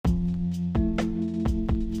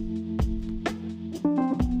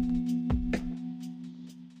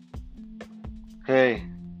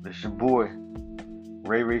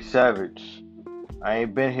RayRae Savage. I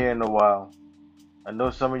ain't been here in a while. I know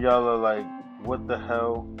some of y'all are like, what the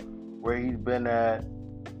hell? Where he's been at?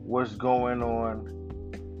 What's going on?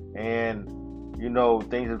 And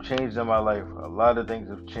things have changed in my life. A lot of things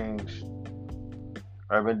have changed.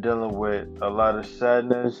 I've been dealing with a lot of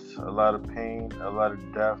sadness, a lot of pain, a lot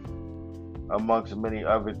of death, amongst many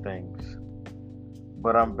other things.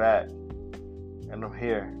 But I'm back, and I'm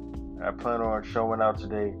here. I plan on showing out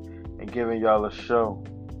today and giving y'all a show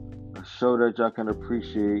that y'all can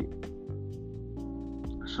appreciate,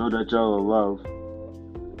 a show that y'all will love.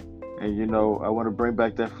 And I want to bring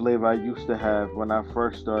back that flavor I used to have when I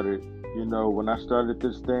first started. When I started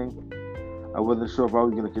this thing, I wasn't sure if I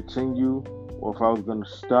was going to continue or if I was going to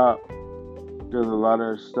stop. There's a lot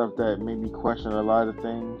of stuff that made me question a lot of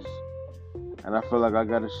things. And I feel like I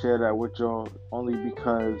got to share that with y'all only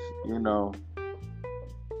because,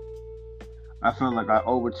 I feel like I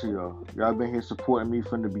owe it to y'all. Y'all been here supporting me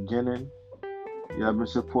from the beginning. Y'all been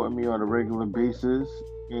supporting me on a regular basis.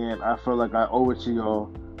 And I feel like I owe it to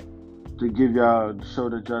y'all to give y'all the show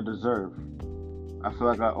that y'all deserve. I feel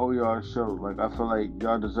like I owe y'all a show. Like, I feel like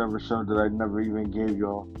y'all deserve a show that I never even gave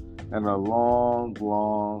y'all in a long,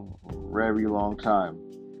 very long time.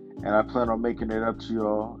 And I plan on making it up to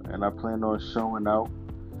y'all, and I plan on showing out.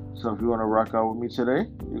 So if you want to rock out with me today,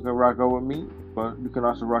 you can rock out with me, but you can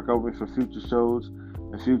also rock out with me for future shows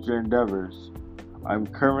and future endeavors. I'm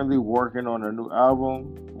currently working on a new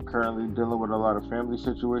album. I'm currently dealing with a lot of family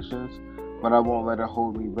situations, but I won't let it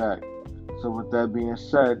hold me back. So with that being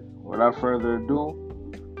said, without further ado,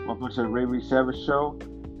 welcome to the RayRae Savage Show,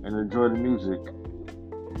 and enjoy the music.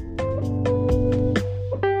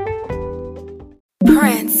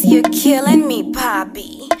 Prince, you're killing me,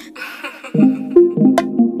 Poppy.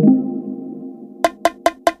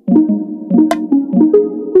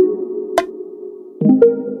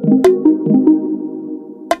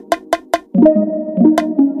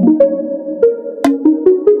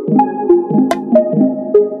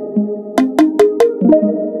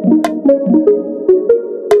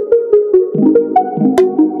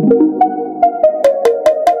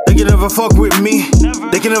 They can never fuck with me.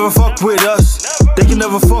 They can never fuck with us. They can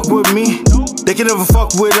never fuck with me. They can never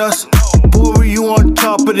fuck with us. Boy, you on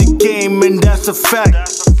top of the game, and that's a fact.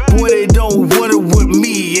 Boy, they don't want it with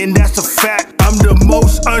me, and that's a fact. I'm the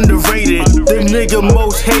most underrated, the nigga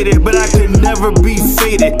most hated, but I could never be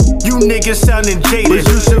faded. You niggas sounding jaded, but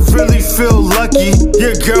you should really feel lucky.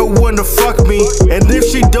 Your girl wanna fuck me, and if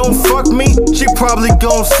she don't fuck me, she probably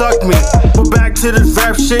gon' suck me. But back to this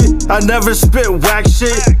rap shit, I never spit whack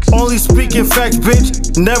shit. Only speaking facts,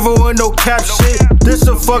 bitch, never on no cap shit. This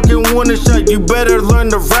a fucking warning shot, you better learn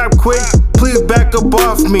to rap quick. Please back up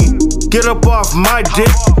off me, get up off my dick.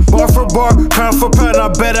 Bar for bar, pound for pound, I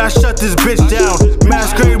bet I shut this bitch down.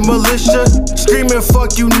 Masquerade militia, screaming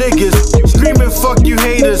fuck you niggas, screaming fuck you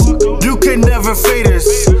haters. You can never fade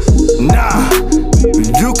us, nah,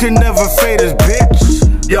 you can never fade us,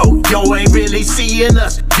 bitch. Yo ain't really seeing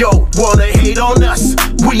us. Yo, wanna hate on us.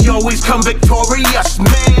 We always come victorious,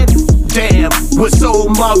 man. Damn, we're so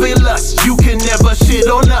marvelous. You can never shit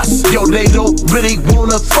on us. Yo, they don't really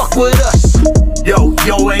wanna fuck with us. Yo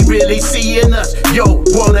ain't really seeing us. Yo,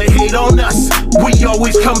 wanna hate on us. We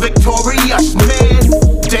always come victorious, man.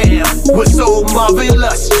 Damn, we're so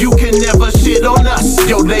marvelous. You can never shit on us.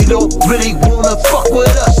 Yo, they don't really wanna fuck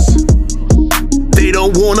with us. They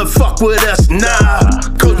don't wanna fuck with us, nah.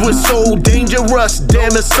 Cause we're so dangerous,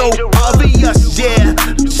 damn it's so obvious, yeah.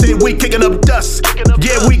 Say we kicking up dust,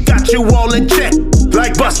 yeah we got you all in check,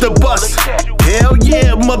 like Buster Bus. Hell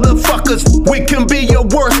yeah, motherfuckers, we can be your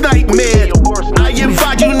worst nightmare. I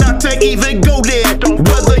invite you not to even go there.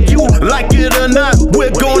 Whether you like it or not,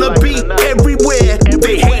 we're gonna be everywhere.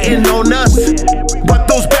 They hating on us, but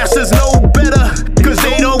those bastards know better. Cause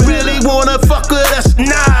they don't really wanna fuck with us,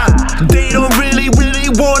 nah. They don't really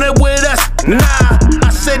want it with us, nah. I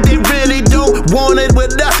said they really don't want it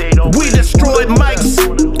with us. We destroy mics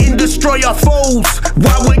and destroy our foes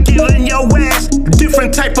while we're giving your ass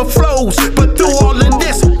different type of flows. But through all of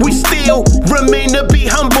this, we still remain to be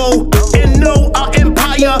humble and know our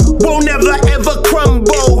empire will never ever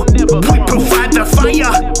crumble. We provide the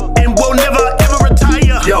fire and we'll never ever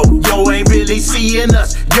retire. Yo ain't really seeing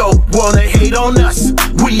us. Yo, wanna hate on us.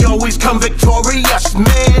 We always come victorious,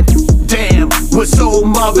 man. Damn, we're so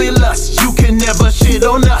marvelous. You can never shit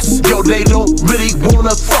on us. Yo, they don't really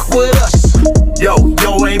wanna fuck with us. Yo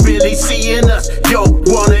ain't really seeing us. Yo,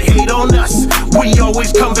 wanna hate on us. We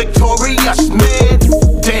always come victorious, man.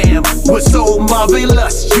 Damn, we're so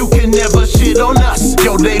marvelous. You can never shit on us.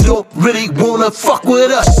 Yo, they don't really wanna fuck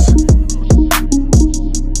with us.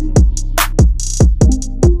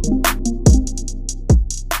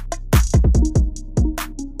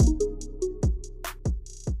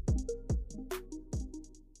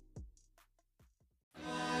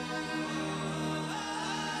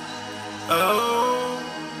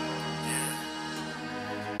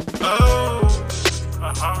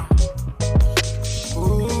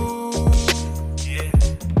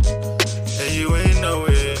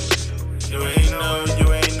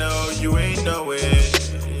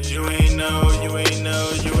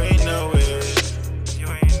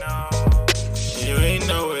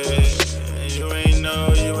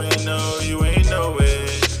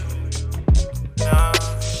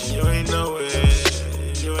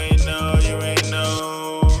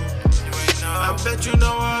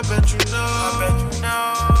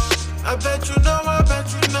 bet you know, I bet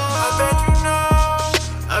you know, I bet you know,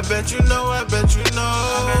 I bet you know, I bet you know,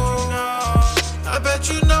 I bet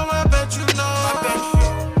you know, I bet you know, I bet you,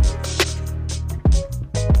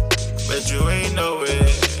 but you ain't know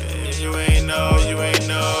it, you ain't know, you ain't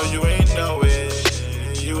know, you ain't know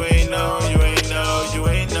it, you ain't know, you ain't know, you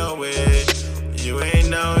ain't know it, you ain't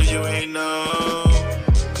know, you ain't know,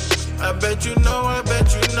 I bet you know, I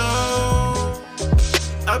bet you know,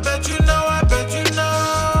 I bet you know, I bet you know,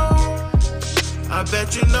 I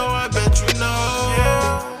bet you know, I bet you know,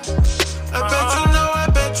 I bet you know, I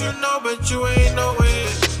bet you know, but you ain't know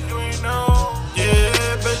it, you ain't know,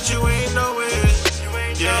 yeah, but you ain't know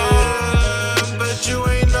it, yeah, but you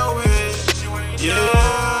ain't know it,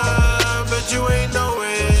 yeah, but you ain't know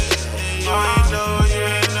it, you ain't know, you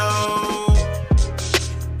ain't know,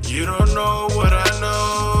 you don't know what I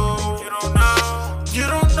know, you don't know, you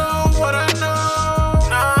don't know what I know,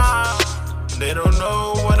 nah, they don't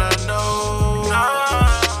know what I know,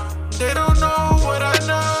 nah, they don't know what I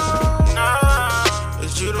know, nah,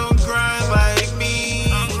 but you don't grind like me,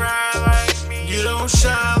 you don't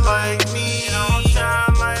shine like me,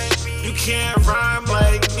 you can't rhyme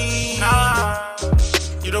like me, nah,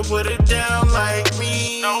 you don't put it down like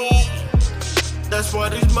me, no. That's why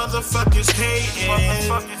these motherfuckers hating,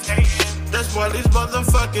 that's why these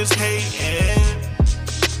motherfuckers hating,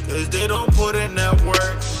 cause they don't put in that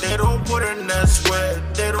work, they don't put in that sweat,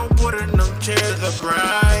 they don't put in them tears of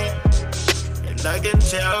grind. And I can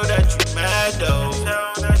tell that you mad though,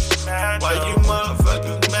 why you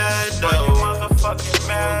motherfucking mad though,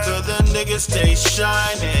 cause the niggas stay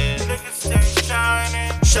shining,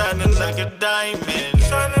 shining like a diamond,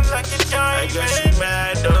 I got you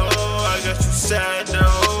mad though, I got you sad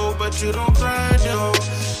though, but you don't grind though,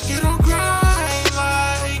 you don't grind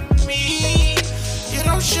like me, you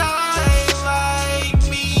don't shine like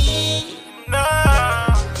me, nah.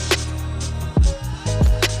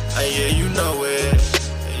 Yeah, you know it,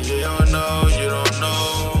 you don't know, you don't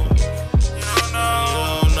know, you don't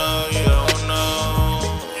know, you don't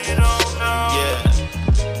know, you don't know,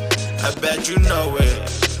 yeah, I bet you know it,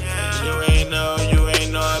 you ain't know,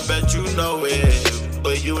 I bet you know it,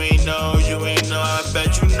 but you ain't know, I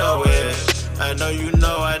bet you know it, I know you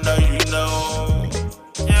know, I know you know,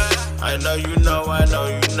 yeah, I know you know, I know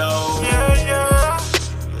you know, yeah,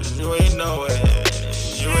 you ain't know it,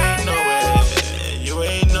 you ain't know it, you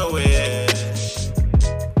ain't know it,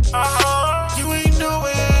 you ain't know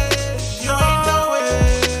it, you ain't know it,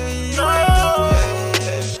 you ain't know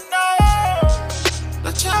it, no,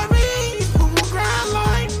 now tell me who will grind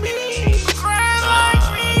like me,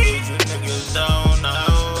 you niggas don't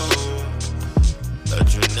know, that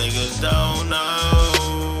you niggas don't know,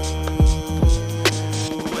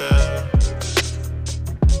 yeah.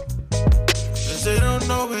 Cause they don't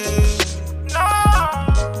know it, no,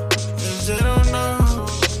 cause they don't know,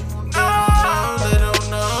 they don't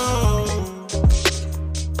know,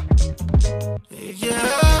 yeah.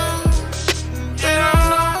 They don't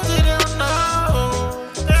know, they don't know,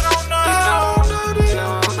 they don't know, they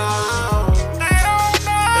don't know,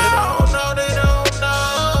 they don't know,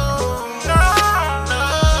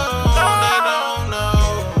 they don't know, no,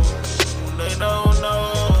 they don't know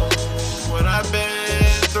what I've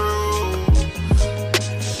been through.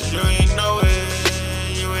 You ain't know it,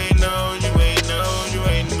 you ain't know, you ain't know, you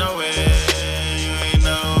ain't know it, you ain't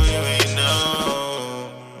know, you ain't know.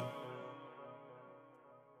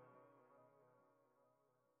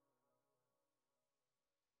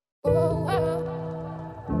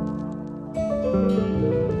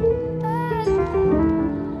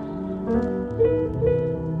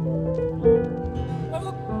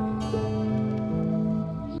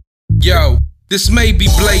 Yo, this may be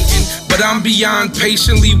blatant, but I'm beyond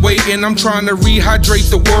patiently waiting. I'm trying to rehydrate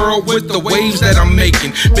the world with the waves that I'm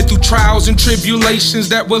making. Been through trials and tribulations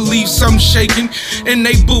that will leave some shaking. In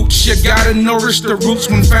they boots, you gotta nourish the roots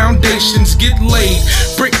when foundations get laid.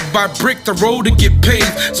 Brick by brick, the road to get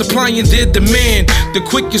paved. Supplying their demand, the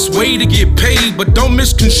quickest way to get paid. But don't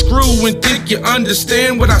misconstrue and think you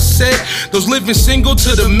understand what I said. Those living single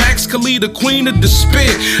to the max, Khalid, the queen of despair.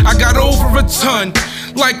 I got over a ton,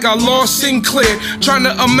 like I lost Sinclair. Trying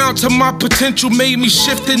to amount to my potential made me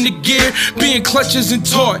shift into gear. Being clutch isn't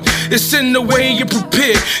taught, it's in the way you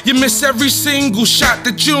prepare. You miss every single shot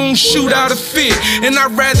that you don't shoot out of fear. And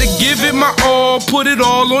I'd rather give it my all, put it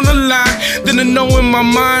all on the line, than to know in my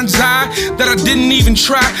mind's eye that I didn't even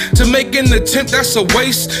try to make an attempt. That's a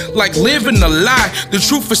waste, like living a lie. The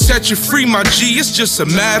truth will set you free, my G, it's just a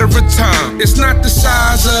matter of time. It's not the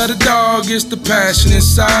size of the dog, it's the passion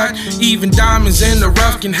inside. Even diamonds in the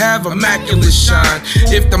rough can have immaculate shine.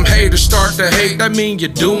 If them haters start to hate, that mean you're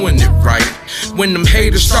doing it right. When them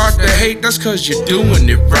haters start to hate, that's cause you're doing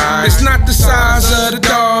it right. It's not the size of the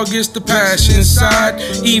dog, it's the passion inside.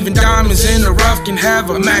 Even diamonds in the rough can have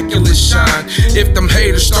immaculate shine. If them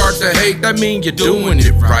haters start to hate, that mean you're doing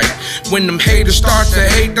it right. When them haters start to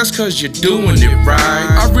hate, that's cause you're doing it right.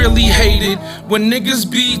 I really hate it when niggas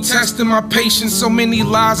be testing my patience. So many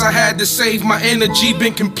lies I had to save my energy,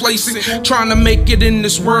 been complacent, trying to make it in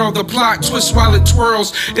this world. The plot twists while it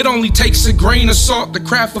twirls. It only takes a grain of salt to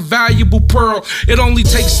craft a valuable pearl. It only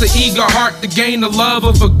takes the eager heart to gain the love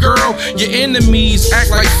of a girl. Your enemies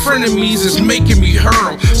act like frenemies, is making me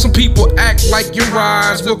hurl. Some people act like your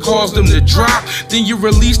eyes will cause them to drop. Then you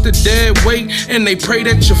release the dead weight and they pray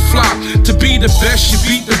that you flop. To be the best, you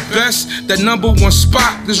beat the best, that #1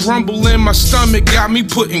 spot. This rumble in my stomach got me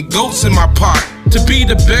putting goats in my pot. To be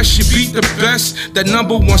the best, you beat the best, that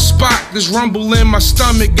 #1 spot. This rumble in my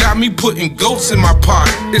stomach got me putting goats in my pot.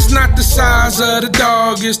 It's not the size of the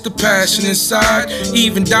dog, it's the passion inside.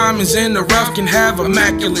 Even diamonds in the rough can have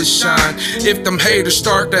immaculate shine. If them haters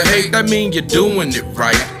start to hate, that mean you're doing it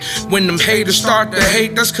right. When them haters start to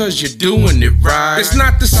hate, that's cause you're doing it right. It's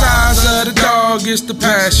not the size of the dog, it's the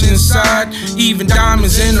passion inside. Even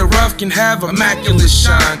diamonds in the rough can have immaculate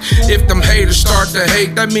shine. If them haters start to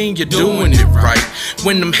hate, that mean you're doing it right.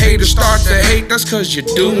 When them haters start to hate, that's cause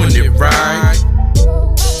you're doing it right.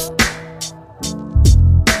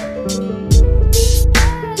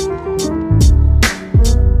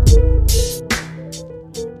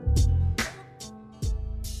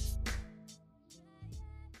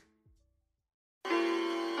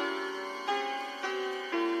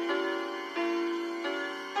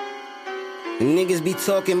 The niggas be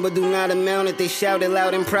talking but do not amount it. They shout it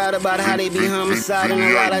loud and proud about how they be homicide, and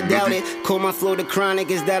a lot I doubt it. Call my flow the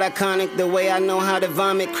chronic, is that iconic? The way I know how to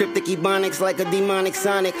vomit, cryptic ebonics like a demonic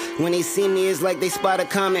sonic. When they see me, it's like they spot a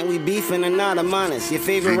comment. We beefing and not, I'm honest. Your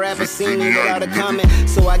favorite rapper seen me without a comment,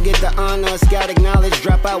 so I get the honor, scout acknowledge.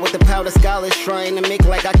 Drop out with the powder scholars, trying to make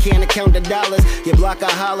like I can't account the dollars. Your block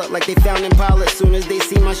I holler like they found in pilots. Soon as they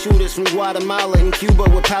see my shooters from Guatemala and Cuba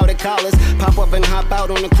with powder collars, pop up and hop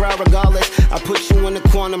out on the crowd regardless. I put you in the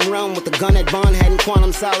quantum realm with the gun at Bond had in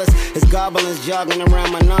quantum solace. It's goblins jogging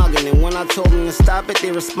around my noggin, and when I told them to stop it,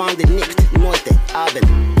 they responded, nicht, Neute, Abend.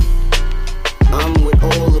 I'm with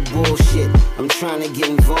all the bullshit. I'm trying to get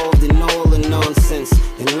involved in all the nonsense,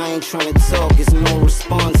 and I ain't trying to talk, it's no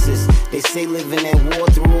responses. They say living at war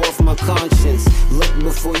threw off my conscience. Look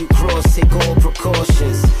before you cross, take all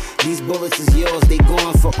precautions. These bullets is yours, they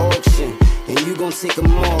going for auction, and you gon' take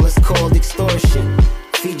them all, it's called extortion.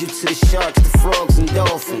 Feed you to the sharks, the frogs, and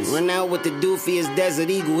dolphins. Run out with the doofiest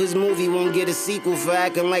Desert Eagle. His movie won't get a sequel for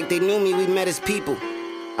acting like they knew me, we met as people.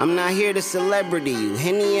 I'm not here to celebrity you.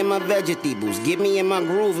 Henny in my vegetables, get me in my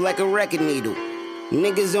groove like a record needle.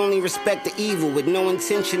 Niggas only respect the evil, with no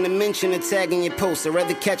intention to mention a tag in your post. I'd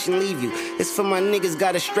rather catch and leave you. It's for my niggas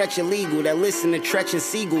gotta stretch illegal, that listen to Tretch and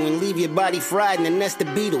Siegel and leave your body fried in the nest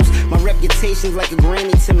of beetles. My reputation's like a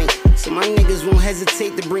granny to me, so my niggas won't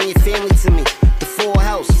hesitate to bring your family to me. The full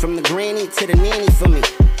house, from the granny to the nanny for me.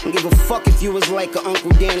 Don't give a fuck if you was like a Uncle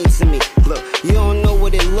Danny to me. Look, you don't know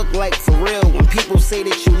what it look like for real, when people say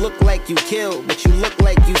that you look like you kill, but you look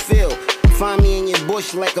like you feel. Find me in your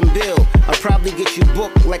bush like I'm Bill. I'll probably get you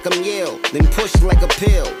booked like I'm Yale, then pushed like a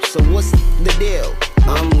pill. So what's the deal?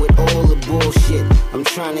 I'm with all the bullshit. I'm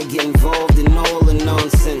trying to get involved in all the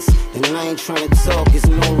nonsense, and I ain't trying to talk, it's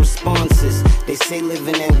no responses. They say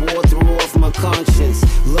living at war threw off my conscience.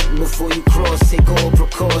 Look before you cross, take all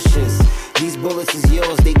precautions. These bullets is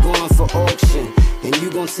yours, they going for auction, and you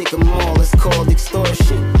gon' take them all, it's called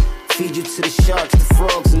extortion. Feed you to the sharks, the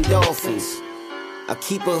frogs, and dolphins. I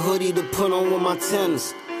keep a hoodie to put on with my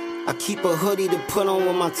Timbs. I keep a hoodie to put on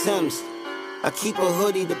with my Timbs. I keep a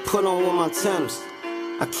hoodie to put on with my Timbs.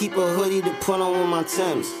 I keep a hoodie to put on with my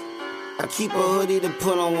Timbs. I keep a hoodie to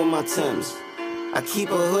put on with my Timbs. I keep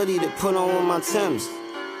a hoodie to put on with my Timbs.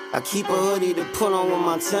 I keep a hoodie to put on with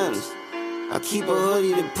my Timbs. I keep a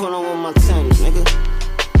hoodie to put on with my Timbs, nigga.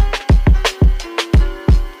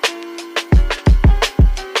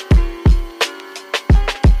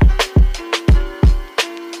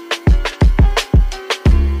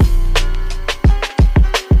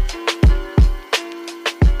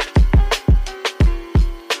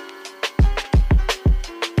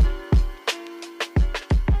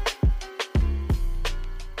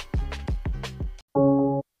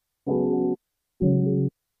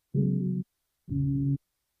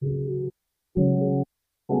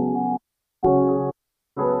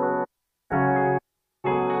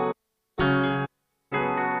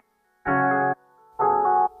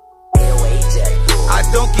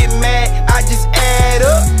 Don't get mad, I just add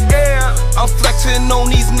up. Yeah. I'm flexing on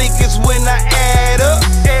these niggas when I add up.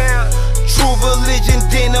 True religion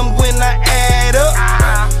denim when I add up.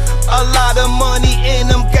 A lot of money in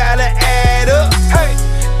them, gotta add up.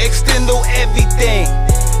 Extendo everything,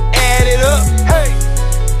 add it up.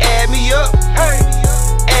 Add me up,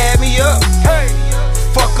 add me up.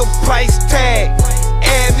 Fuck a price tag,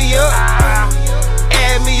 add me up.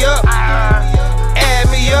 Add me up, add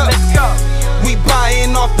me up. We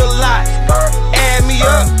buying off the lot. Add me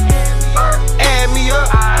up, add me up,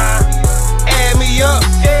 add me up.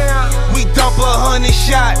 We dump 100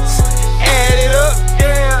 shots, add it up.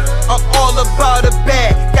 I'm all about a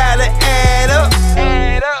bag, gotta add up.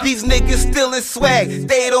 These niggas still in swag,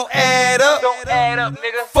 they don't add up.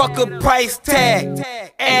 Fuck a price tag,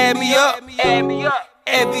 add me up.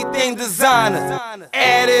 Everything designer,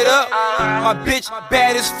 add it up. My bitch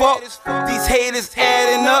bad as fuck, these haters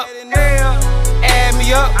adding up. Add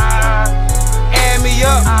me up, add me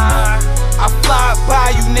up. I fly by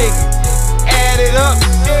you niggas, add it up.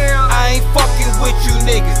 I ain't fucking with you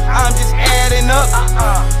niggas, I'm just adding up.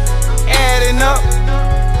 Adding up,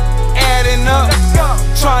 adding up.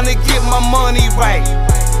 Tryna get my money right,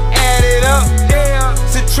 add it up.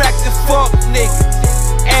 Subtracting fuck niggas,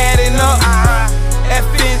 adding up.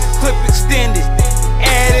 FN clip extended,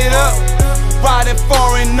 add it up. Riding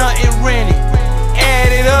foreign, nothing rented,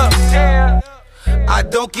 add it up. I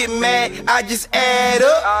don't get mad, I just add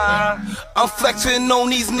up. I'm flexing on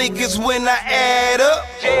these niggas when I add up.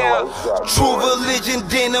 True religion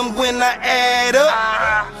denim when I add up.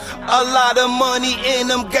 A lot of money in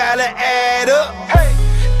them, gotta add up.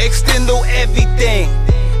 Extendo everything,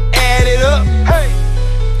 add it up.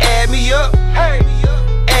 Add me up,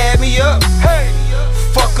 add me up.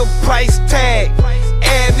 Fuck a price tag,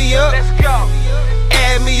 add me up.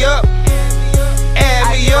 Add me up, add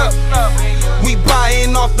me up. We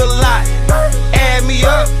buying off the lot. Add me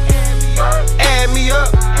up, add me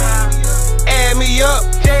up, add me up.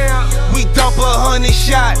 We dump 100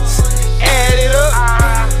 shots, add it up.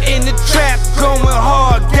 In the trap, going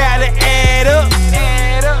hard, gotta add up.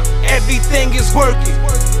 Everything is working,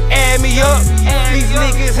 add me up. These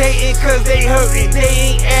niggas hating cause they hurting, they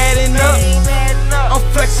ain't adding up. I'm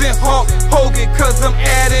flexing Hulk Hogan cause I'm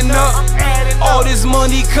adding up. All this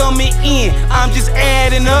money coming in, I'm just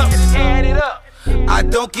adding up. I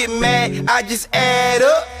don't get mad, I just add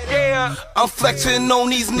up. I'm flexing on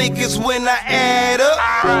these niggas when I add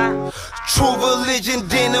up. True religion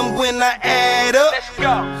denim when I add up.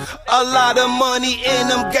 A lot of money in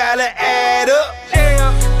them, gotta add up.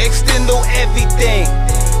 Extendo everything,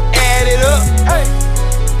 add it up.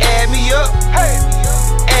 Add me up,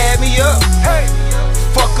 add me up.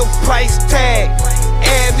 Fuck a price tag,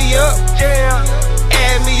 add me up.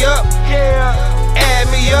 Add me up, add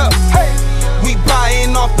me up. We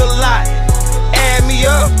buying off the lot. Add me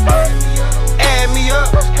up, add me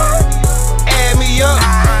up, add me up.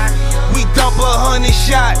 We dump 100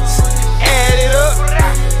 shots, add it up.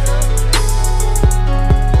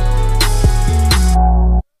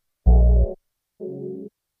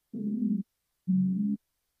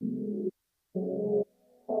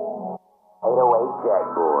 Jack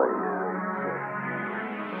Boys.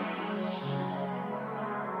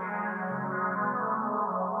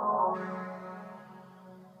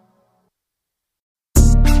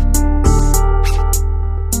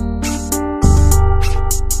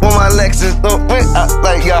 When my Lexus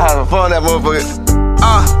like y'all having fun that motherfucker.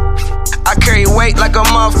 I carry weight like a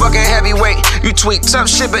motherfucking heavyweight. You tweet tough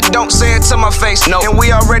shit, but don't say it to my face. No, and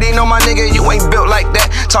we already know my nigga, you ain't built like that.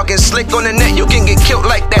 Talking slick on the net, you can get killed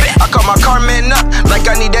like that. I call my car man up, like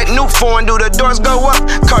I need that new foreign. Do the doors go up?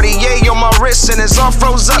 Cartier on my wrist and it's all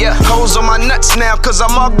froze up. Yeah, hoes on my nuts now, cause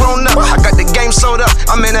I'm all grown up. I got the game sold up,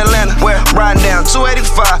 I'm in Atlanta, where riding down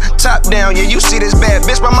 285, top down. Yeah, you see this bad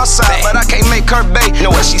bitch by my side, but I can't make her bait.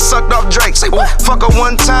 No way, she sucked off Drake. Say what? Fuck her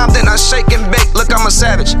one time, then I shake and bake. Look, I'm a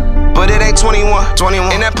savage, but it ain't 21.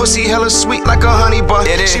 And that pussy hella sweet like a honey bun.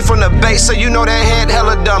 She from the Bay, so you know that head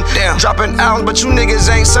hella dumb. Damn, dropping hours, but you niggas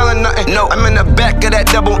ain't selling nothing. No, I'm in the back of that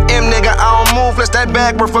double M, nigga. I don't move, less that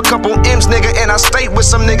bag worth a couple M's, nigga. And I stay with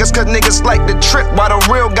some niggas, cause niggas like the trip. While the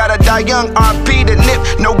real gotta die young, RP the nip.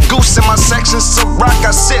 No goose in my section, so rock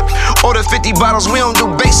I sip. Order 50 bottles, we don't do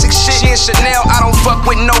basic shit. She in Chanel, I don't fuck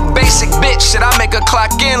with no basic bitch. Shit, I make her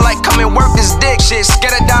clock in like come and work this dick. Shit,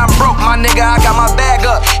 scared of dying broke, my nigga, I got my bag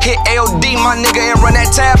up. up. Hit AOD, my nigga, and run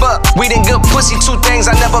that tab up. We done good pussy, two things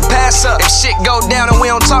I never pass up. If shit go down and we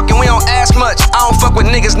don't talk and we don't ask much, I don't fuck with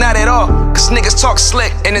niggas, not at all. Cause niggas talk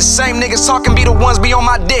slick, and the same niggas talking be the ones be on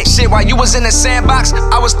my dick. Shit, while you was in the sandbox,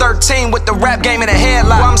 I was 13 with the rap game in a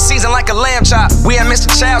headlock. Well, I'm seasoned like a lamb chop. We ain't Mr.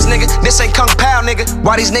 Childs, nigga. This ain't Kung Pao, nigga.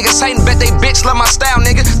 Why these niggas hating? Bet they bitch love my style,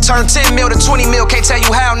 nigga. Turn 10 mil to 20 mil, can't tell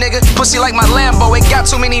you how, nigga. Pussy like my Lambo, it got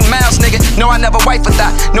too many miles, nigga. No, I never wife a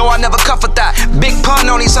thot. No, I never cuff a thot. Big pun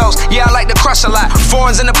on these hoes. Yeah, I like to crush a lot.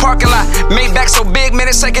 Foreigns in the parking lot. Made back so big, man,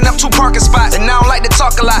 it's taking up 2 parking spots. And I don't like to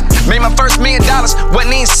talk a lot. Made my first $1 million,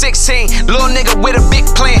 wasn't even 16. Little nigga with a big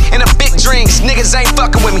plan and a big dreams. Niggas ain't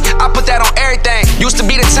fucking with me. I put that on everything. Used to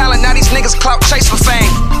be the talent, now these niggas clout chase for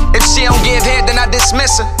fame. If she don't give head, then I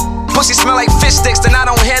dismiss her. Pussy smell like fish sticks, then I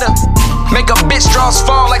don't hit her. Make a bitch draws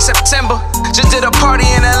fall like September. Just did a party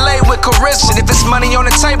in LA with Carissa. If it's money on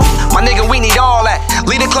the table, my nigga, we need all that.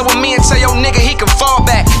 Leave the club with me and tell your nigga he can fall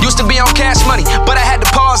back. Used to be on cash money, but I had to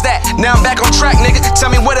pause that. Now I'm back on track, nigga. Tell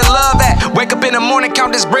me where to love at. Wake up in the morning,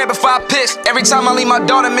 count this bread before I piss. Every time I leave my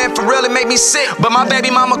daughter, man, for real, it make me sick. But my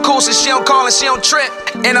baby mama cool, so she don't call and she don't trip.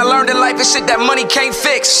 And I learned in life is shit that money can't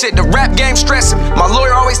fix. Shit, the rap game stressing me. My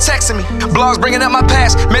lawyer always texting me. Blogs bringing up my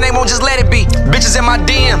past, man, they won't just let it be. Bitches in my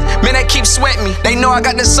DM, man, they keep sweating me. They know I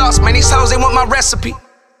got the sauce, man, these hoes, they want my recipe.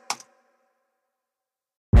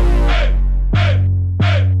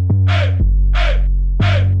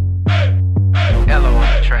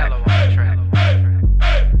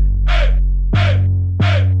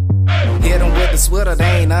 Sweater,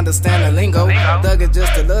 they ain't understand the lingo. Thug is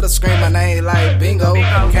just a little scream, my name like bingo.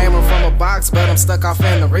 Came up from a box, but I'm stuck off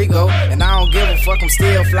in the Rigo. And I don't give a fuck, I'm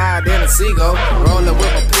still fly than a seagull. Rolling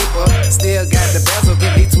with my people, still got the bezel.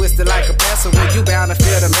 Get me twisted like a pencil when you bound to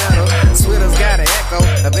feel the metal. Sweater's got an echo,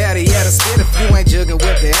 a better yet a spit. If you ain't jugging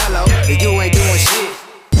with the hello, then you ain't doing shit.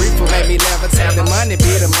 Reaper make me levitate, the money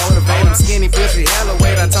be the motivate. I'm skinny, pushy, hella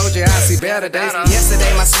weight, I told you I see better days. Yesterday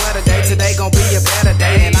my sweater day, today gon' be a better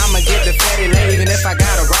day. And I'ma get the fatty late, even if I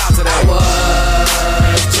gotta rob today. I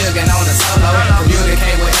was jugging on the solo,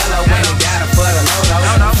 communicate with hello when you got it for the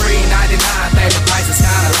low. Free 99, think the price is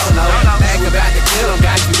kinda low. Back about the kill,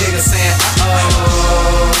 got you niggas saying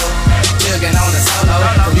uh-oh. Jugging on the solo,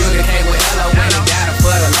 communicate with hello when you got it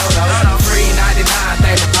for the low. Free 99,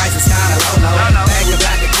 think the price is kinda low. Back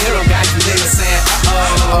about the kill, got you niggas saying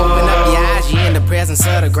uh-oh. Open up your eyes, you in the presence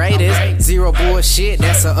of the greatest. Zero bullshit,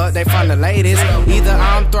 that's an update from the latest. Either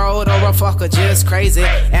I'm throwed or a fucker just crazy.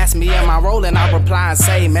 Ask me am I rolling, I reply and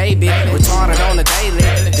say maybe. Retarded on the daily,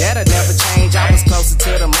 that'll never change. I was closer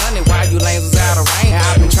to the money while you lanes was out of range.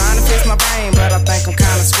 I've been trying to fix my brain, but I think I'm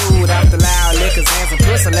kinda screwed. After loud liquors, hands and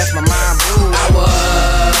pussy left my mind blue. I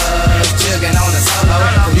was jugging on the solo,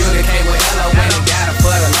 communicate with hello when you got it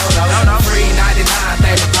for the low. Free 99,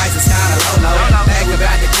 think the price is kinda low. Back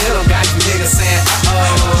about the kill, got you niggas saying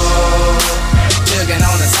uh-oh. Jugging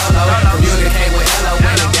on the solo, communicate with hello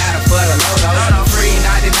when you got it for the low. Free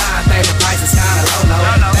 99, think the price is kinda low.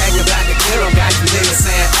 Back about the kill, got you niggas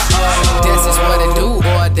saying uh-oh. That's just what it do,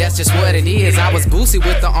 boy, that's just what it is. I was Boosie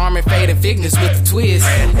with the arm and faded fitness with the twist.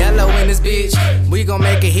 Hello in this bitch, we gon'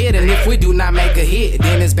 make a hit. And if we do not make a hit,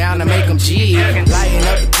 then it's bound to make them jig. Lighten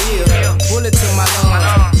up the bill, pull it to my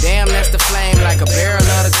lungs. Damn, that's the flame like a barrel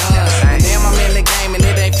of the gun. And damn, I'm in the game and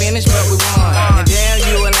it ain't finished, but we won. And damn,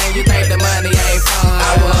 you and you think the money ain't fun.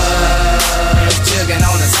 I was jugging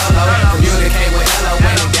on the solo, communicate with hello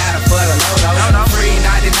when you got it for the low. Free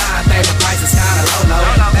 99, think the price is kinda low.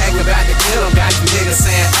 Back about the kill, got you niggas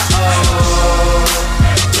saying uh-oh.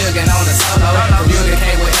 Jugging on the solo,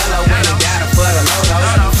 communicate with hello when you got it for the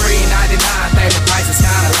low. Free 99, think the price is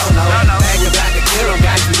kinda low. Back about the kill,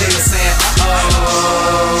 got you niggas saying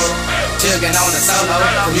uh-oh. Jugging on the solo,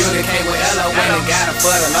 communicate with hello when you got it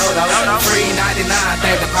for the low. Free 99,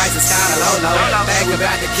 think the price is kinda low. Back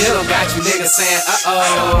about the kill, got you niggas saying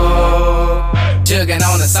uh-oh. Jugging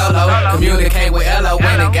on the solo, communicate with hello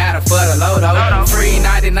when you got it for the low. Free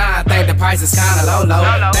 99, think the price is kinda low.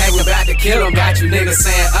 Back about the kill, got you niggas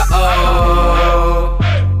saying uh-oh.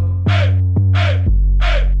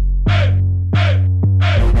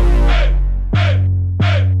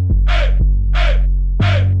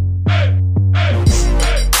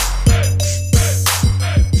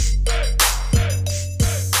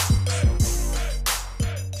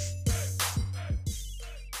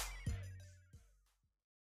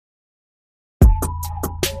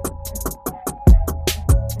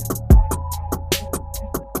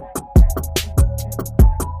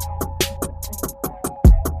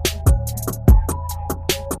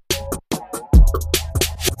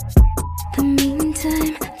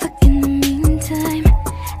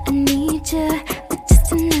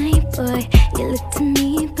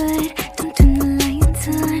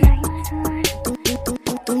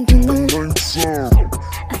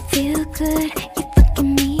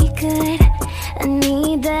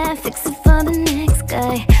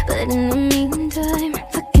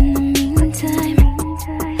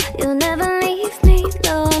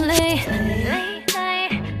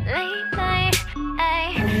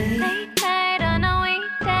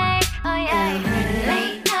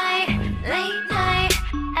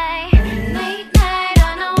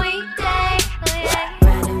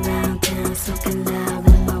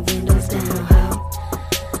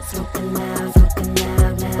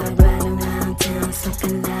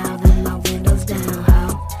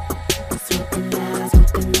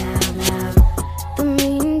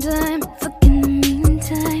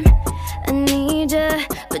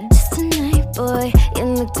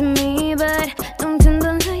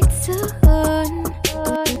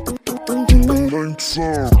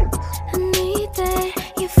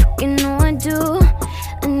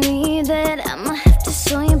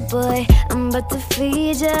 nothing but to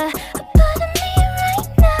feed ya. A part of me right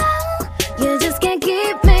now, you just can't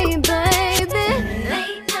keep me, baby.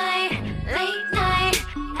 Late night,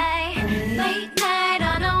 ayy. Late night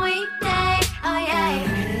on a weekday, oh yeah.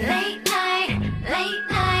 Late night, ayy.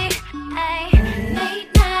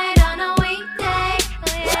 Late night on a weekday,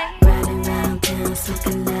 oh yeah. Riding round town,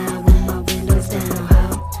 sucking loud with my windows down, ho.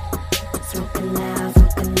 Smoking loud,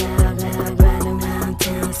 loud. Riding round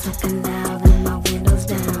town, sucking loud with my windows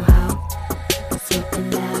down, ho.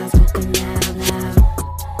 Smoking loud, loud.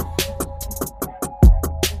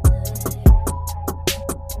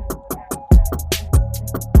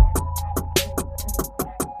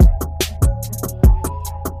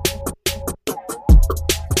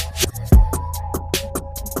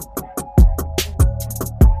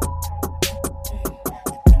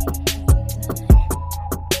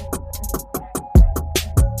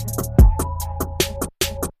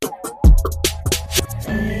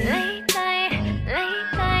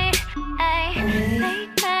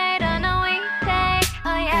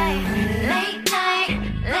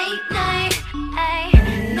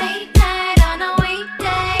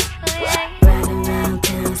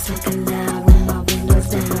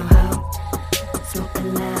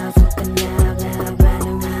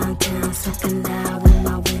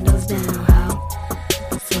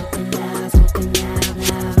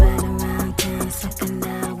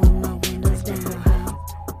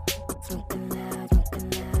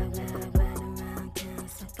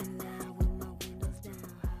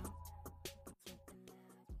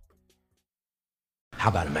 How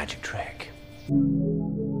about a magic track?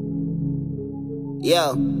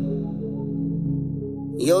 Yo.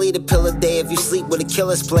 You'll eat a pill a day if you sleep with a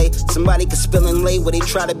killer's play. Somebody could spill and lay where they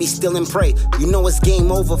try to be still and pray. You know it's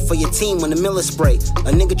game over for your team when the Miller spray.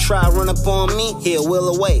 A nigga try run up on me, he'll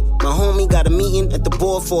will away. My homie got a meeting at the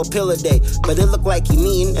board for a pill a day, but it look like he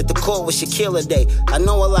meeting at the court with Shaquille a day. I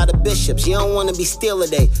know a lot of bishops, you don't wanna be still a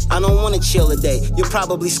day. I don't wanna chill a day, you'll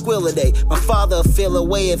probably squill a day. My father'd feel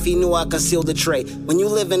away if he knew I concealed the tray. When you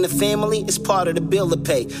live in the family, it's part of the bill to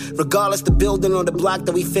pay. Regardless the building or the block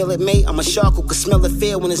that we feel it made, I'm a shark who can smell the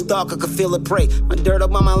fear when it's dark, I can feel it prey. My dirt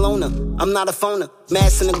up on my loner, I'm not a phoner.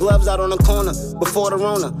 Mask and the gloves out on the corner, before the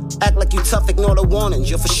Rona. Act like you tough, ignore the warnings,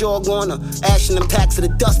 you're for sure gonna. Ash in the packs of the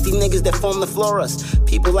dusty niggas that form the floras.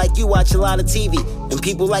 People like you watch a lot of TV, and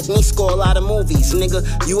people like me score a lot of movies. Nigga,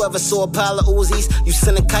 you ever saw a pile of Uzis? You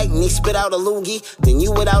send a kite and they spit out a loogie, then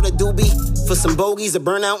you without a doobie. For some bogeys, a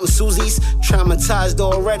burnout and Susie's. Traumatized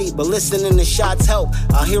already, but listening to shots help.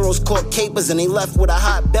 Our heroes caught capers and they left with a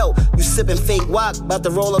hot belt. You sipping fake wok, about to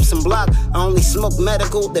roll up some block. I only smoke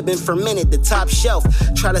medical, that been fermented, the top shelf.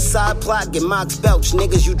 Try to side plot, get mocked belch.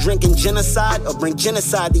 Niggas, you drinking genocide or bring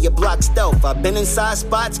genocide to your block stealth. I've been inside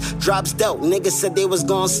spots, drops dealt. Niggas said they was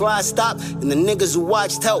gon' slide stop, and the niggas who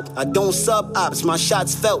watched help. I don't sub ops, my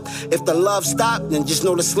shots felt. If the love stopped, then just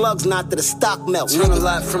know the slugs not to the stock melt. Turn a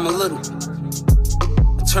lot from a little.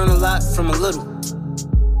 I turn a lot from a little.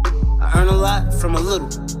 I earn a lot from a little.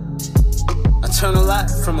 I turn a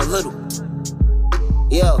lot from a little.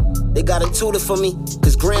 Yo, they got a tutor for me,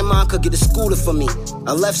 cause grandma could get a scooter for me.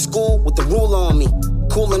 I left school with the ruler on me,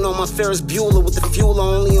 cooling on my Ferris Bueller with the fuel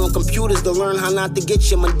only on computers to learn how not to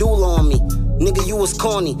get your medulla on me. Nigga, you was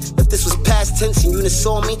corny. If this was past tense and you done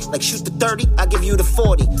saw me, like shoot the 30, I give you the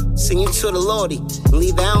 40. Send you to the Lordy, and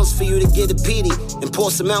leave an ounce for you to get a PD, and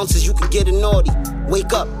pour some ounces you could get a naughty.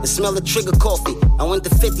 Wake up and smell the trigger coffee. I went to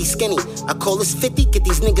 50 skinny. I call this 50, get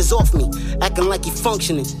these niggas off me. Acting like he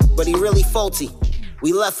functioning, but he really faulty.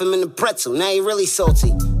 We left him in the pretzel, now he really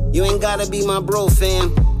salty. You ain't gotta be my bro,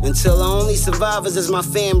 fam. Until the only survivors is my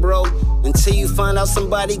fam, bro. Until you find out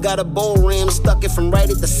somebody got a bowl ram, stuck it from right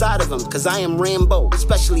at the side of him. Cause I am Rambo,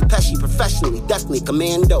 especially Pesci, professionally, definitely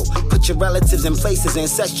commando. Put your relatives in places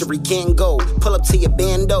ancestry can't go. Pull up to your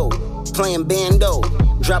bando, playing bando.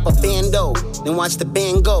 Drop a bando, then watch the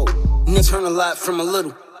band go. Nigga, turn a lot from a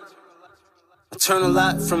little. I turn a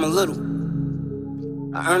lot from a little.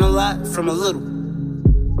 I earn a lot from a little.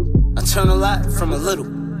 I turn a lot from a little.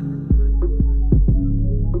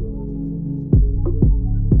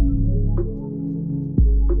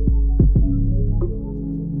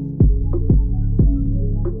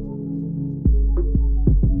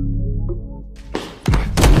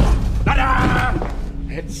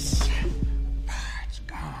 It's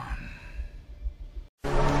gone.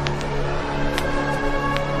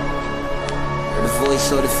 The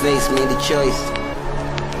voice or the face made the choice.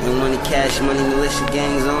 No money, cash, money, militia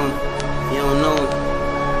gangs on. You don't know it.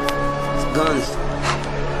 It's guns.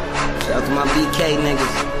 Shout out to my BK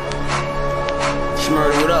niggas.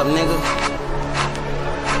 Shmurda, what up, nigga?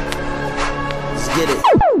 Let's get it.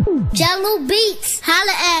 Jello Beats,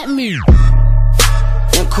 holla at me.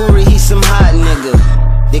 Corey, he some hot nigga.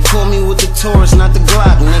 They call me with the Taurus, not the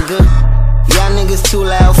Glock, nigga. Y'all niggas too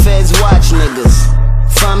loud, feds watch niggas.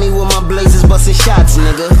 Find me with my blazers bustin' shots,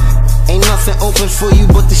 nigga. Ain't nothing open for you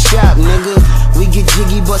but the shop, nigga. We get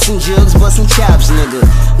jiggy, bustin' jugs, bustin' chops, nigga.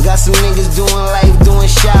 Got some niggas doing life, doing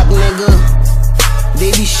shop, nigga.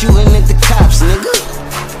 They be shooting at the cops, nigga.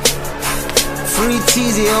 Free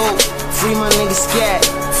Teasy, yo. Free my nigga Scat.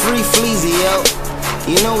 Free Fleazy, yo.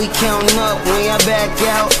 You know we counting up when y'all back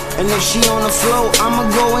out. And if she on the floor, I'ma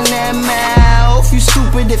go in that mouth. You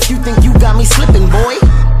stupid if you think you got me slipping, boy.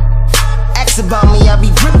 Ask about me, I be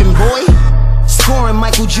gripping, boy. Scoring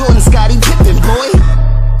Michael Jordan, Scottie Pippen, boy.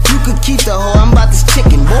 You could keep the hoe, I'm about this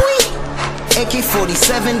chicken, boy.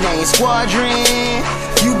 AK-47, dang squadron.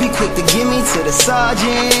 You be quick to give me to the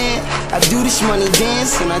sergeant. I do this money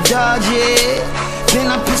dance and I dodge it. Then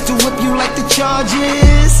I pistol whip you like the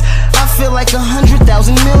charges. I feel like 100,000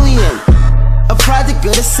 million. A product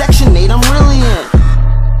of the Section 8, I'm brilliant.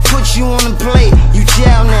 Put you on the plate, you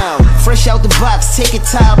chow now. Fresh out the box, take it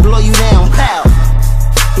tie, blow you down, pow.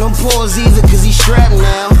 No pause either, cause he strapped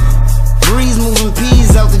now. Breeze moving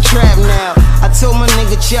peas out the trap now. I told my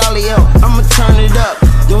nigga Charlie, yo, I'ma turn it up.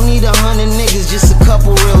 Don't need 100 niggas, just a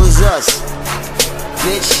couple real as us.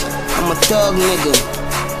 Bitch, I'm a thug nigga.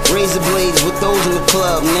 Razor blades with those in the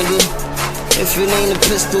club, nigga. If it ain't a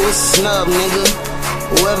pistol, it's a snub, nigga.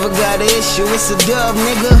 Whoever got an issue, it's a dub,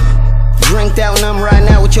 nigga. Drinked out and I'm riding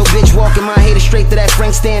out with your bitch, walking my hater straight to that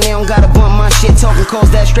Frank stand. They don't gotta bump my shit, talking cause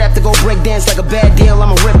that strap to go break dance like a bad deal.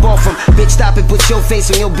 I'ma rip off him. Bitch, stop it, put your face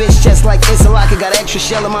on your bitch chest like it's a locket. Got extra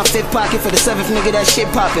shell in my fifth pocket for the seventh nigga, that shit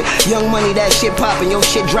poppin'. Young money, that shit poppin'. Your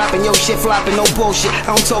shit dropping, your shit flopping, no bullshit.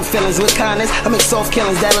 I don't talk feelings with kindness, I make soft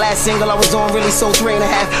killings. That last single I was on really sold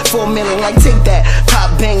 3.5, 4 million. Like take that,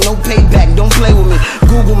 pop bang, no payback. Don't play with me,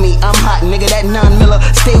 Google me, I'm hot, nigga. That 9 miller,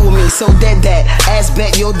 stay with me, so dead that. Ass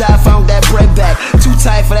bet you'll die, found that bread back. Too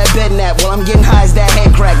tired for that bed nap. While I'm getting high as that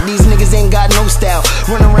head crack. These niggas ain't got no style.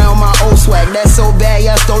 Run around my old swag. That's so bad.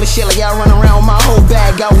 Y'all stole the shit like y'all run around with my whole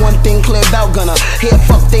bag. Got one thing clear about gunna. Here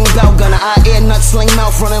fuck thing about gunna. I air nut sling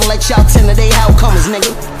mouth running. Let y'all tend to they outcomers,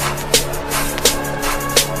 nigga.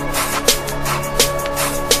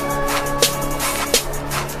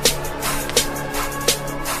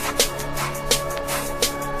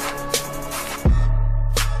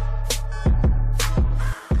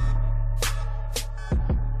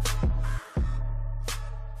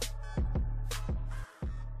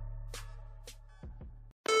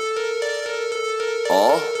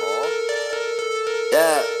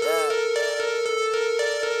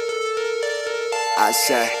 I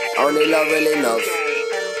say, only love really knows.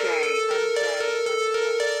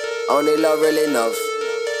 Only love really knows.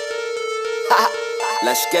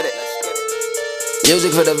 Let's get it.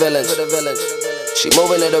 Music for the villains. She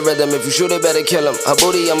moving to the rhythm. If you shoot it, better kill him. Her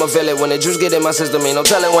booty, I'ma feel it. When the juice get in my system, ain't no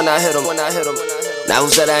telling when I hit him. Now who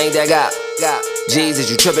said I ain't that guy? G's, is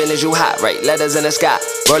you trippin', is you hot? Right, letters in the sky.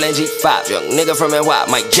 Rollin' G5, young nigga from NY.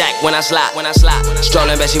 Mike Jack when I slide.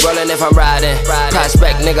 Strolling, bet she rollin' if I'm riding.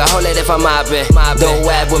 Prospect, nigga, hold it if I'm mobbing. Don't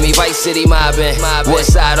wab with me, Vice City mobbing.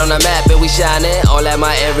 Woodside on the map and we shining. All at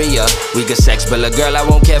my area. We good sex, but a girl, I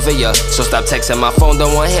won't care for ya. So stop texting my phone,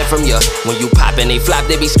 don't want to hear from ya. When you poppin', they flop,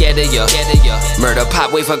 they be scared of ya. Murder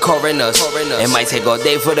pop, wait for coroners. It might take all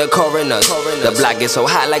day for the coroners. The block gets so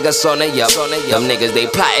hot like a sauna, yup. Them niggas, they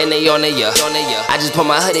plotting, they on it, yeah. I just put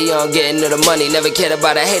my hoodie on, getting to the money. Never cared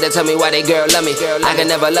about a hater, tell me why they girl love me. I can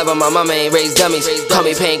never love her, my mama ain't raised dummies. Call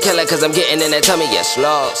me painkiller, cause I'm getting in that tummy. Yes,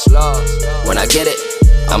 Lord. When I get it,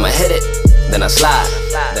 I'ma hit it. Then I slide.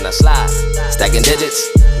 Stacking digits,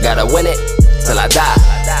 gotta win it till I die.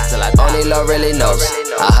 Only Lord really knows.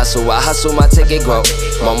 I hustle, my ticket grow.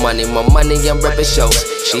 More money, I'm ripping shows.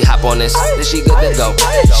 She hop on this, then she good to go.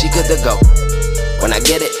 She good to go. When I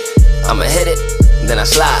get it, I'ma hit it. Then I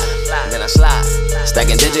slide.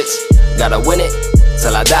 Stacking digits, gotta win it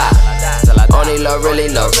till I die. Only Lord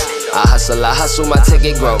really knows. I hustle, my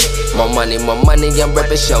ticket grow. More money, I'm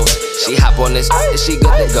ripping shows. She hop on this, then she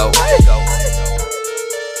good to go.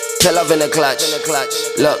 Pull up in the clutch.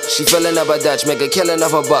 Look, she filling up her Dutch, make a killing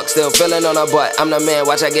off her buck. Still feeling on her butt. I'm the man,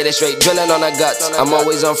 watch I get it straight, drilling on her guts. I'm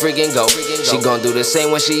always on freaking go. She gon' do the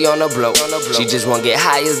same when she on the blow. She just won't get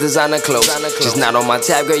high as designer clothes. Just not on my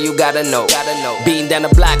tab, girl, you gotta know. Beating down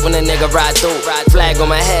the block when a nigga ride through. Flag on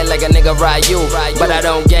my head like a nigga ride you. But I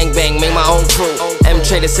don't gangbang, make my own crew. MJ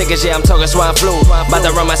Infiltrated sickers, yeah, I'm talking swine flu. About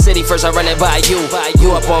to run my city, first I run it by you.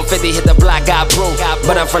 You up on 50, hit the block, got broom.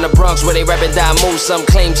 But I'm from the Bronx where they rapping die move. Some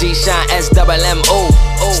claim G shine SMMO.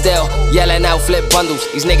 Still yelling out flip bundles.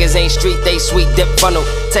 These niggas ain't street, they sweet dip funnel.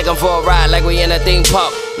 Take them for a ride like we in a theme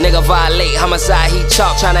park. Nigga violate, homicide, he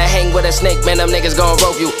chalk. Tryna hang with a snake, man, them niggas gon'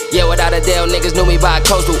 rope you. Yeah, without a deal, niggas knew me by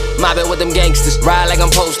coastal. Mobbing with them gangsters, ride like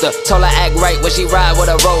I'm poster. Told her act right when she ride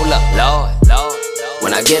with a roller. Lord,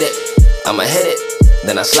 when I get it, I'ma hit it.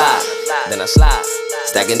 Then I slide,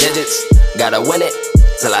 stacking digits, gotta win it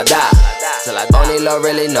till I die. Only Lord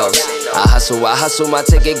really knows. I hustle, my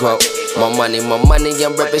ticket grow. More money,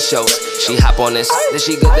 I'm ripping shows. She hop on this, then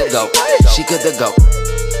she good to go. She good to go.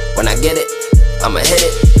 When I get it, I'ma hit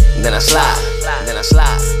it. Then I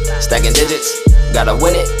slide, stacking digits, gotta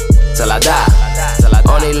win it till I die.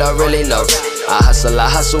 Only Lord really knows. I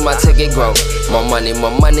hustle, my ticket grow. More money,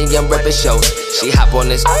 I'm ripping shows. She hop on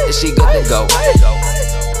this, then she good to go.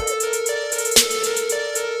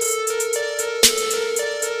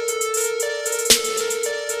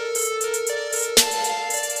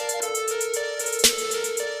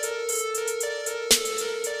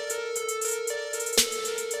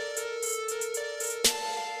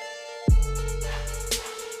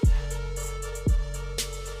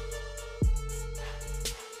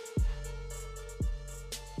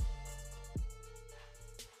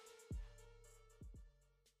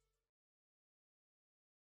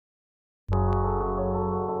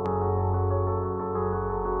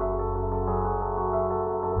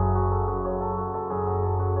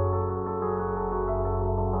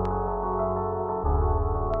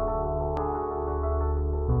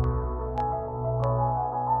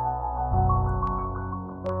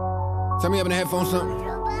 Turn me up in the headphones, something.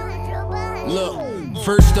 Look,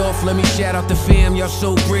 first off, let me shout out the fam, y'all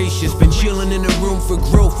so gracious. Been chillin' in the room for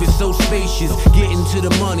growth, it's so spacious. Getting to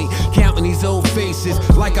the money, counting these old faces.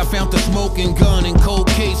 Like I found the smoking gun in cold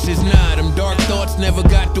cases. Nah, them dark thoughts never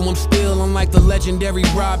got to them still. I'm like the legendary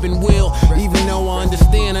Robin Will. Even though I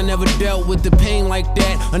understand I never dealt with the pain like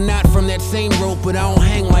that. I'm not from that same rope, but I don't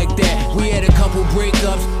hang like that. We had a couple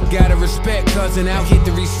breakups, gotta respect, cousin. I'll hit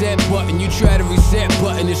the reset button, you try to reset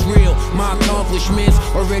button, it's real. My accomplishments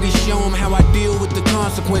already show them how I deal with the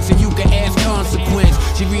consequence, and you can ask consequence.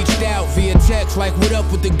 She reached out via text like, what up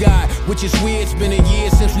with the guy? Which is weird, it's been a year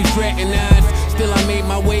since we fraternized. Still I made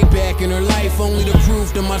my way back in her life, only to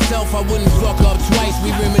prove to myself I wouldn't fuck up twice.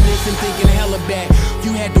 We reminiscing, thinking hella back.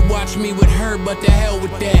 You had to watch me with her, but the hell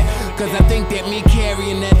with that. Cause I think that me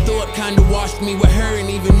carrying that thought kinda washed me with her. And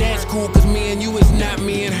even that's cool, cause me and you is not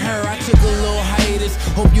me and her. I took a little hiatus,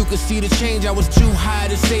 hope you could see the change. I was too high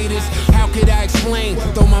to say this, how could I explain?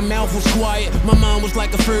 Though my mouth was quiet, my mind was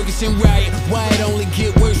like a Ferguson riot. Why it only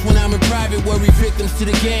get worse when I'm in private, worry victims to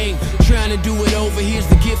the game. Trying to do it over, here's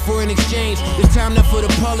the gift for an exchange. It's time now for the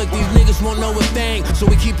public, these niggas won't know a thing. So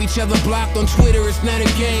we keep each other blocked on Twitter, it's not a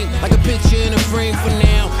game. Like a picture in a frame for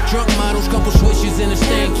now. Drunk models, couple switches in a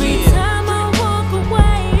stank, yeah. Every time I walk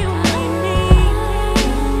away, you leave me.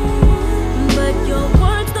 But your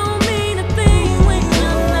words don't mean a thing when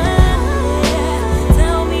you're mad.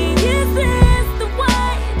 Tell me, is this the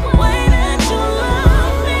way that you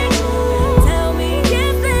love me? Tell me,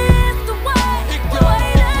 is this the way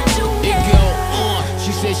that you care?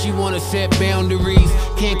 She said she wanna set boundaries.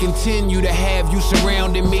 Can't continue to have you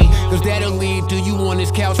surrounding me, cause that'll lead to you on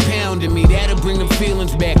this couch pounding me. That'll bring them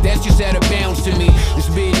feelings back, that's just out of bounds to me. It's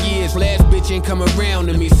been years, last bitch ain't come around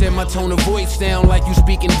to me. Said my tone of voice sound like you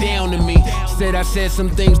speaking down to me. Said I said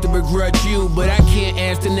some things to begrudge you, but I can't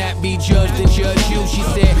ask to not be judged and judge you. She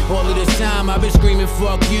said all of this time I've been screaming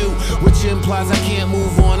fuck you, which implies I can't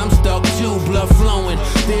move on, I'm stuck too. Blood flowing,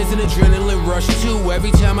 there's an adrenaline rush too.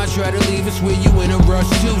 Every time I try to leave it's where you in a rush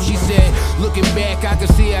too. She said looking back I can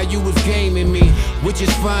see how you was gaming me, which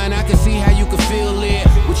is fine, I can see how you could feel it.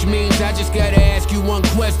 Which means I just gotta ask you one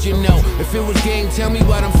question, no. If it was game, tell me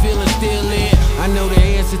what I'm feeling still in. I know the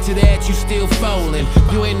answer to that, you still falling.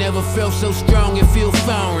 You ain't never felt so strong, it feel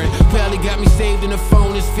foreign. Probably got me saved in the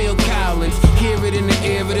phone, it's Phil Collins. Hear it in the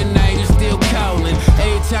air of the night, it's still calling.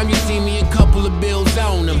 Every time you see me, a couple of bills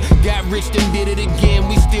on them. Got rich, then did it again,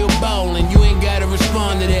 we still ballin'. You ain't gotta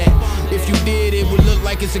respond to that. If you did, it would look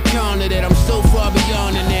like it's a corner that I'm so far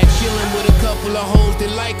beyond in that. Chillin' with a couple of hoes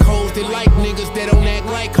that like niggas that don't act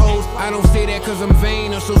like hoes. I don't say that cause I'm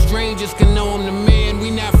vain or so strangers can know I'm the man.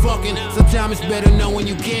 We not fucking, sometimes it's better knowing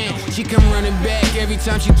you can. She come running back every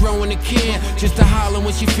time she throwin' a can, just to holler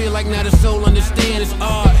when she feel like not a soul understand. It's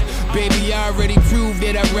odd, baby, I already proved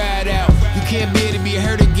that I ride out. You can't bear to be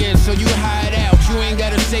hurt again, so you hide out. you ain't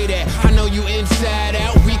gotta say that. I know you inside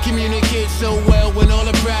out. We communicate so well when all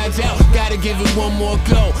the pride's out. Gotta give it one more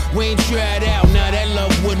go. We ain't tried out. Now that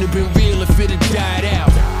love wouldn't have been real if it had died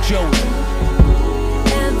out. Joe.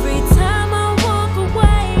 Every time I walk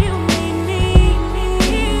away, you need me.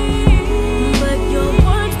 But your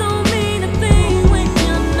words don't mean a thing when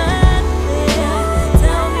you're not there.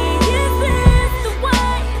 Tell me if it's the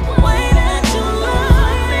way that you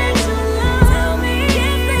love me. Tell me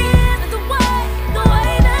if it's the way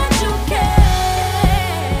that you care.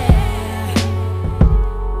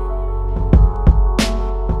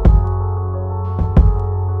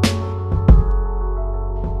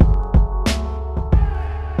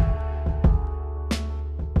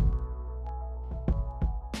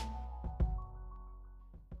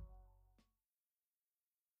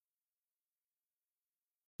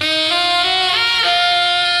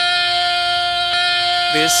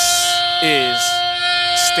 This is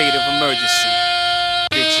state of emergency,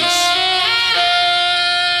 bitches.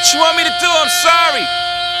 What you want me to do? I'm sorry.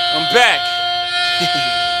 I'm back.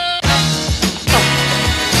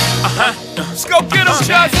 Let's go get him,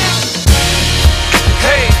 Chuck.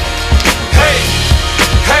 Hey, hey,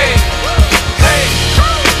 hey, hey,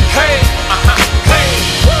 hey, hey.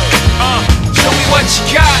 Show me what you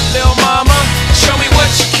got, little mama. Show me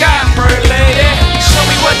what you got, bird lady. Show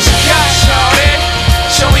me what you got, shawty.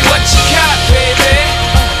 Show me what you got, baby.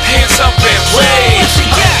 Hands up and wave,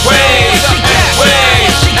 wave,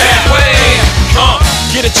 wave, and wave.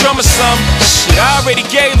 Get a drummer some. Shit, I already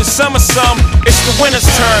gave the summer some. It's the winter's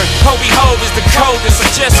turn. Hobie Hove is the coldest. I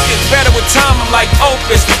just get better with time. I'm like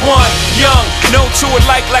Opus. One, young, no two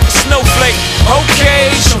alike like a snowflake.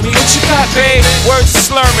 Okay, show me what you got, babe. Words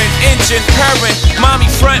slurring, engine purring.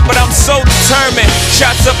 Mommy front, but I'm so determined.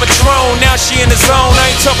 Shots up a drone, now she in the zone.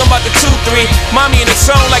 I ain't talking about the 2-3. Mommy in the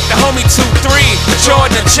zone like the homie 2-3.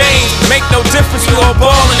 Jordan and chain, make no difference. We all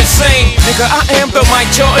ballin' the same. Nigga, I am the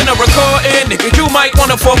Mike Jordan of recording. Nigga, you might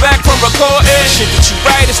wanna fall back from recording. Shit that you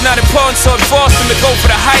write is not important, so it forced him to go for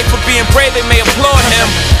the hype. For being brave, they may applaud him.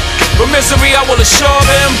 But misery, I will assure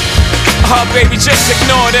them. Oh, baby, just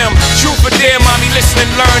ignore them. Truth or dare, mommy, listen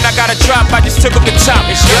and learn. I got a drop, I just took up the top.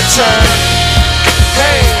 It's your turn.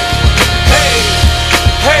 Hey, hey,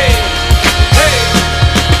 hey, hey,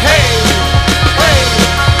 hey, hey, hey.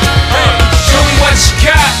 Show me what you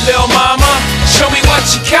got, little mama. Show me what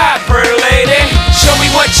you got, bird lady. Show me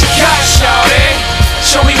what you got, shawty.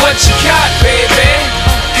 Show me what you got, baby.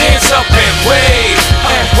 Hands up and wave,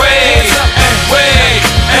 and wave, and wave,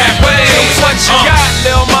 and wave. Show me what you got,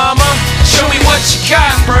 little mama. Show me what you got,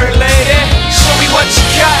 bird lady. Show me what you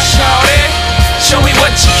got, shawty. Show me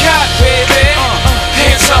what you got, baby.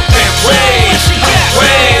 Hands up and wave,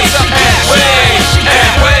 wave, and wave,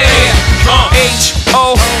 and wave.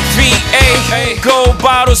 H-O-V-A. Gold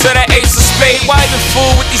bottles of that Ace of Spades. Why the fool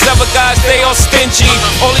with these other guys? They all stingy.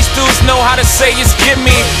 All these dudes know how to say is give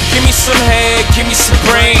me some head, give me some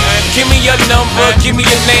brain, give me your number, give me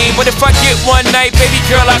your name. But if I get one night, baby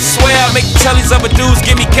girl, I swear I'll make you tell these other dudes,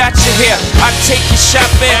 give me gotcha here. I take you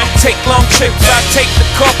shopping, take long trips, I take the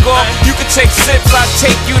cork off. You can take sips, I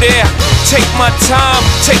take you there. Take my time,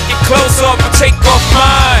 take your clothes off, and take off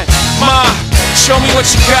mine. Show me what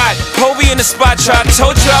you got. Hobie in the spot, I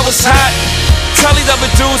told you I was hot. Tell these other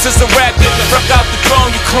dudes it's a rap. Rock out the throne,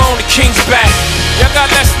 you clone the king's back. Y'all got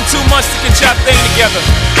less than 2 months to get y'all thing together.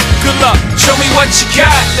 Good luck. Show me what you got,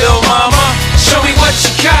 little mama. Show me what you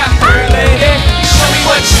got, bird lady. Show me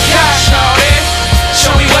what you got, shawty.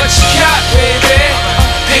 Show me what you got, baby.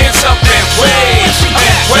 Hands up and wave,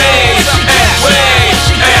 and wave, and wave,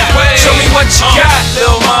 and wave. Show me what you got,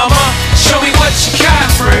 little mama. Show me what you got,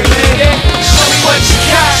 bird lady. Show me what you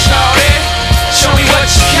got, shawty. Show me what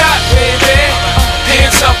you got, baby.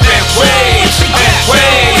 Hands up and wave, and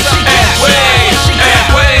wave, and wave, and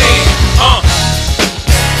wave.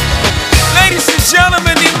 Ladies and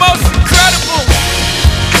gentlemen, the most incredible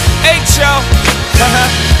H.O.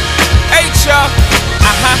 H.O.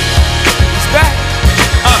 He's back.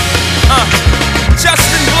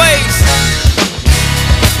 Justin Blaze.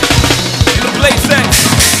 The Blaze X.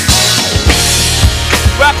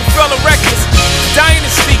 Rockefeller Records.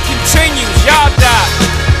 Dynasty continues. Y'all die.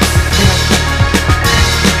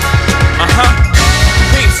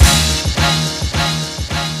 Peace.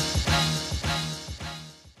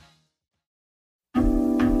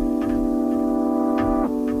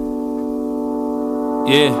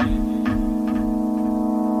 Yeah.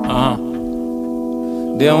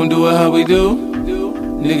 They don't do it how we do.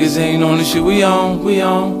 Niggas ain't on the shit we on.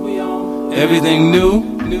 Everything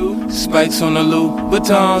new. Spikes on the loop.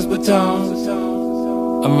 Batons.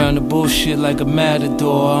 I'm around the bullshit like a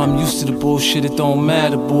matador. I'm used to the bullshit, it don't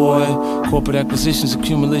matter, boy. Corporate acquisitions,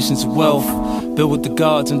 accumulations of wealth. Built with the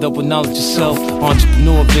gods, end up with knowledge yourself.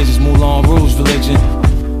 Entrepreneur visions, Moulin Rouge religion.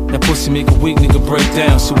 That pussy make a weak nigga break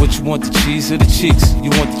down. So what you want, the cheese or the cheeks?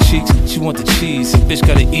 You want the cheeks, she want the cheese. And bitch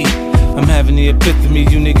gotta eat. I'm having the epiphany,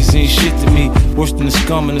 you niggas ain't shit to me. Worse than the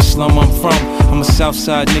scum in the slum I'm from. I'm a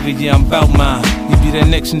Southside nigga, yeah, I'm bout mine. You be that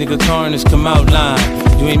next nigga coroner's come out line.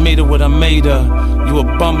 You ain't made of what I made of. You a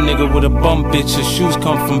bum nigga with a bum bitch. Your shoes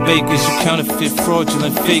come from bakers. You counterfeit,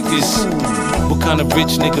 fraudulent fakers. What kind of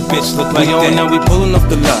rich nigga bitch look like that? Now we pulling off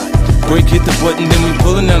the lot. Break hit the button, then we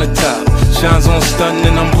pulling out the top. Shines on stunting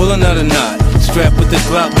and I'm pulling out a knot. Strap with the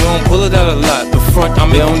Glock, we don't pull it out a lot. The front,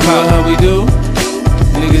 I'm in pop. How we do?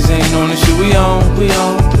 Niggas ain't on the shit we on.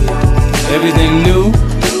 Everything new.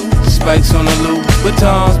 Spikes on the loop,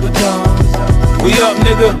 batons. We up,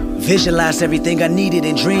 nigga. Visualized everything I needed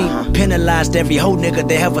and dreamed. Penalized every whole nigga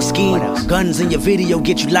that have a scheme. Guns in your video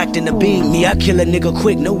get you locked in the beam. Me, I kill a nigga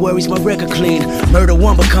quick, no worries, my record clean. Murder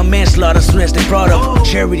one become manslaughter, snatched and brought up.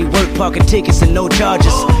 Charity work, parking tickets and no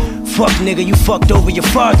charges. Fuck nigga, you fucked over your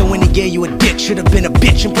father when he gave you a dick. Should've been a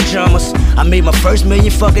bitch in pajamas. I made my first $1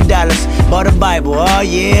 million fucking dollars. Bought a Bible, oh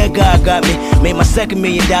yeah, God got me. Made my second $1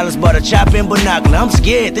 million, bought a chop-in binocular. I'm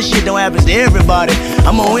scared, this shit don't happen to everybody.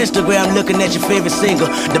 I'm on Instagram looking at your favorite single.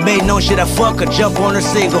 Debating on shit I fuck or jump on her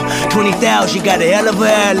single. 20,000, she got a hell of a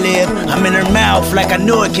ad-lib. I'm in her mouth like I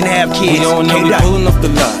know it can have kids. We don't know, we pulling off the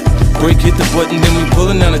lot. Break hit the button, then we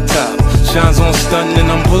pulling out the top. Shines on stunting and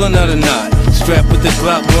I'm pulling out a knot. Strap with the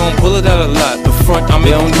Glock, we don't pull it out a lot. The front, I'm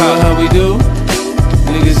in pop. How we do?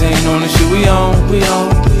 Niggas ain't on the shit we on.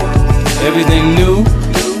 Everything new.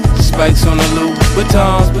 Spikes on the loop,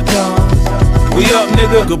 batons. We up,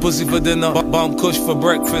 nigga. Good pussy for dinner, bomb kush for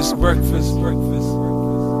breakfast.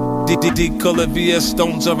 DDD color VS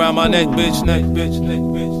stones around my neck, bitch.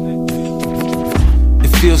 It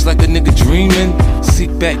feels like a nigga dreaming.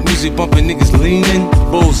 Seat back, music bumping, niggas leaning.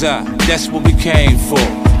 Bullseye, that's what we came for.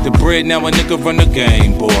 The bread, now a nigga run the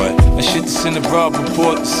game, boy. That shit that's in the broad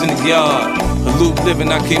report, it's in the yard. A loop living,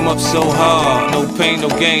 I came up so hard. No pain, no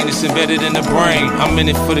gain, it's embedded in the brain. I'm in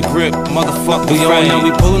it for the grip, motherfucker. We on now, we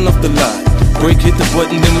pulling off the lot. Break hit the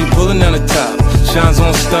button, then we pulling out the top. Shines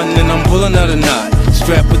on stunting and I'm pulling out a knot.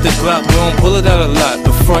 Strap with the Glock, we don't pull it out a lot. The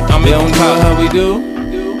front, I'm in pop. How we do?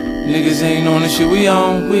 Niggas ain't on the shit we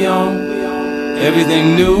on.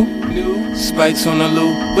 Everything new. Spikes on the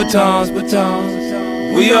loop, batons.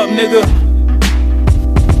 We up, nigga.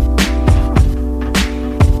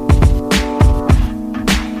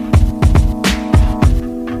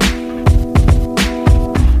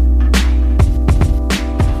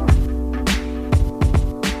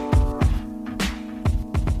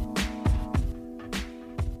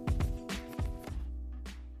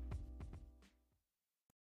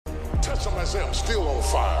 Touch on myself, I'm still on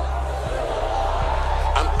fire.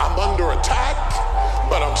 I'm under attack,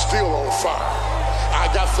 but I'm still on fire.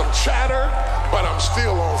 I got some chatter, but I'm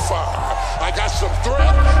still on fire. I got some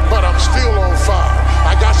threat, but I'm still on fire.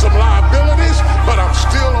 I got some liabilities, but I'm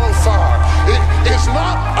still on fire. It's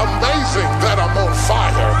not amazing that I'm on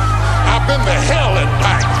fire. I've been to hell and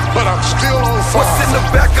back, but I'm still on fire. What's in the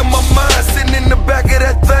back of my mind, sitting in the back of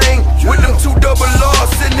that thing? With them 2 double R's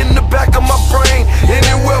sitting in the back of my brain.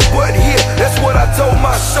 Anywhere but here, that's what I told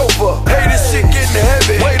my chauffeur. Hey, this shit getting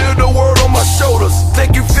heavy. Weight of the world on my shoulders.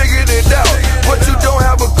 Think you figured it out, but you don't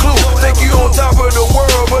have a clue. Think you on top of the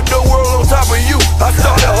world, but the world on top of you. I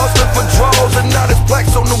started hustling for draws, and now there's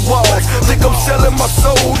plaques on the walls. Think I'm selling my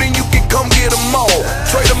soul, then you can come get them all.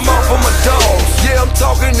 Trade them all for my dogs. Yeah, I'm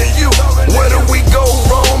talking to you. Where do we go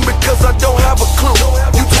wrong? Because I don't have a clue.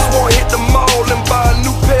 You just wanna hit the mall and buy a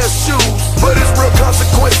new pair of shoes, but it's real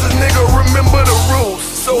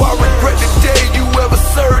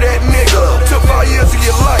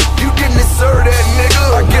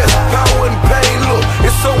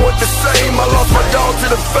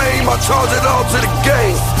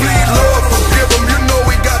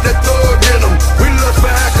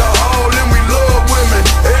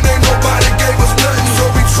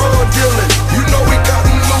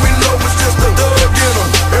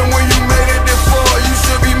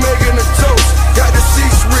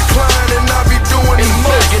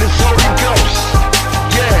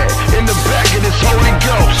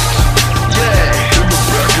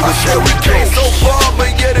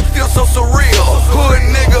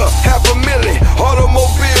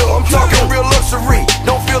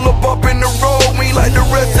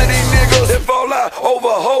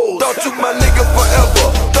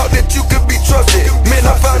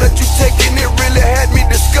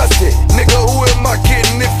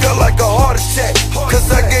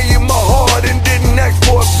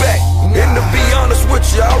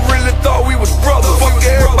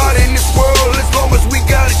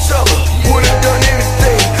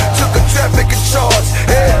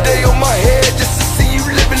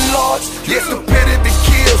hearts. Yes, stupidity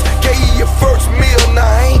kills. Gave you your first meal. Now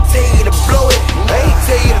I ain't tell you to blow it, I ain't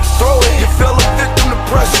tell you to throw it. You fell a victim to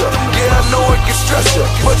pressure. Yeah, I know it can stress you,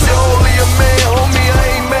 but you're only a man, homie. I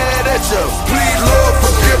ain't mad at you. Please, Lord,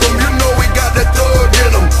 forgive him. You know we got that thug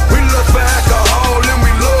in him. We lust for alcohol and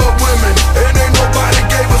we love women, and ain't nobody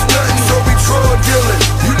gave us nothing, so we drug dealing.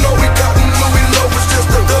 You know we got them Louis Loafers, just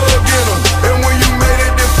a thug in them. And when you made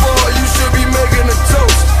it this far, you should be making a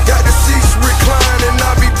toast. Got the seats reclined and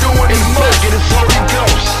I be doing the most. In the back of this Holy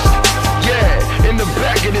Ghost, yeah. In the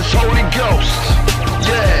back of this Holy Ghost,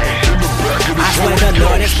 yeah. In the back of this I swear Holy the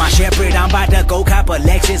Lord Ghost. is my shepherd. I'm about to go cop a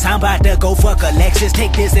Lexus. I'm about to go fuck a Lexus.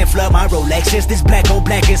 Take this and flood my Rolexes. This black on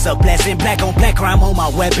black is a blessing. Black on black crime on my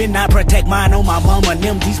weapon. I protect mine on my mama.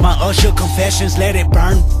 Them these my usher confessions. Let it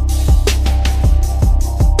burn.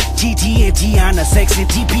 TTNT on the sex and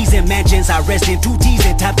TPs and mansions. I rest in 2Ts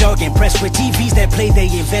and top dog impressed with TVs that play they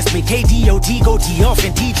investment. KDOT go T off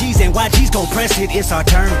and TGs and YGs gon' press it. It's our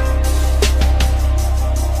turn.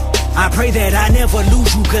 I pray that I never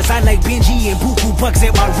lose you, cause I like Benji and Buku bucks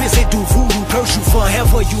at my wrist and do voodoo. Curse you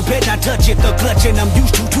forever, you better not touch it. The clutch and I'm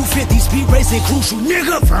used to 250 speed racing crucial,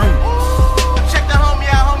 nigga firm. Check the homie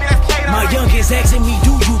out, homie, that's Kato. My youngest asking me,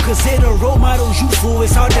 do you consider role models useful?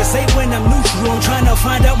 It's hard to say when I'm neutral. I'm trying to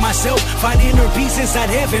find out myself, find inner peace inside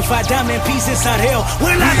heaven, find diamond peace inside hell.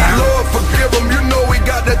 Will I Lord, forgive him. You know we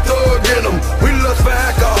got that thug in him. We lust for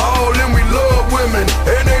alcohol and we love women,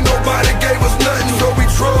 and ain't nobody gave us nothing, so we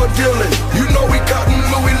drug dealing. You know we got them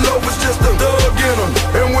Louis Loafers, just a thug in them.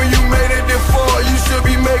 And when you made it this far, you should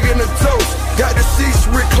be making a toast. Got the seats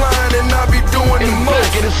reclined and I be doing the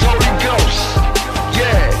most. In the back of this Holy Ghost,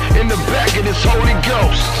 yeah. In the back of this Holy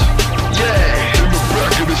Ghost, yeah. In the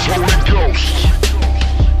back of this Holy Ghost.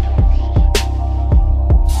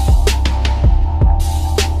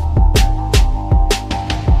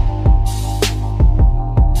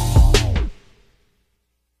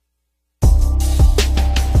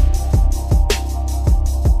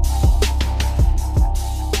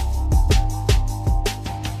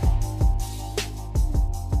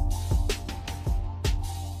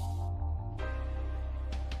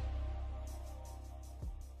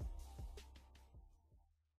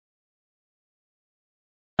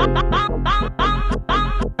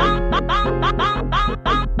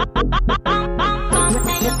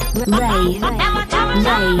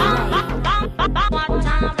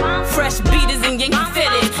 Fresh beaters and Yankee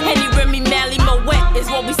fitted. Henny Remy Mally Moet is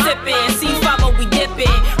what we sippin'. C5 we dippin'.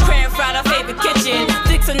 Cran fried our favorite kitchen.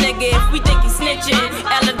 Fix a nigga if we think he's snitchin'.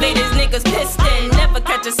 Elevators niggas piston. Never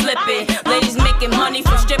catch us slippin'. Ladies making money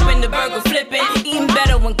from stripping to burger flipping. Eating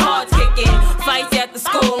better when cards kicking. Fights at the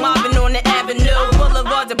school. Mobbing on the avenue.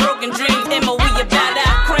 Boulevards of broken dreams. MOE about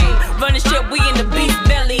our cream. Running shit, we in the beef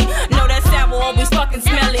belly. Know that sour always fucking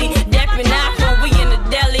smelly. Dapping out when we in the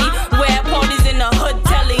deli. Where parties in the hood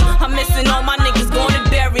telly. I'm missing all my niggas going to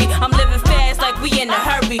bury. I'm living fast like we in a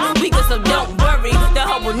hurry. We good, so don't worry. The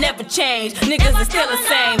hoe will never change. Niggas are still the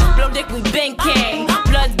same. Blow dick, we been king.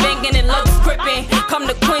 Blood's banging and looks crippin'. Come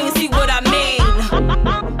to Queen, see what I mean.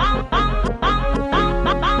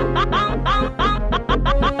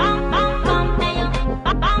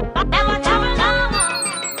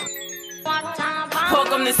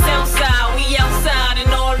 Welcome to Southside, we outside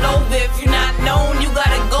and all over. If you're not known, you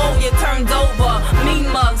gotta go, your turn's over. Mean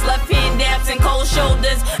mugs, left hand daps and cold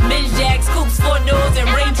shoulders. Benz jacks, coupes, 4 doors and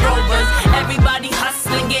Range Rovers. Everybody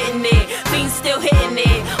hustling, getting it. Fiends still hitting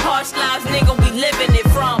it. Harsh lives, nigga, we living it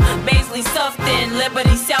from Baisley, Sufton,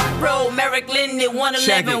 Liberty, South Road, Merrick, Linden,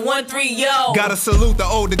 111, 13, yo. Gotta salute the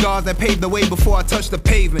older guards that paved the way before I touched the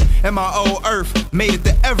pavement. And my old earth made it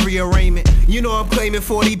to every arraignment. You know I'm claiming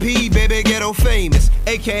 40p, baby, ghetto famous.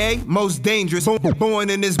 AKA most dangerous. Born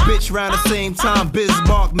in this bitch round the same time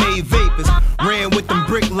Bismarck made vapors. Ran with them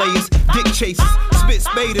bricklayers, dick chasers, spit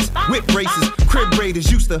spaders, whip races, crib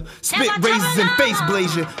raiders. Used to spit razors and face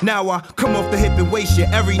blaze you. Now I come off the hip and waste you.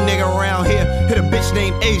 Every nigga around here hit a bitch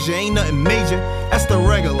named Asia. Ain't nothing major, that's the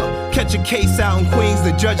regular. Catch a case out in Queens,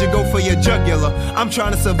 the judge will go for your jugular. I'm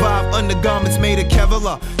trying to survive undergarments made of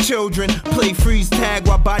Kevlar. Children play freeze tag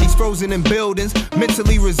while bodies frozen in buildings.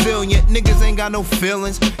 Mentally resilient, niggas ain't got no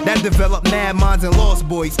feelings. That develop mad minds and lost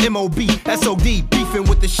boys. MOB, SOD, beefing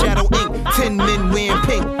with the Shadow Inc. 10 men wearing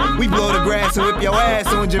pink. We blow the grass and whip your ass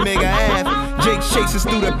on Jamaica Ave. Jake chases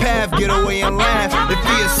through the path, get away and laugh. If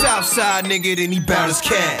he a Southside nigga, then he bout his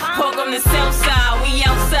cat. Welcome to Southside, we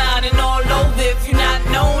outside and all over. If you're not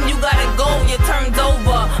known, you gotta go, your turn's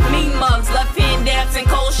over. Mean mugs, left hand daps and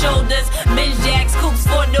cold shoulders. Benz jacks, coupes,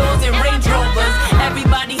 4 doors and Range Rovers.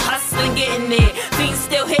 Everybody hustling, getting it. Fiends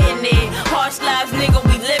still hitting it. Harsh lives, nigga,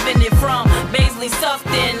 we living it from Baisley,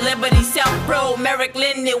 Sufton, Liberty, South Road, Merrick,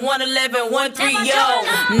 Linden, 111. 11113,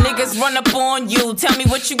 yo. Niggas run up on you, tell me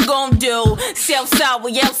what you gon' do. Southside,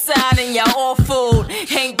 we outside and y'all all food.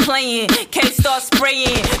 Ain't playing, can't start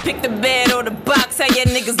spraying. Pick the bed or the box, how ya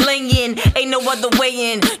niggas laying. Ain't no other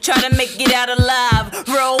way in, try to make it out alive.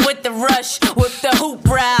 Roll with the rush, with the hoop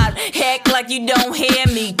ride. Act like you don't hear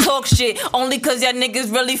me, talk shit only cause y'all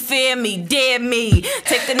niggas really fear me. Dare me,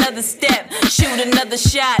 take another step, shoot another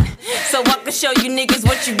shot, so I can show you niggas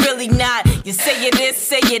what you really not. You say you this,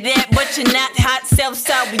 say you that, but you're not hot.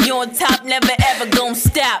 Southside, we on top, never ever gon'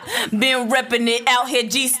 stop. Been reppin' it, out here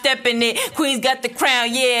G-steppin' it. Queens got the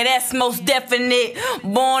crown, yeah, that's most definite.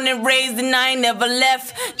 Born and raised and I ain't never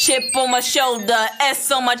left. Chip on my shoulder,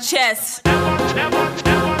 S on my chest.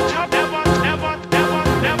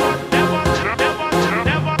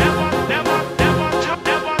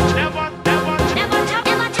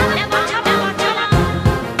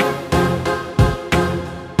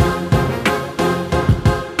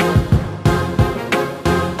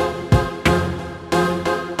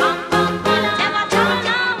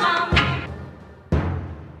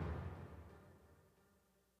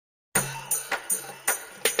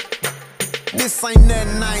 This ain't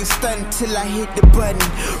nothing, I ain't stunning till I hit the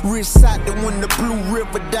button. Wrist out the window, blue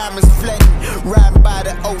river diamonds flooding. Riding by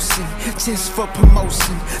the ocean, just for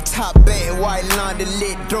promotion. Top bad, white laundry,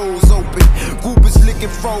 lit doors open. Groupers licking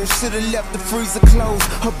froze, should've left the freezer closed.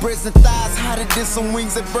 Her breasts and thighs hotter than some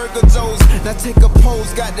wings at Burger Joe's. Now take a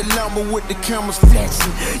pose, got the lumber with the cameras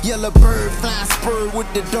flashing. Yellow bird flying spurred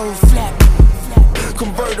with the doors flapping.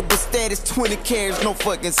 Convertible status, 20 carats, no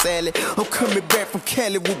fucking salad. I'm coming back from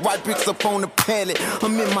Cali with white bricks up on the pallet.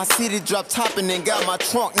 I'm in my city, drop topping and got my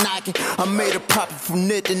trunk knocking. I made a profit from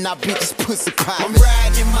nothing, I beat this pussy pie. I'm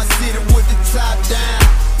riding in my city with the top down,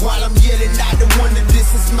 while I'm yelling out the window, this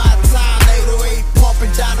is my time. 808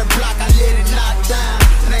 pumping down the block, I let it knock down.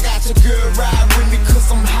 And I got your girl ride with me cause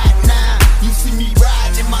I'm hot now. You see me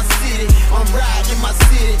riding in my city, I'm riding in my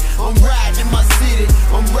city, I'm riding in my city,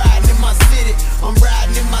 I'm riding in my city, I'm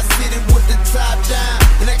riding in my city with the top down.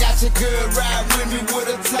 And I got your girl ride with me with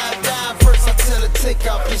the top down. First I tell her take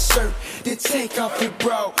off your shirt, then take off your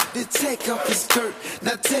bra, then take off your skirt.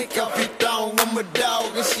 Now take off your thong, I'm a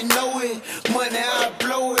dog and she know it. Money I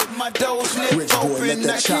blow it, my doors left open.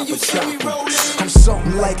 Now can you see me rolling? I'm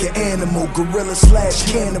something like an animal, gorilla /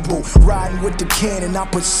 cannibal. Riding with the cannon, I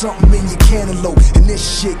put something in your cantaloupe. And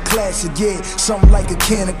this shit classic, yeah, something like a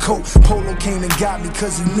can of coke. Polo came and got me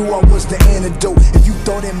cause he knew I was the antidote. If you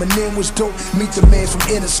thought Eminem was dope, meet the man from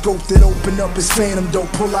Interscope that opened up his phantom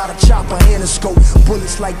dope. Pull out a chopper and a scope,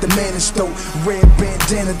 bullets like the man in Stoke. Red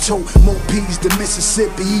bandana tote, Mo P's the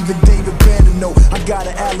Mississippi, even David Banner know. I got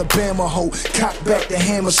an Alabama hoe, cock back the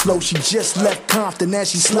hammer slow. She just left Compton, now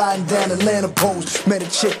she sliding down Atlanta poles. Met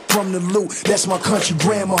a chick from the loot, that's my country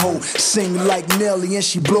grandma hoe. Sing like Nelly and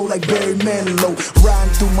she blow like Barry Manilow.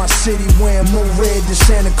 Riding through my city wearing more red than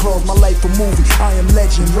Santa Claus. My life a movie, I am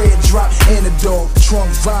legend, red drop and a dog.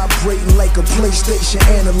 Trunk vibrating like a PlayStation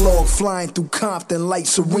analog. Flying through Compton like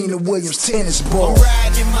Serena Williams tennis ball. I'm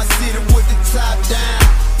riding in my city with the top down,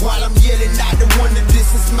 while I'm yelling out the window, this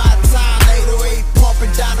is my time. 808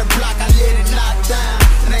 pumping down the block, I let it knock down.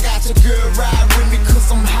 And I got your girl ride with me cause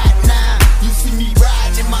I'm hot now. You see me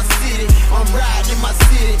riding in my city, I'm riding in my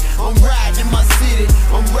city, I'm riding in my city,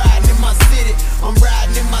 I'm riding in my city, I'm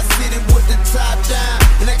riding in my city with the top down.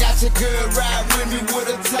 And I got your girl ride with me with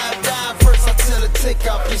the top down. First I tell her take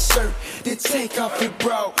off your shirt, then take off your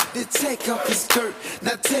bra, then take off your skirt.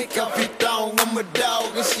 Now take off your thong, I'm a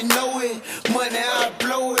dog and she know it. Money I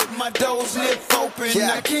blow it, my doors left open.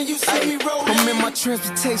 Now can you see me rolling? I'm in my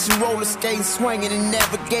transportation, roller skating, swinging and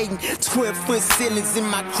navigating. 12-foot ceilings in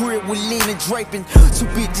my crib with leaning draping. 2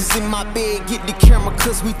 bitches in my bed, get the camera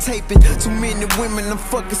cause we taping. Too many women, I'm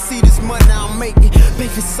fucking see this money I'm making.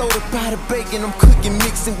 Baking soda by the bacon, I'm cooking,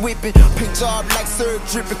 mixing, whipping. Paint job like syrup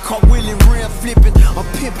dripping, car wheeling, real flipping. I'm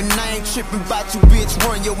pimping, I ain't tripping about you, bitch,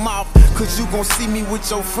 run your mouth. Cause you gon' see me with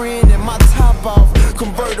your friend and my top off.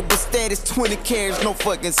 Convertible status, 20 carats, no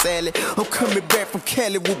fucking salad. I'm coming back from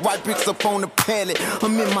Cali with white bricks up on the pallet.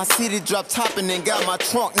 I'm in my city, drop topping and got my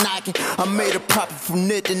trunk knocking. I made a profit from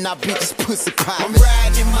nothing, I beat this pussy pie. I'm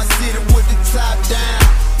riding in my city with the top down,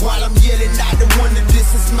 while I'm yelling out the window,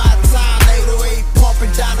 this is my time. 808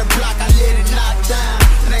 pumping down the block, I let it knock down.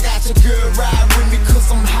 And I got your girl ride with me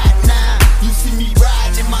cause I'm hot now. You see me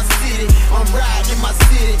riding in my city, I'm riding in my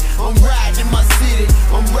city, I'm riding in my city,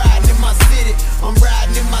 I'm riding in my city, I'm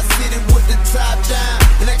riding in my city with the top down.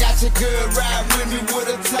 And I got your girl ride with me with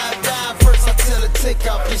the top down. First I tell her take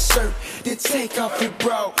off your shirt, then take off your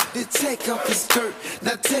bra, then take off your skirt,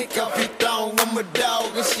 now take off your thong. I'm a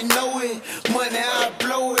dog and she know it. Money I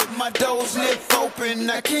blow it, my doors left open.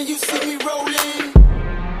 Now can you see me rolling?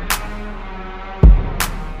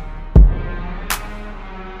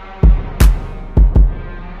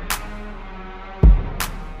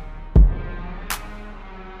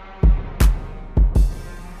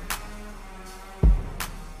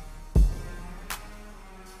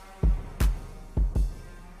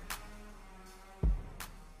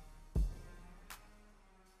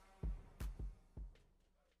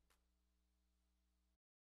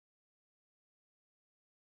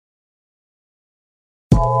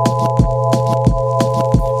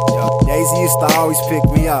 Daisy used to always pick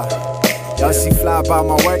me up. Yo, she fly by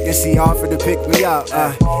my work and she offered to pick me up.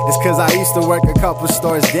 It's cause I used to work a couple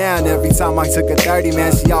stores down. Every time I took a 30,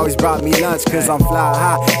 man, she always brought me lunch. Cause I'm fly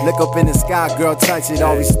high, look up in the sky, girl, touch it.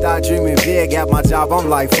 Always start dreaming big, at my job, I'm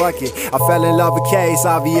like, fuck it. I fell in love with Kay, it's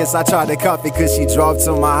obvious I tried to cuff it. Cause she drove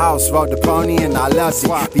to my house, rode the pony and I loved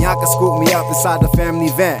it. Bianca scooped me up inside the family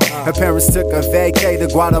van. Her parents took a vacay to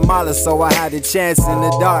Guatemala, so I had a chance in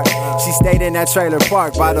the dark. She stayed in that trailer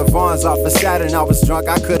park by the Vons off of Saturn. I was drunk,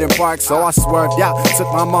 I couldn't park, so I swerved out.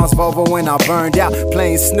 Took my mom's Volvo when I burned out.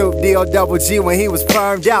 Playing Snoop D-O-double-G when he was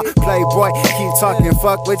permed out. Playboy, keep talking,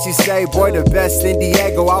 fuck what you say, boy. The best in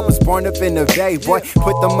Diego, I was born up in the Bay, boy.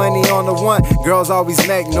 Put the money on the one, girls always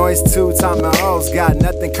make noise. Two-time hoes, got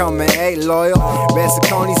nothing coming, ain't loyal.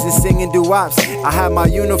 Resiconis and singing doo-wops. I had my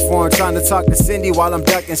uniform, trying to talk to Cindy while I'm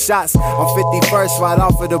ducking shots. On 51st, right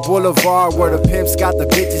off of the boulevard, where the pimps got the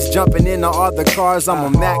bitches jumping into all the cars. I'm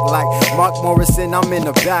a Mac like Mark Morrison, I'm in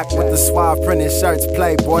the back with the suave printed shirts.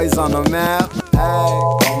 Playboys on the map. Hey,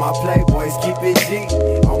 all my Playboys keep it G.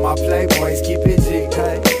 All my Playboys keep it G.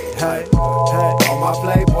 Hey, hey, hey. All my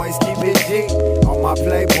Playboys keep it G. All my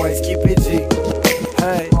Playboys keep it G.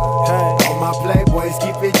 Hey, hey. All my Playboys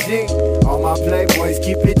keep it G. All my Playboys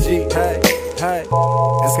keep it G. Hey, hey.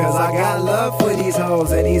 It's cause I got love for these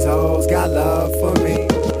hoes and these hoes got love for me.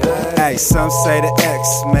 Hey, some say the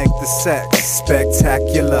X make the sex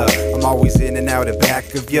spectacular. I'm always in and out and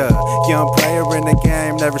back of ya. Young player in the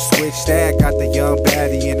game, never switch that. Got the young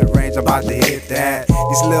baddie in the range, I'm about to hit that.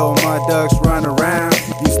 These little mud ducks run around.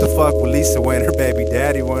 Used to fuck with Lisa when her baby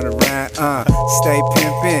daddy went around. Stay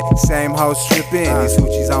pimpin', same hoe strippin'. These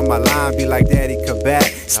hoochies on my line be like Daddy Kabat.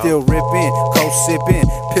 Still rippin', coke sippin',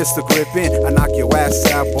 pistol grippin'. I knock your ass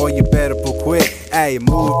out, boy, you better pull quick. Hey,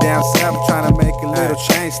 move down south, tryna make a little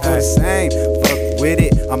change, still the same. Fuck with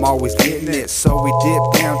it, I'm always getting it. So we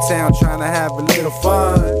dip downtown, tryna have a little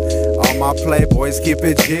fun. All my Playboys keep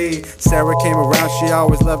it G. Sarah came around, she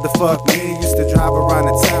always loved to fuck me. Used to drive around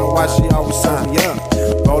the town while she always served me up.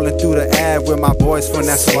 Rolling through the ad with my boys from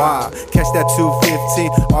that squad. Catch that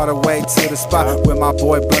 215 all the way to the spot. With my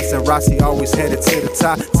boy Blunts and Rossi always headed to the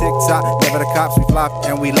top. Tick tock, never the cops, we flop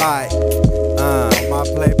and we lie. All my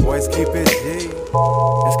Playboys keep it G.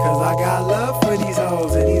 It's cause I got love for these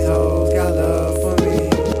hoes and these hoes got love for me.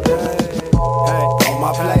 Hey, hey. All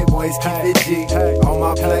my Playboys keep it G. Hey, all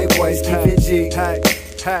my Playboys keep it G. Hey,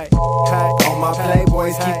 hey, hey. All my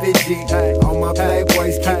Playboys keep it G. Hey, all my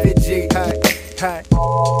Playboys keep it G. Hey, hey.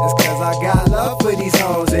 It's cause I got love for these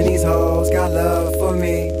hoes and these hoes got love for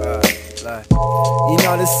me. You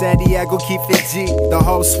know the San Diego keep it G. The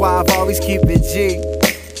whole suave always keep it G.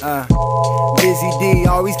 Busy D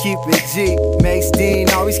always keep it G. Max Dean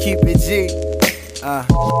always keep it G.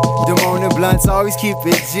 Damone and Blunts always keep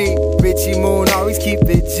it G. Richie Moon always keep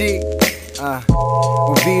it G.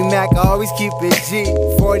 With B-Mac always keep it G.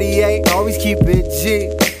 48 always keep it G.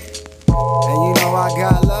 And you know I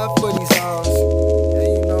got love for these hoes. And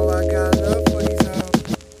you know I got love for these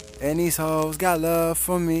hoes. And these hoes got love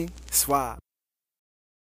for me. Swap.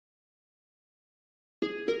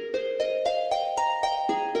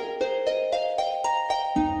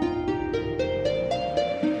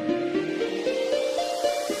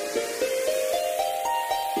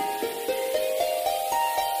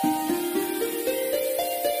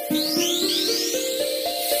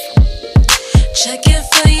 Checking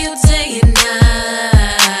for you day and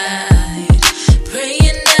night,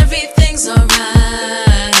 praying everything's alright.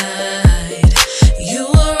 You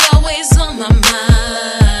were always on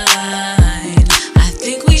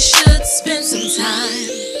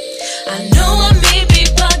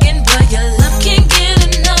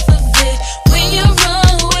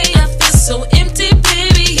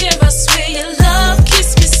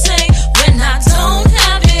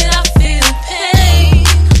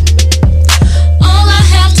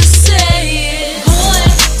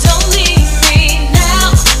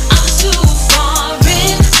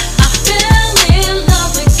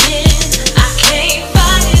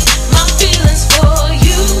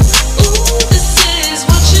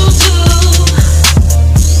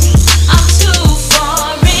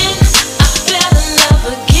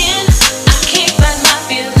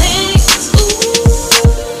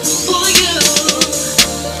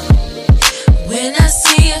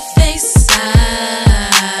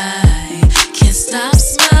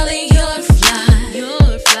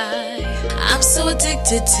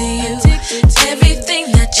addicted to you.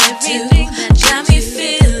 Everything that you do got me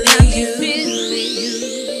feeling you.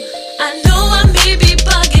 I know I may be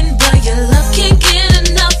bugging, but your love can't get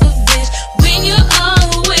enough of it. When you're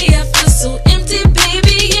all away, I feel so empty,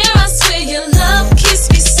 baby. Yeah, I swear your love keeps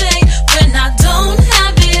me sane. When I don't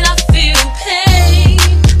have it, I feel pain.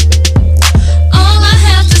 All I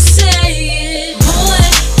have to say is, boy,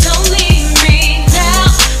 don't leave me now.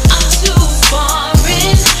 I'm too far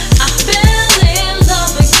in. I fell in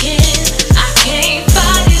love again. I can't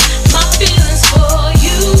fight it. My feelings for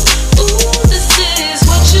you. Ooh, this is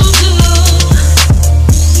what you do.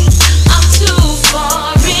 I'm too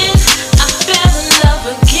far in. I fell in love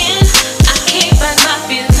again. I can't fight my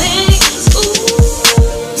feelings. Ooh,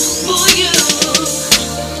 for you.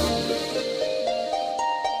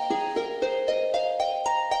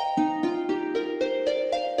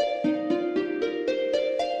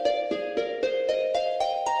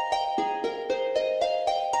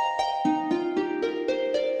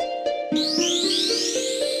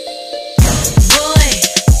 Boy,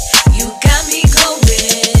 you got me going.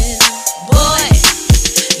 Boy,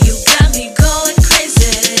 you got me going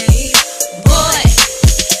crazy. Boy,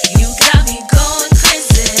 you got me going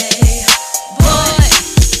crazy. Boy,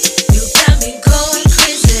 you got me going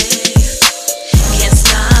crazy. Can't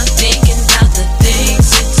stop thinking about the things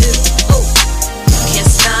you do. Ooh. Can't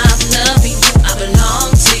stop loving you. I belong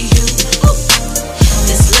to you. Ooh.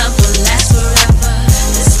 This love will last forever.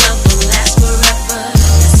 This love will last forever.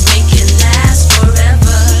 Let's make it last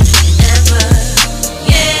forever and ever.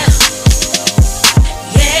 Yeah.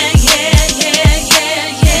 Yeah, yeah, yeah, yeah,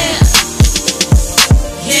 yeah.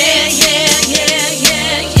 Yeah, yeah, yeah,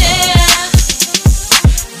 yeah, yeah.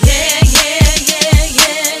 Yeah, yeah, yeah,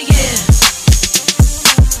 yeah, yeah.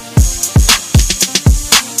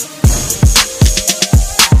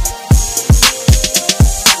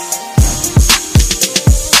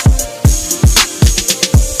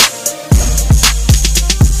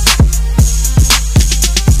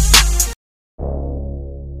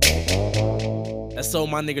 That's all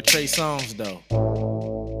my nigga Trey Songz though.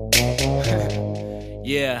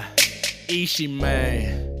 Yeah, Ishi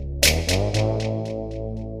man.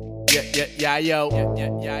 Yeah, yo.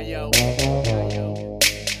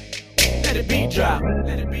 Let it be drop.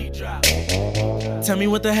 Tell me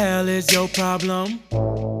what the hell is your problem?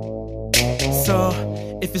 So,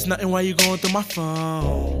 if it's nothing, why you going through my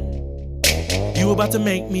phone? You about to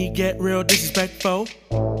make me get real disrespectful?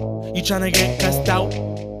 You tryna get cussed out?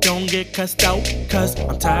 Don't get cussed out, cause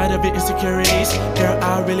I'm tired of your insecurities. Girl,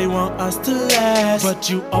 I really want us to last, but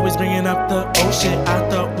you always bringing up the old shit. I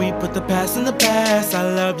thought we put the past in the past. I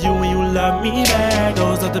love you when you love me back.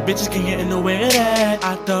 Those other bitches can't get in the way of that.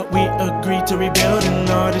 I thought we agreed to rebuilding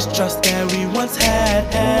all this trust that we once had.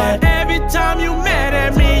 But every time you mad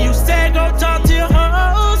at me, you say go talk to your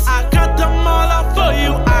hoes. I cut them all off for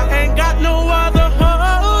you. I ain't got no other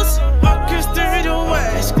hoes. I can stay the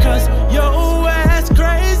west, cause your ass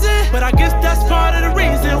crazy. But I guess that's part of the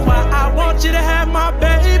reason why I want you to have my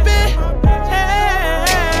baby.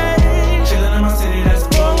 Hey, chillin' in my city, that's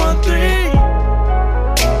 413.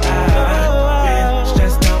 I've been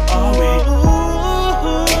stressed out all week.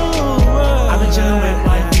 I've been chillin' with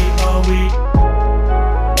wifey all week.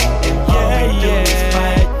 And all we do is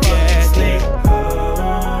fight, fucking sleep.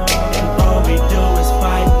 And all we do is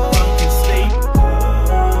fight, fucking sleep.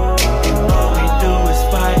 And all we do is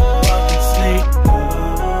fight, fucking sleep.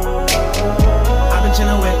 I've been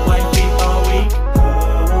chillin' with wifey all week.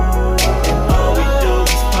 And all we do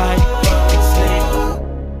is fight, fucking sleep.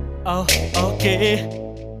 Oh, okay.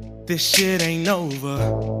 This shit ain't over.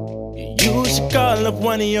 You should call up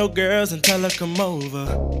one of your girls and tell her come over.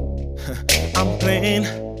 I'm playing,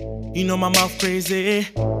 you know my mouth crazy.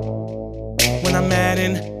 When I'm mad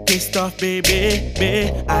and pissed off,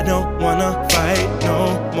 baby, I don't wanna fight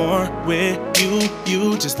no more with you.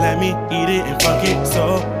 You just let me eat it and fuck it,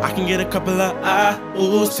 so I can get a couple of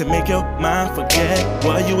oohs to make your mind forget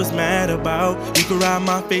what you was mad about. You can ride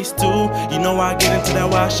my face too. You know I get into that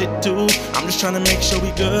wild shit too. I'm just trying to make sure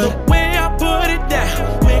we good. The way I put it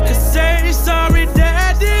down, we could say sorry,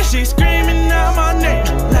 daddy. She screaming out my name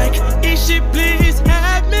like, is she please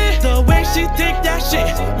have me? The way she take that shit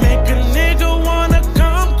make a nigga wanna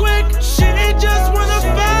come quick. She just wanna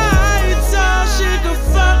fight so she can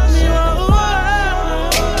fuck me.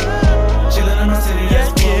 Chillin' in my city,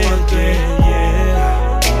 that's 413.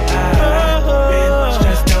 I've been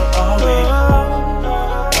stressed out all week.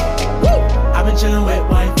 I've been chillin' with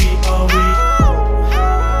wifey all week.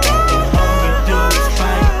 And all we do is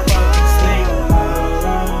fight, fucking sleep.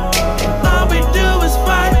 And all we do is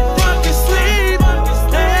fight, fucking sleep.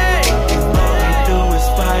 Hey, and all we do is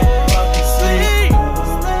fight, fucking sleep.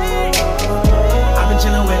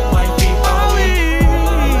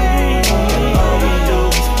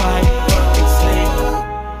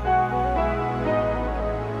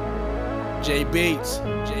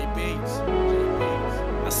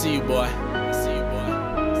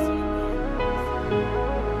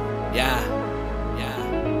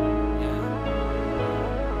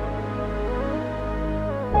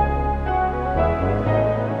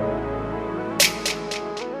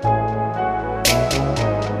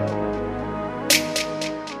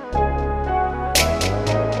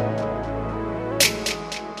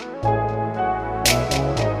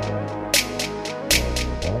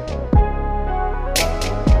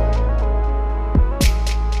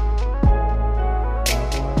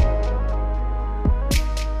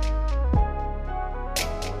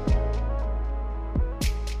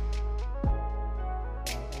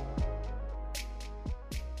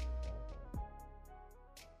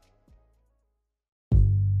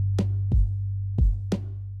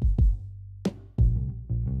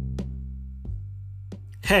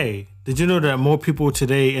 Hey, did you know that more people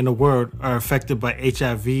today in the world are affected by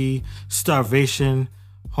HIV, starvation,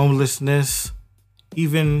 homelessness,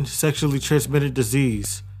 even sexually transmitted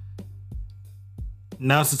disease?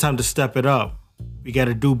 Now's the time to step it up. We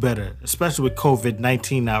gotta do better, especially with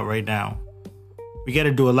COVID-19 out right now. We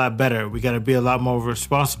gotta do a lot better. We gotta be a lot more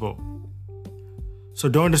responsible. So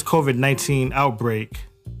during this COVID-19 outbreak,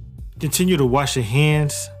 continue to wash your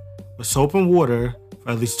hands with soap and water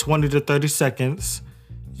for at least 20 to 30 seconds.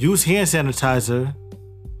 Use hand sanitizer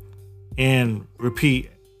and repeat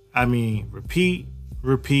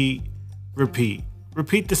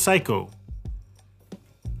the cycle.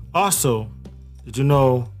 Also, did you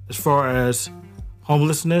know, as far as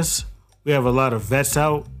homelessness, we have a lot of vets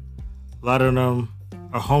out. A lot of them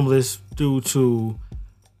are homeless due to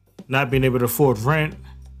not being able to afford rent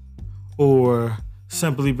or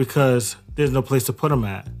simply because there's no place to put them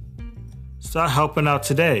at. Start helping out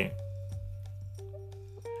today.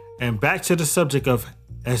 And back to the subject of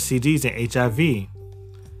STDs and HIV.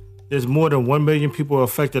 There's more than 1 million people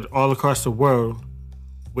affected all across the world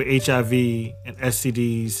with HIV and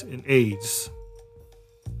STDs and AIDS.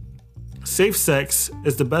 Safe sex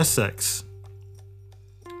is the best sex.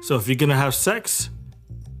 So if you're gonna have sex,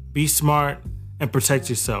 be smart and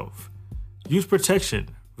protect yourself. Use protection.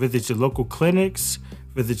 Visit your local clinics,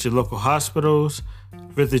 visit your local hospitals,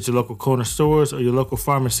 visit your local corner stores or your local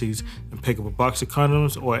pharmacies and pick up a box of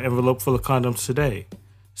condoms or an envelope full of condoms today.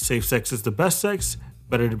 Safe sex is the best sex.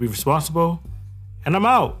 Better to be responsible. And I'm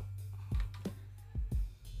out.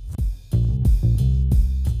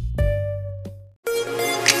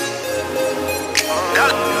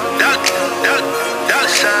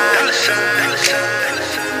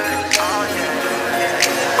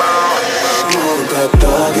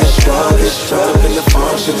 Struck in the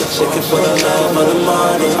farm, shit the chicken for the love of the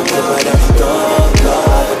money. I get right at the dog,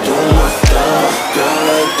 I do my stuff. Girl,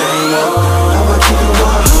 everything on, I'ma keep it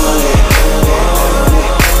 100.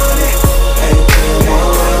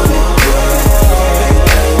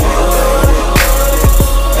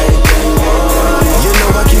 You know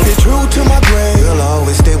I keep it true to my grave. Girl, I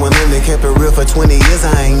always stay with them, they kept it real for 20 years,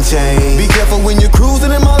 I ain't changed. Be careful when you're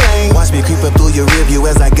cruising in my lane. Watch me creep up through your rearview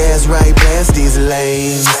as I gas right past these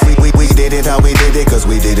lanes. We did it how we did it, cause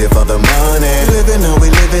we did it for the money. Living how we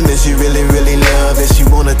living, this you really, really love. This you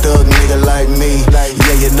want a thug nigga like me.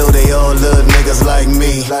 Yeah, you know they all love niggas like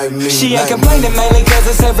me. She ain't complaining mainly cause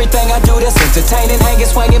it's everything I do that's entertaining. Hanging,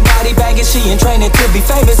 swinging, body banging, she in training to be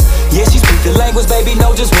famous. Yeah, she speak the language, baby,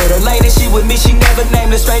 know just where her lane is. She with me, she never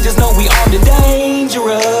named the strangers, know we armed and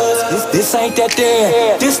dangerous. This ain't that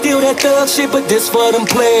there, this still that thug shit, but this for them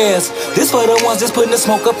players. This for the ones that's putting the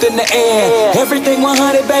smoke up in the air. Everything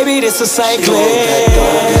 100, baby, this a St. Clair.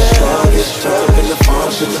 Struck in the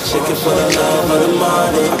farm, shit the chicken for the love of the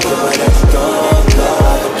money. I get right at the dog,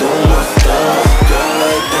 I do my stuff. Girl,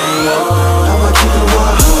 everything on, I'ma keep it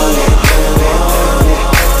 100.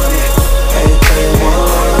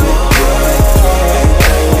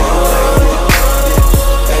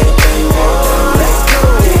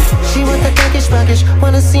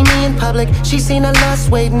 Wanna see me in public. She seen her lost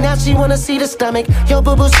weight, now she wanna see the stomach. Yo,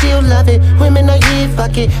 boo boo still love it. Women are yeah,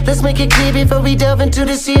 fuck it. Let's make it clear before we delve into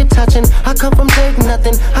this here touching. I come from dirt,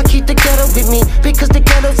 nothing. I keep the ghetto with me because the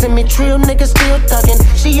ghetto's in me. Trill niggas still thuggin'.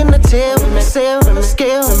 She in the tail, sail,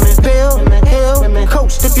 scale, bill, hill,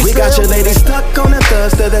 coast if you We got your lady stuck on that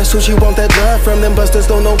thirster. That's who she want that love from. Them busters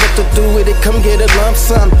don't know what to do with it. Come get a lump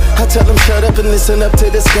sum. I tell them shut up and listen up to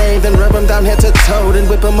this game. Then rub them down head to toe. Then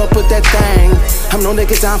whip them up with that thing. I'm no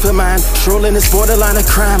nigga down for mine. Trolling is borderline of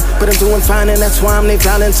crime, but I'm doing fine and that's why I'm named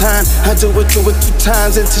Valentine. I do it 2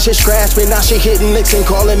 times until she scratch me. Now she hitting licks and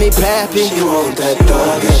calling me pappy. She want that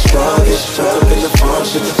doggy, struck in the farm,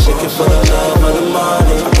 shit the chicken for the love of the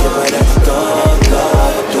money. I get right at the dog,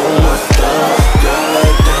 I do my stuff. Girl,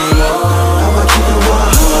 everything on, I'ma keep it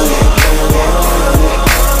 100.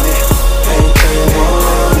 Everything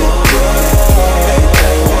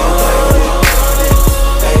on,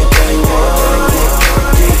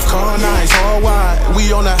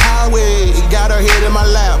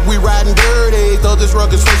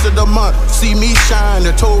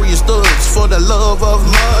 notorious thugs for the love of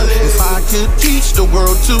money. If I could teach the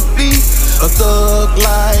world to be a thug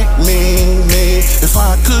like me. If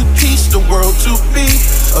I could teach the world to be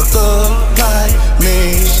a thug like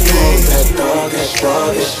me. Smoke that dog, that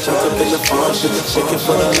doggish. Chuck up in the farm, shit the chicken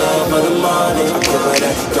for the love of the money. I give her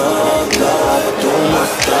that dog love, I do my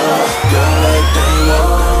stuff. Girl, like they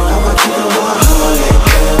want it. I'ma keep it 100.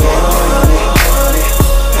 They want it.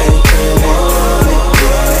 Hey, they want it.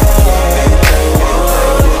 Hey, they want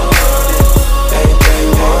it. Hey, they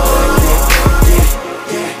want it.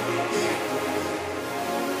 Yeah, yeah.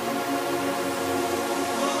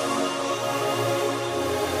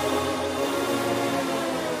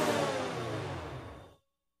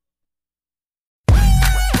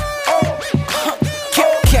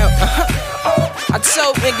 I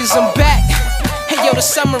told niggas I'm back. Hey yo, the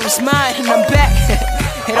summer is mine and I'm back.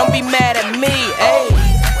 Hey, don't be mad at me, ayy.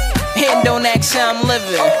 And don't ask how I'm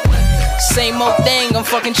living. Same old thing, I'm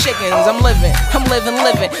fucking chickens. I'm living.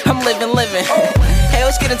 Hey,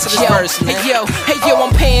 let's get into this verse, man. Hey yo,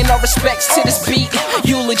 I'm paying all respects to this beat.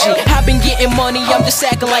 Eulogy, I've been getting money, I'm just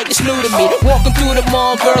acting like it's new to me. Walking through the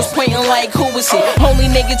mall, girls pointing like, who is he? Only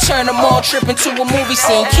nigga turn the mall trip into a movie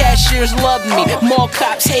scene. Cashiers love me, mall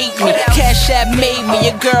cops hate me. Cash App made me,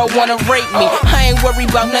 your girl wanna rape me. I ain't worried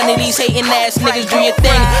about none of these hating ass niggas. Do your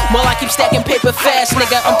thing, while I keep stacking paper fast,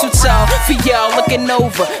 nigga. I'm too tall for y'all, looking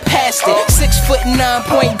over, past it. 6'9"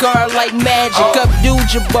 point guard like Magic.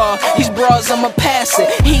 Abdul-Jabbar, these bras I'ma pass it.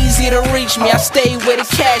 Easy to reach me, I stay where the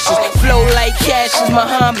cash is. Flow like Cassius,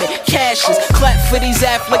 Muhammad, Cassius. Clap for these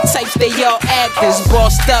athletic types, they all actors.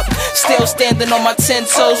 Bossed up, still standing on my 10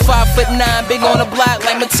 toes. 5'9", big on the block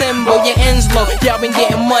like Matimbo. Your ends low, y'all been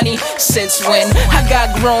getting money since when? I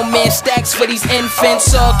got grown man stacks for these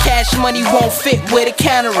infants. All cash money won't fit where the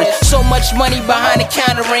counter is. So much money behind the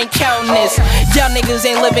counter ain't counting this. Y'all niggas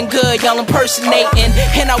ain't living good, y'all impersonating.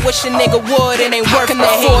 And I wish a nigga would, it ain't worth the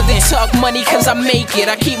afford to talk money cause I make it.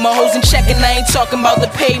 I keep my hoes in check and I ain't talking about the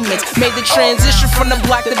payments. Made the transition from the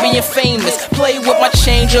block to being famous. Play with my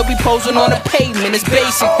change, you'll be posing on the pavement. It's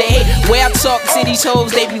basic, they hate where I talk to these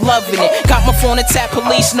hoes, they be loving it. Got my phone and tap,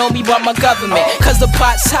 police know me by my government. Cause the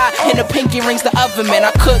pot's hot and the pinky rings the oven, man.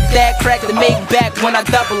 I cook that crack to make back when I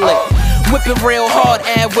double it. Whip it real hard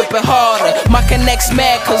and whip it harder. My connect's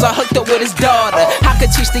mad cause I hooked up with his daughter. I could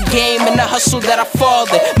teach the game and the hustle that I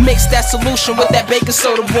fathered. Mix that solution with that baking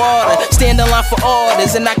soda water. Stand in line for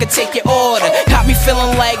orders and I could take your order. Got me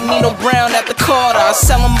feeling like Nino Brown at the Carter. I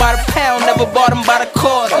sell them by the pound, never bought them by the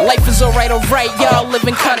quarter. Life is alright, y'all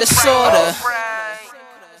living kinda sorta.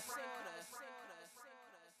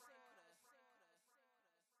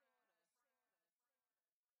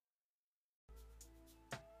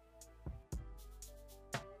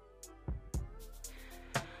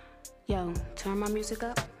 Yo, turn my music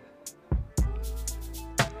up.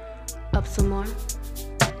 Up some more.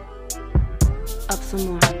 Up some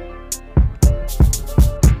more.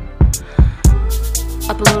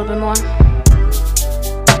 Up a little bit more.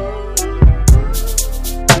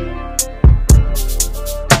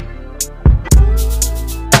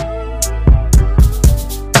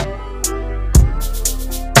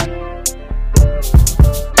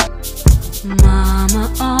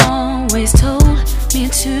 Mama always told me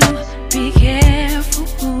to be careful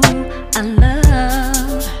who I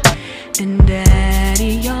love, and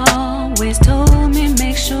Daddy always told me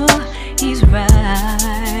make sure he's right.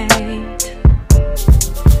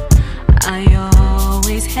 I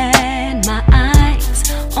always had my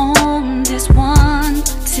eyes on this one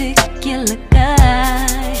particular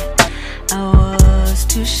guy. I was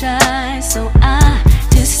too shy, so I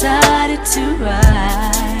decided to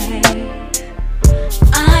write.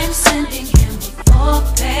 I'm sending him a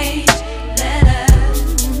 4-page letter,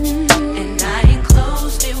 and I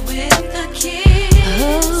enclosed it with a kiss.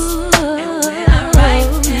 And when I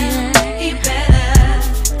write him, he better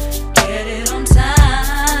get it on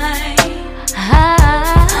time.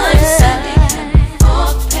 I'm sending him a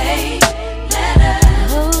 4-page letter,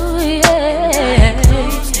 and I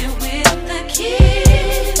enclosed it with a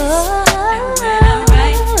kiss. And when I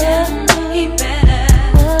write him, he better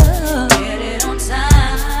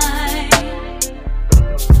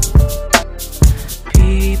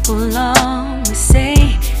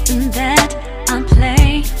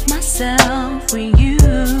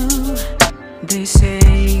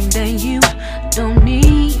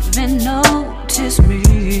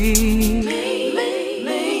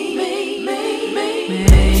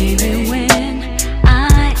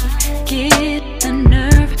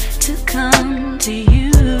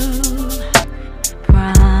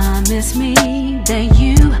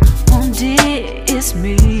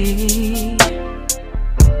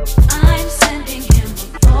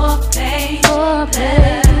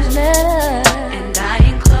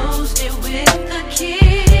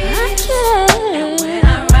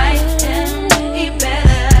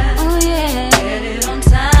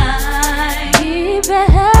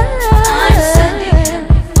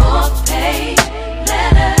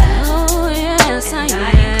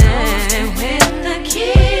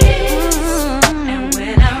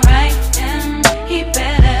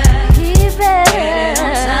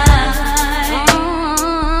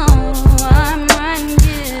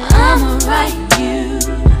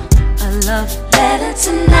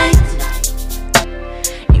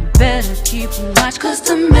keep watch, cause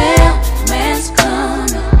the mailman's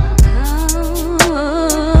coming.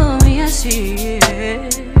 Oh, yes he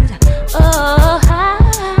is. Oh,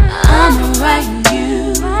 I'm writing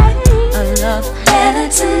you a love letter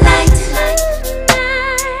tonight.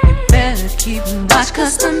 You better keep watch,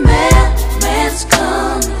 cause the mailman's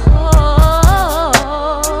coming.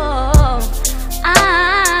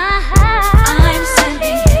 I'm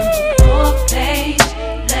sending him a 4-page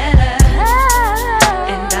letter,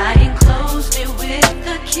 and I enclosed it with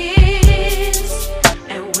the kiss.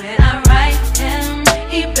 And when I write him,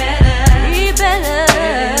 he better get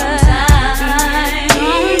it on time.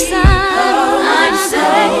 I'm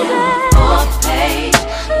sending him a 4-page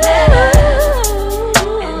letter,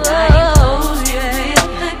 and I enclosed it with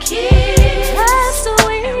the kiss.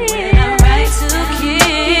 And when I write to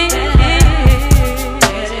kiss,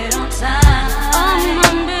 get it on time. On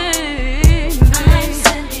Monday, I'm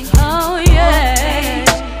sending him a 4-page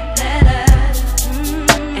letter,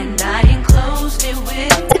 and I enclosed it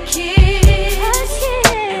with the kiss.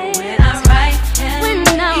 And when I write him,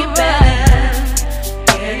 he better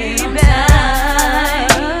get it on time.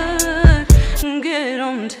 Get it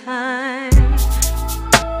on time.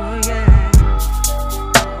 Oh yeah.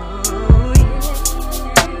 Oh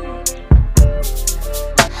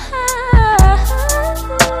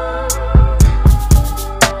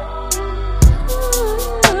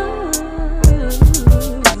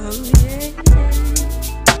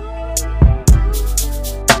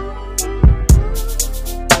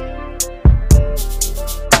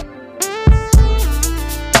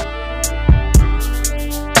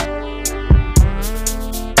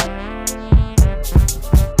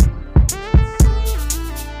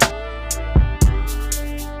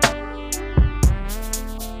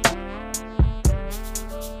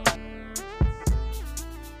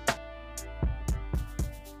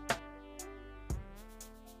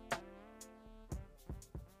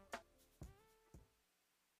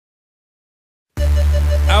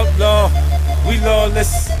Outlaw, we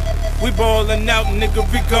lawless. We ballin' out, nigga,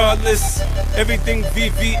 regardless. Everything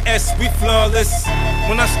VVS, we flawless.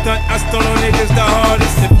 When I stunt on niggas the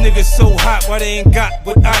hardest. If niggas so hot, why they ain't got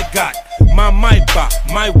what I got? My mic bop,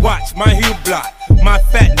 my watch, my heel block, my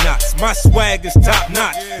fat knots, my swag is top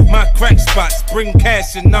notch. My crack spots bring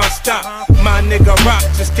cash and non-stop. My nigga Rock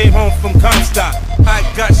just came home from Comstock. I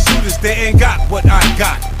got shooters, they ain't got what I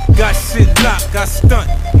got. Got shit locked, got stunt,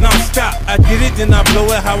 non-stop. I get it, then I blow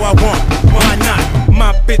it how I want. Why not?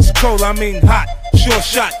 My bitch cold, I mean hot, sure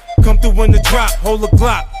shot. Come through in the drop, hold a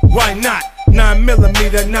Glock, why not?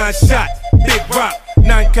 9mm, 9 shot, big rock,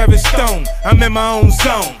 9-carat stone. I'm in my own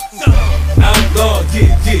zone. Outlaw,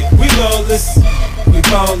 yeah, we lawless. We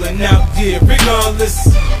ballin' out, yeah, regardless.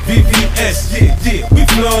 VVS, yeah, we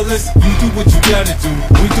flawless. You do what you gotta do,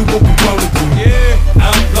 we do what we wanna do. Yeah,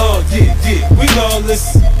 outlaw, yeah, we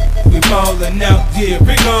lawless. We ballin' out, yeah,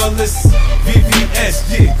 regardless. VVS,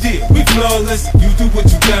 yeah, we flawless. You do what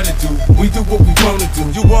you gotta do, we do what we wanna do.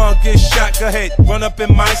 You wanna get shot, go ahead, run up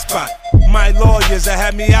in my spot. My lawyers have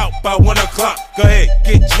had me out by 1 o'clock. Go ahead,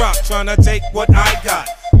 get dropped, tryna take what I got.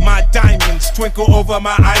 My diamonds twinkle over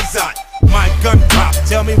my eyes out. My gun pop,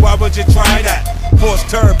 tell me why would you try that? Force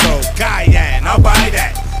turbo, Cayenne, I'll buy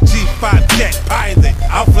that. G5 jet pilot,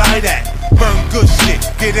 I'll fly that. Burn good shit,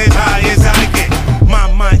 get as high as I get. My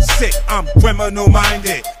mind's sick, I'm criminal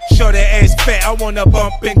minded. Show the ass fat, I wanna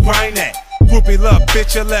bump and grind that. Groupie love,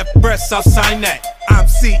 bitch, your left breast, I'll sign that. I'm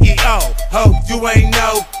CEO, ho, you ain't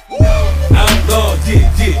know. Outlaw,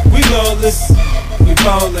 yeah, we lawless. We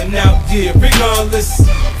ballin' out, yeah, regardless.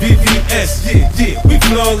 VVS, yeah, we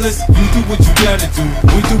flawless. You do what you gotta do,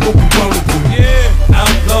 we do what we wanna do. Yeah,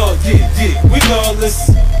 outlaw, yeah, we lawless.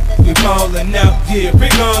 We ballin' out, yeah,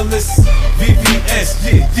 regardless. VVS,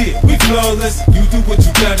 yeah, we flawless. You do what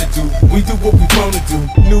you gotta do, we do what we wanna do.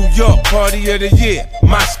 New York, party of the year,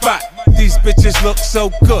 my spot. These bitches look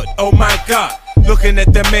so good, oh my God. Looking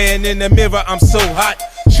at the man in the mirror, I'm so hot.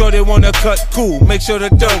 Sure they wanna cut cool, make sure the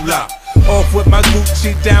dough lock. Off with my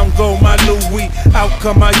Gucci, down go my Louis. Out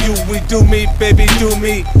come my you, we do me, baby, do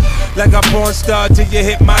me. Like a porn star till you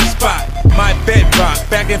hit my spot. My bedrock,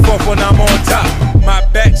 back and forth when I'm on top. My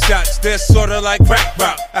back shots, they're sorta like crack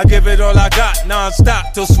rock. I give it all I got,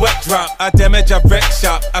 non-stop till sweat drop. I damage, I wreck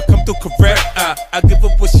shop, I come through correct. I give her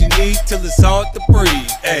what she need till it's hard to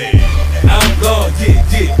breathe. Hey, outlaw,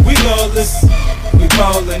 yeah, we lawless. We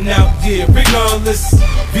ballin' out, yeah, regardless.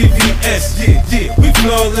 VVS, yeah, we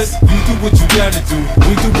flawless. You do what you gotta do,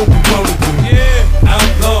 we do what we wanna do. Yeah,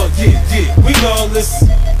 outlaw, yeah, we lawless.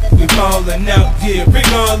 We ballin' out, yeah,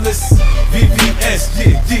 regardless. VVS,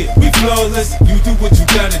 yeah, we flawless. You do what you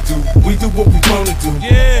gotta do, we do what we wanna do.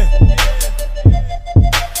 Yeah.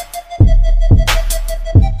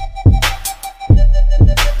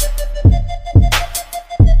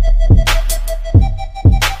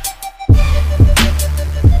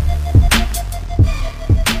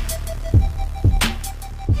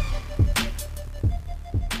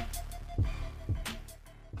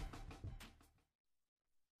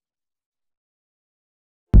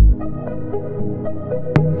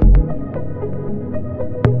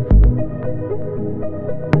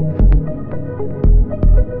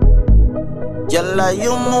 Yalla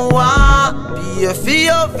you want pay for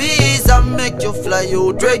your visa, make you fly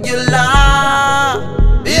out regular.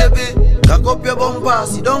 Baby, cock up your bumper,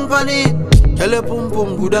 sit down on it. Tell your pum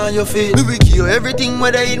pum good on your feet. We will give you everything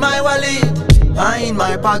whether in my wallet or in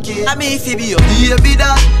my pocket. I mean if you be your baby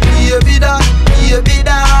that, baby that, baby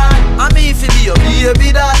that. I mean if you be your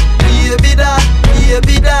baby that, baby that,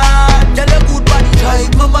 baby that. Tell your good body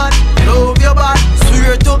drive my man, love your body,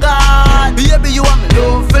 swear to God. Baby you want me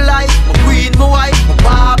love for life, my queen, my wife, my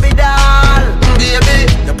Barbie doll. Baby,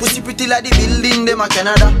 your pussy pretty like the building them a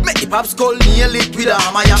Canada. Make the pops call nail it with a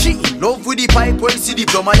hammer. She in love with the pipe when see the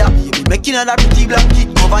plumber. Baby making her that pretty black kid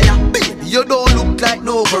cover ya. Baby you don't look like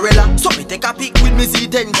no gorilla. So me take a pic with me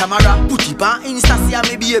Z10 camera. Put it on Insta see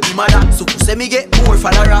me baby mother. So say me get more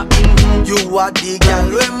follower. You are the girl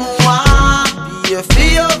when me want. Pay for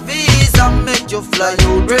your visa, make you fly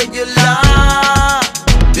out regular.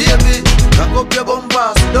 Baby, cock up your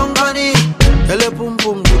bumper, sit down on it. Tell your pum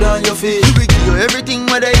pum good on your face. We will give you everything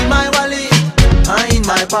whether in my wallet or in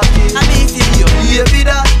my pocket. I mean if you be your baby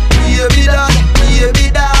that, baby that, baby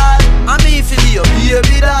that. I mean if you be your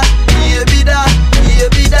baby that, baby that,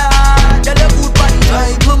 baby that. Tell your good body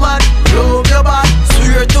drive my man, love your body,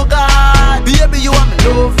 swear to God. Baby you want me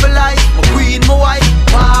love for life, my queen, my wife,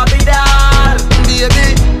 Barbie doll.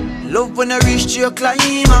 Baby, love when I reach to your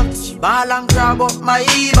climax. She ball and grab up my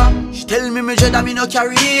Eva. She tell me dread that me no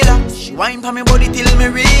carry that. She whine for me body till me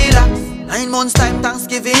relax. 9 months time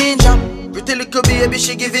Thanksgiving jam. Pretty little baby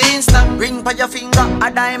she giving snap. Ring by your finger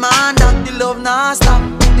a diamond that the love not stop.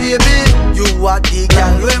 Baby, you are the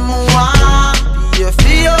girl when me want. Pay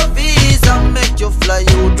for your visa, make you fly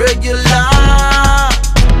out regular.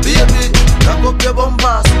 Baby, cock up your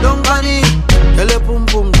bumper, sit down on it. Tell your pum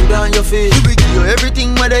pum good on your face. We will give you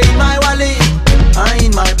everything whether in my wallet or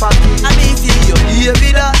in my pocket. I mean if you be your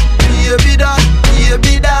baby that, baby that,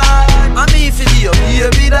 baby that. I mean if you be your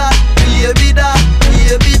baby that, baby that,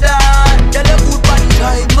 baby that. Tell your good body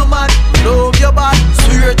drive my man, love your body,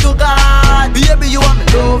 swear to God. Baby you want me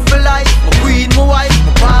love for life, my queen, my wife,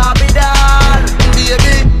 my Barbie doll.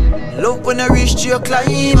 Baby, love when I reach to your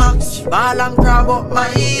climax. She ball and grab up my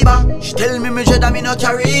Eva. She tell me dread that me no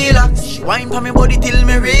carry that. She whine for me body till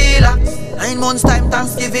me relax. 9 months time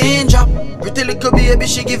Thanksgiving drop. Pretty little baby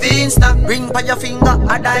she giving snap. Ring by your finger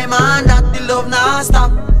a diamond that the love not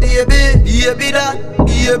stop. Baby, baby that,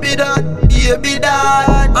 baby that, baby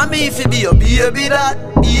that. I mean if you be your baby that,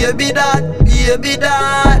 baby that, baby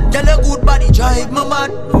that. Tell your good body drive my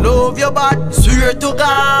man, love your body, swear to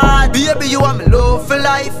God. Baby you want me love for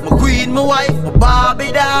life, my queen, my wife, my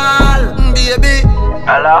Barbie doll. Baby.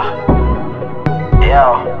 Hello?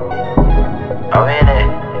 Yo, are we there?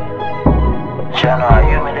 Channel,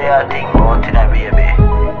 you me there think about it, baby.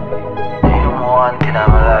 You want it in my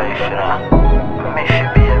life, you know. Me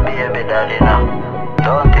should be a baby daddy now.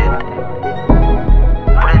 Don't it?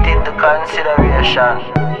 Put it into consideration.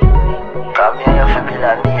 Come here for build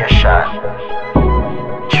a nation.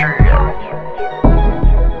 True.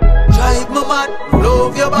 Drive my man,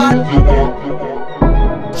 love your body.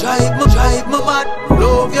 Drive my man,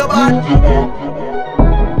 love your body.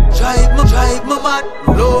 Drive my man,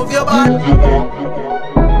 love your body.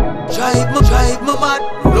 Drive my man,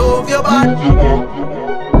 love your body.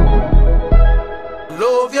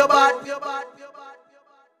 Love your body.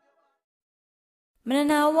 Me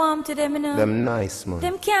now warm to them, you know. Them nice, man.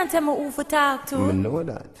 Them can't tell me who to talk to. Me know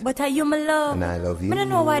that. But are you my love? And I love you. Me don't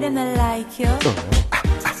know why they not like you.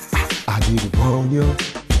 I did warn you.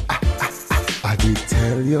 I did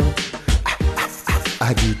tell you.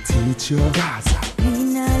 I did teach you. Gaza.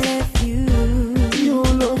 Me not left you. You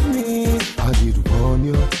love me. I did warn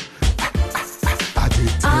you. I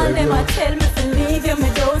did tell All you. them a tell me to leave you. Me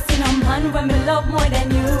don't see no man when me love more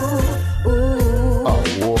than you. Ooh.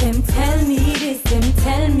 Oh, them tell me this, them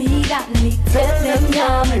tell me that. Me tell them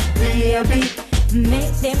yeah, me baby.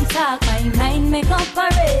 Make them talk, my mind make up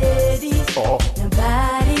already.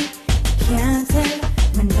 Nobody can't tell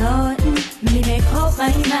me nothing. Me make up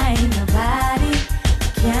my mind. Nobody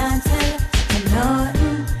can't tell me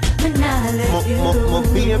nothing. Me not let you go. My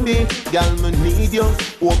baby, girl, me need you.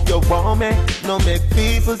 Hope you want me. No make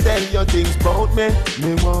people tell you things about me.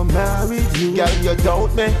 Me want marry you, girl, you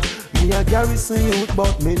doubt me. Me a garrison youth,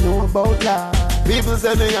 but me know about life. People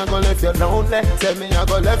say me a go left you lonely. Say me a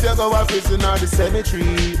go left you go a prison or the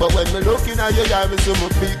cemetery. But when me looking at you, yeah, me so me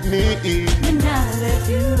pick me in. Me not let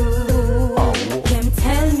you. Them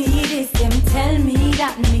tell me this, them tell me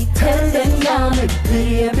that. Me tell them yeah, me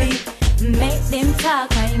baby. Make them talk,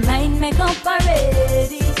 my mind make up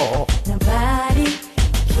already.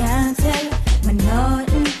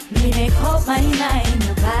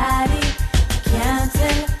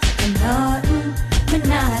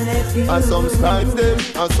 And some scribes them,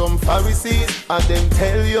 and some Pharisees, and them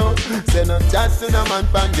tell you, say no judge to the man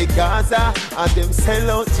from the Gaza, and them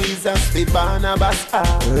sell out Jesus, the Barnabas.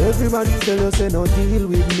 Everybody tell you, say no deal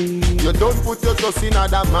with me. You don't put your trust in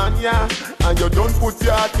other man, yeah, and you don't put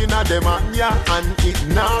your heart in other man, yeah, and it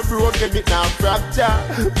now broken, it now fracture.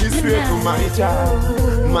 This way to my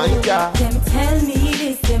job, my job. Them tell me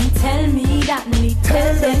this, them tell me that, me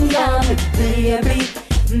tell them yeah, baby.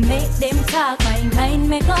 Make them talk, my mind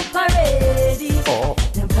make up already.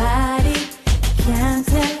 Nobody can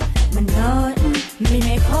tell me nothing. Me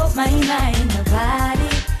make up my mind. Nobody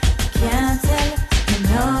can tell me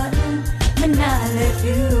nothing. Me not let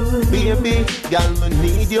you. Baby, girl, me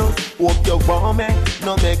need you. Hope you want me.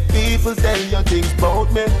 No make people tell you things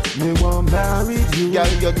about me. Me want marry you. Girl,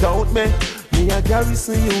 you doubt me. Me a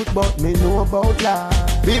garrison youth, but me know about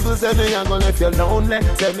life. People say me a go left you lonely.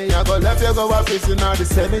 Say me a go left you go a prison or the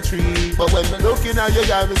cemetery. But when me looking at you,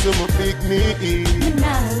 garrison me pick me. Me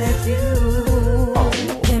not let you.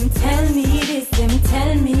 Them tell me this, them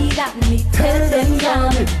tell me that. Me tell them yeah,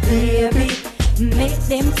 baby. Make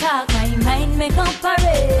them talk, my mind make up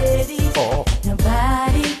already.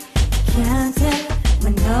 Nobody can tell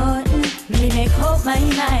me nothing. Me make up my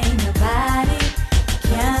mind. Nobody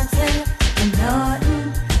can tell me nothing.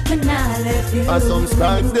 Me not let you. And some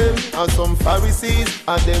scribes them, and some Pharisees,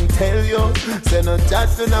 and them tell you, say no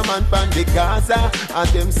judge to the man from the Gaza, and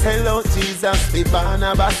them sell out Jesus, the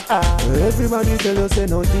Barnabas. Everybody tell you, say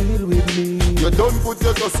no deal with me. You don't put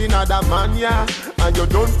your trust in other man, yeah, and you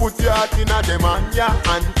don't put your heart in other man, yeah,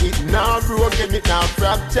 and it now broken, it now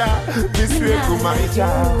fracture. This way to my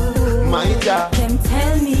job, my job. Them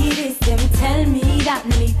tell me this, them tell me that.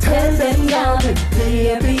 Me tell them yeah,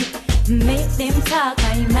 baby. Make them talk,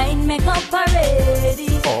 my mind make up already.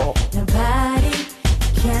 Nobody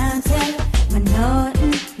can tell me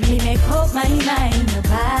nothing. Me make up my mind.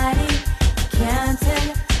 Nobody can tell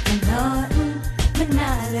me nothing. Me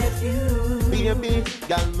not let you. Baby,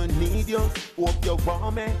 girl, me need you. Hope you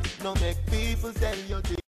want me. No make people tell you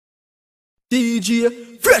things.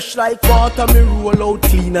 DJ, fresh like water, me roll out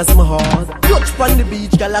clean as my heart. Touch on the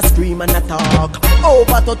beach, girl I scream and I talk.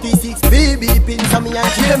 Over 36 baby pins on me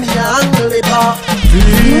and Jamie angle it up.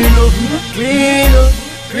 Clean up, clean up,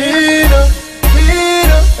 clean up,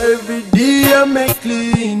 clean up. Every day I make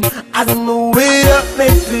clean, I don't know where I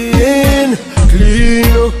make clean.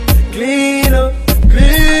 Clean up, clean up,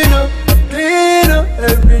 clean up, clean up.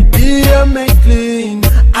 Every day I make clean,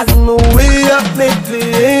 I don't know where I make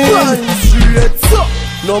clean.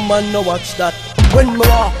 No man no watch that. When me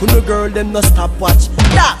walk with a girl, them no stop watch.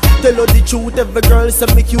 Yeah, tell her the truth, every girl say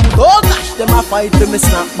me cute. Oh gosh, them a fight when me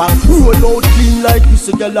snap back. Roll out clean like you,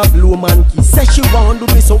 so girl a blow man key. Say she want do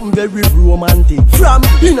me something very romantic. From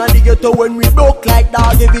inna the ghetto when we broke like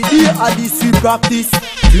dog, every day I this we practice.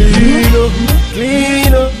 Clean up,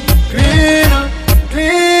 clean up, clean up,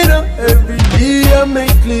 clean up. Every day I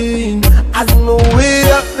make clean, I don't know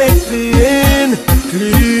where I make clean.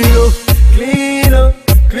 Clean up, clean up,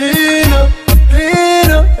 clean up,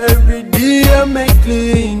 clean up. Every day I make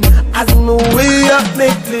clean, I don't know where I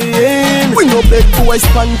make clean. We no beg boys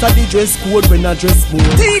pant at the dress code when I dress more.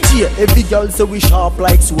 DJ, every girl say we sharp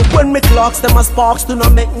like sword. When me clocks them as sparks, do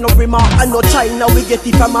not make no remark. I know China we get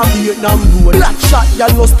it from a Vietnam road. Black shot,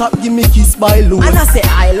 y'all no stop give me kiss by load. And I say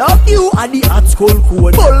I love you at the hot skull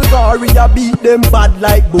code. Bulgaria beat them bad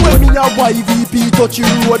like boy. When me a YVP touch you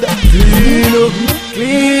road. Clean up,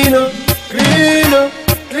 clean up, clean up,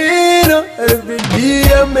 clean up. Every day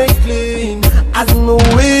I make clean, I don't know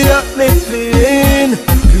where I make clean.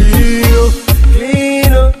 Clean up,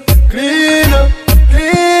 clean up, clean up,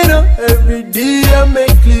 clean up. Every day I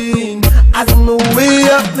make clean, I don't know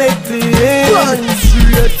where I make clean. Run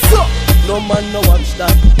straight up, no man no watch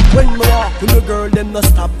that. When me walk with a girl, them no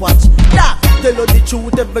stop watch. Yeah, tell her the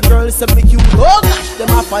truth, every girl say me cute. Oh gosh, them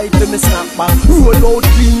a fight when me snap back. Roll out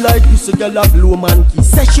clean like you, so girl a blow man key.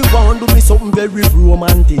 Say she want do me something very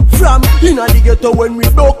romantic. From inna the ghetto when we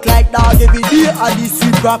broke like dog, every day I this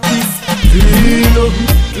we practice. Clean up,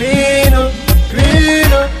 clean up,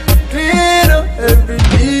 clean up, clean up. Every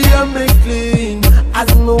day I make clean, I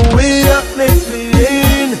don't know where I make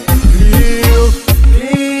clean. Clean up,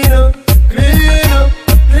 clean up, clean up,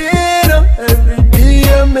 clean up. Every day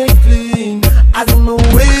I make clean, I don't know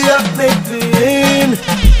where I make clean.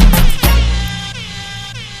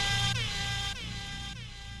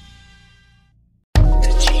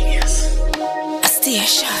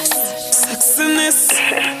 Sexiness,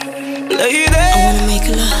 lady. I wanna make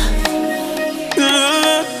love.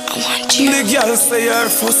 I want you. The girl say her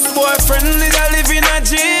first boyfriend did I live in a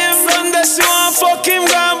gym. From the show and fuck him,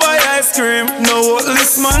 go and buy ice cream. No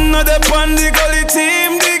worthless man, no the on the gully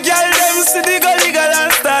team. The girl they see the gully girl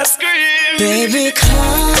and start scream. Baby, come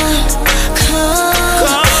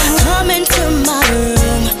into my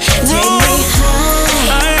room. Take me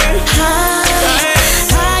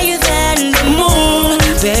higher than the moon.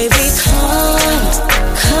 Baby,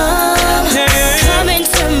 come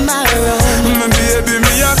into my room. Baby,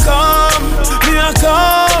 me a come.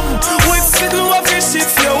 With sitting what fish shit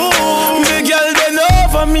for you. The girl bend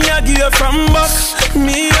over, me a give you from back.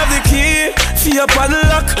 Me have the key for your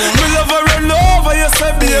padlock. Me love her run over, you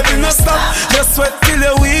say baby no stop. You sweat till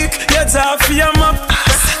you're weak, you jaw for your map.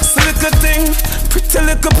 Little thing, pretty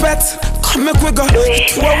little pet. Come make we go,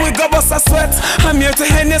 where we go bust a sweat. I'm here to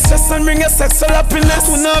end your stress and bring your sexual happiness.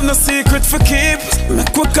 We don't have no secret for keep.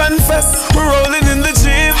 Make we confess, we're rolling in the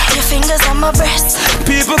Jeep. Your fingers on my breast.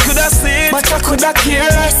 People could have seen, but I could have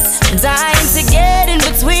cared less. Dying to get in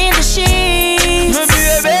between the sheets. My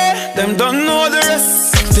baby, them don't know the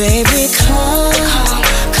rest. Baby,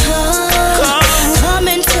 come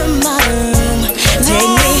into my room. Take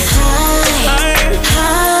me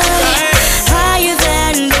higher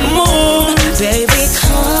than the moon. Baby,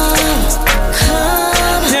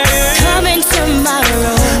 come into my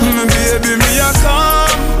room. Baby, me a come.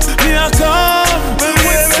 Baby,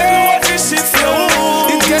 see what this shit for.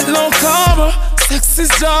 It get no calmer. Sex is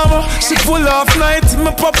drama. She pull off night,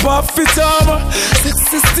 me pop off it armor.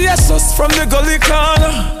 Sex is status from the gully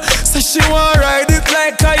corner. So she want ride it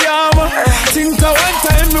like a yama. Think of one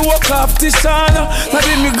time me walk off the shana. Not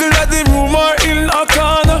in the middle of the room or in a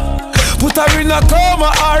corner. Put her in a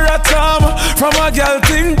coma or a trauma. From a girl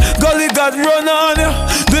thing, gully got run on ya.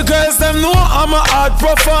 The girls them know I'm a hard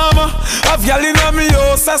performer. Have y'all in a me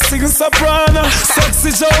house a sing soprano.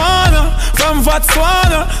 Sexy Joanna from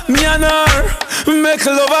Botswana. Me and her make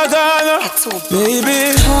love a Ghana.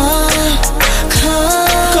 Baby,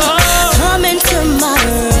 come into my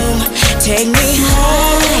room. Take me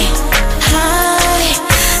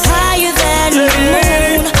higher than the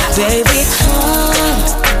moon. Baby,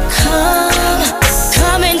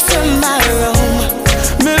 come into my room.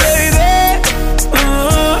 Me lady,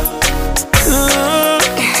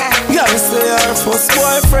 gotta say her first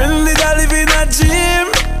boyfriend did I live in a gym.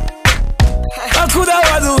 I could have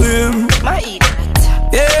had him. My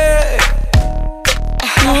yeah.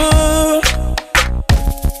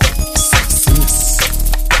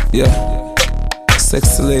 Yeah,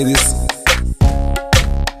 sexy ladies.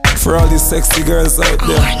 For all these sexy girls out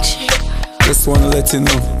there, just wanna let you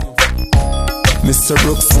know, Mr.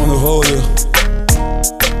 Brooks wanna hold you.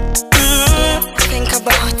 Think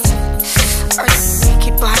about our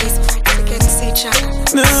naked bodies against each other.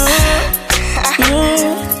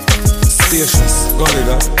 Spacious, go ahead,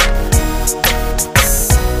 that.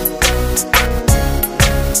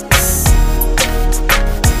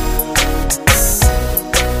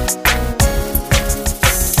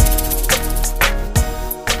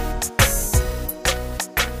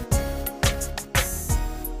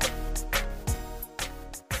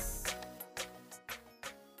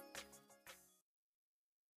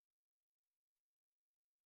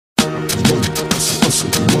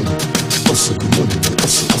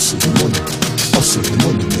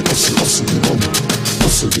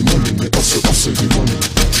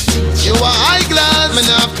 You are high class, me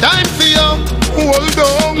not have time for you. Hold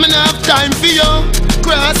on, me not have time for you.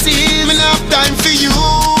 Grassy, me not have time for you.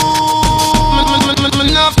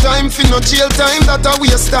 Me not have time for no jail time, that a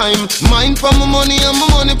waste time. Mind for my money and my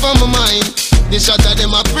money for my mind. The shot of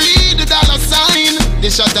them a free the dollar sign. The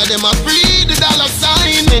shot of them a free the dollar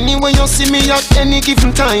sign. Anyway you see me at any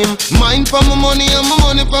given time. Mind for my money and my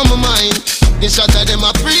money for my mind. The shot of them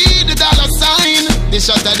a free the dollar sign. The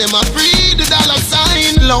shot of them a free the dollar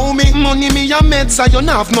sign. Low me money me a meds and you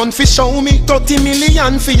have none fi show me. 30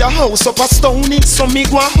 million for your house up a stony. So me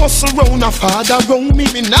go a hustle round a father round me.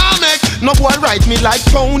 Me nah make no boy ride me like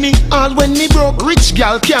pony. All when me broke, rich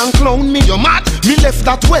gal can't clone me. You mad? Me left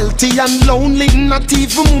that wealthy and lonely. Not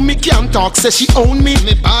even mommy can't talk, say she own me.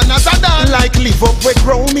 Me born as a dog, like live up where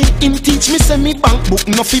grow me. Him teach me say me bank book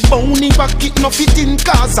no fi bony. Pocket no fit in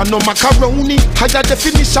cars and no macaroni. Higher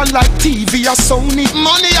definition like TV or Sony.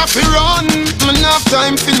 Money I fi run. Me not have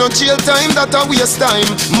time for no jail time, that a waste time.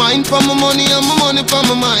 Mind for my money and my money for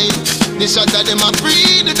my mind. The shot of them a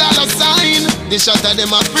free the dollar sign. The shot of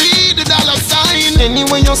them a free the dollar sign.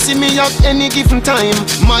 Anyway you see me at any given time.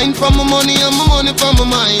 Mind for my money and my money for my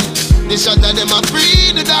mind. The shot of them a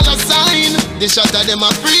free the dollar sign. The shot of them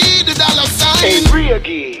a free the dollar sign. Hey,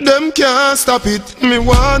 RayRae. Them can't stop it. Me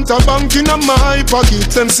want a bank in my pocket.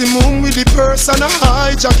 Them see moon with the purse and a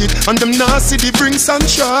high jacket. And them not see the drinks and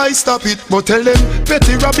try stop it. But tell them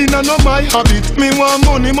petty robbing and not my habit. Me want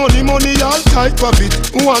money, money, money, all type of it.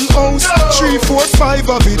 One house, 3, 4, 5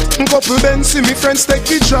 of it. Couple Benz, see me friends take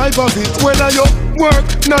the drive of it. Whether you work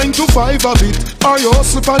 9 to 5 of it, or you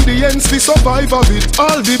hustle on the ends fi survive of it.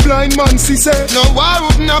 All the blind man see say, no why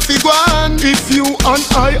wouldn't I fi go on if you and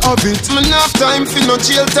I have it. Me not have time fi no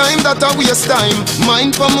jail time, that a waste time.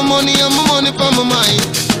 Mind for my money and my money for my mind.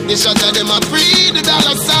 The shot of them a free the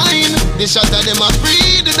dollar sign. The shot of them a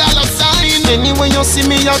free the dollar sign. Anyway you see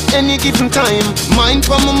me at any given time. Mind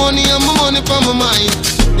for my money and my money for my mind.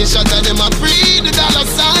 The shot of them a free the dollar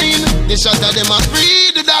sign. The shot of them a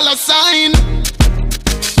free the dollar sign.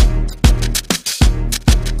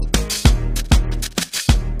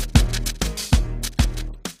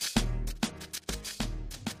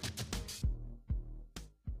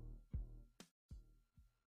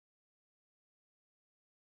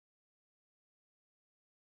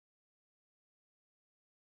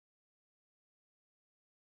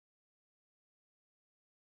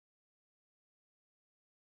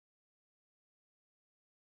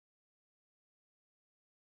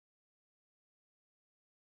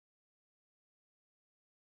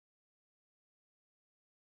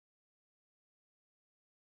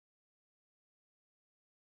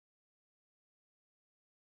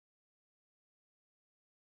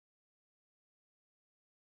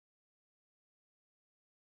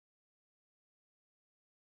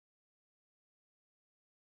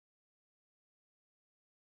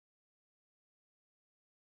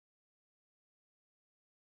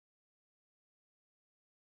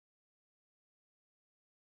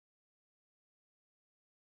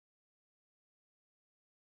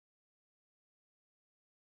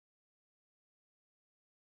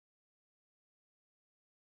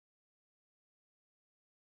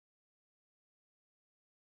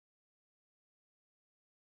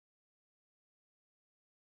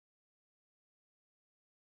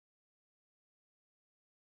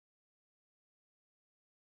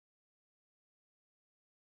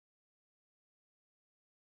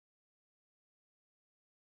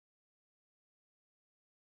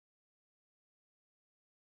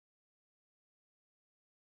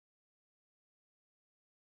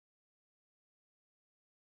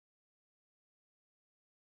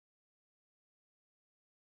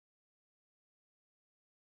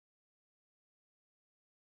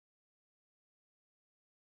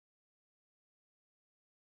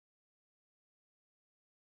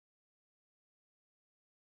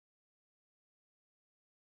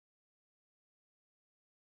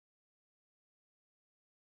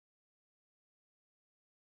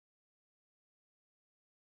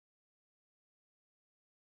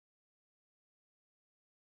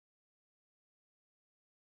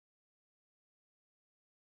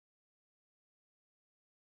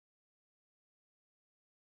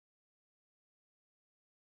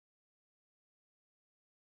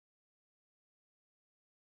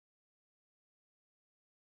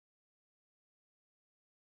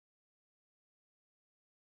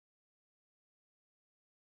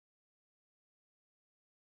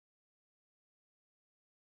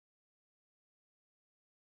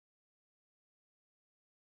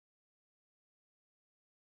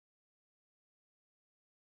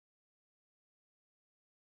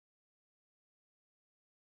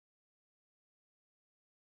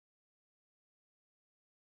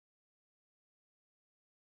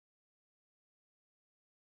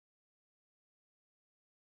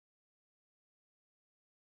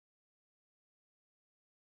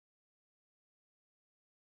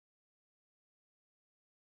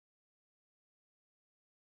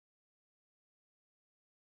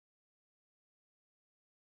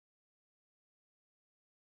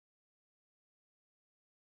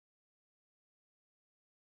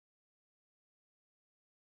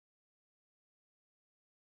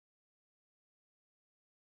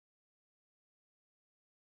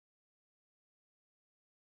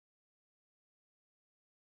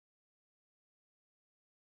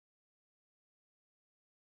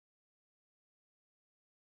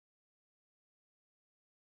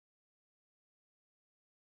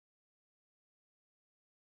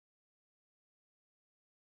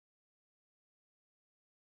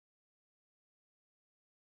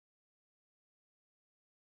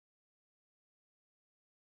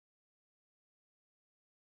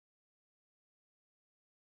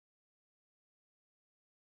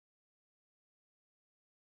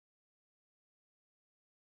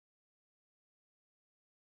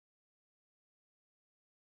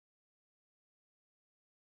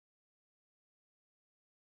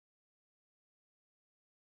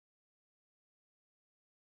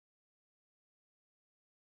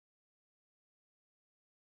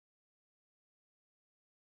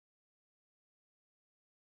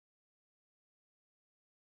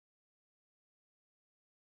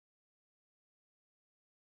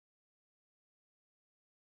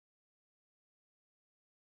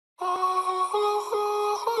 Bad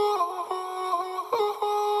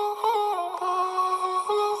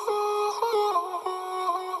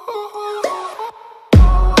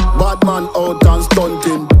man out and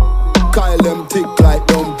stunting. Kyle them thick like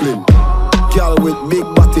dumpling. Girl with big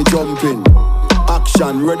body jumping.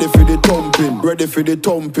 Action, ready for the thumping. Ready for the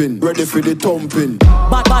thumping. Ready for the thumping.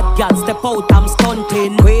 Bad girl step out, I'm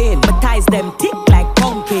stunting. Queen, my ties them thick like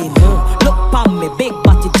pumpkin. Look pon me, big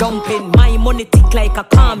body jumping. My money thick like a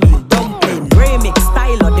caramel dumpling. Remix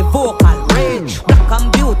style of the vocal range. Black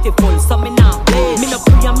and beautiful, so me now blaze. Me no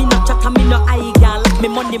free and me no chat and me no eye gal. Me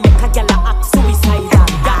money make a gal act suicidal.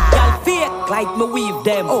 Gal fake like me weave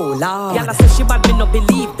them. Oh lord, gal say she bad, me no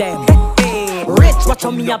believe them. Hey, rich, watch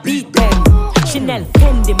how me a beat them. Chanel,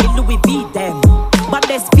 Fendi, me Louis V them. But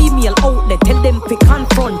there's female outlet, tell them to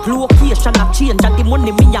confront. Location a change and the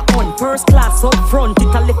money me a on. First class up front,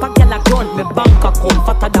 it a lip a gal a grunt. Me bank account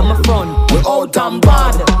fatter than my front. We out and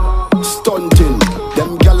bad, stunting.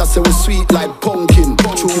 Them gala say we sweet like pumpkin.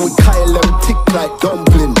 True we Kyle them thick like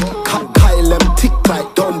dumpling. Kyle them thick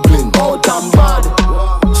like dumpling. Out and bad,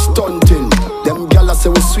 stunting. Them gala say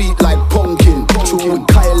we sweet like pumpkin. True we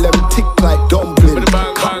Kyle them thick like dumpling.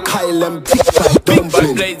 Kyle them thick like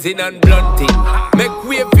dumpling. Blazing and blunting. Make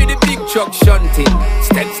way for the big truck shunting.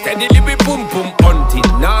 Steadily we boom boom hunting.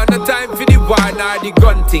 Now no time for the war nor the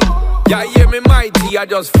gunting. Ya hear me mighty, I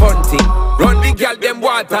just funting. Run the gal them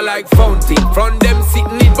water like fountain. From them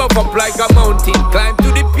sitting it buff up like a mountain. Climb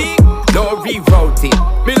to the peak, no rerouting.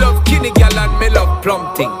 Me love kinny gal and me love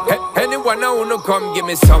plumping. Anyone I wanna come give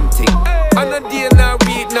me something. On a day now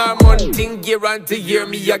week now monthing. Guarantee hear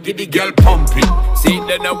me I get the gal pumping. See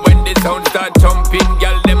then when the sound start jumping.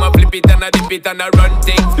 Gal them a flip it and a dip it and a run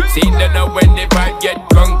things. See then when the vibe get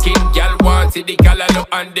drunking. Gal want see the callaloo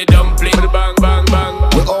and the dumpling. Bang bang bang.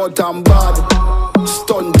 We out and bad,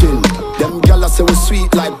 stunting. Them gala say we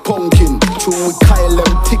sweet like pumpkin. True we Kyle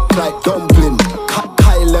them thick like dumpling.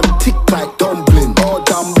 Kyle them thick like dumpling. Out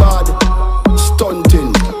and bad,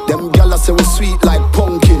 stunting. Them gala say we sweet like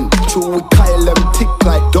pumpkin. True we Kyle them thick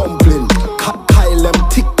like dumpling. Kyle them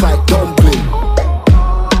thick like dumpling.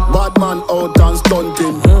 Bad man out and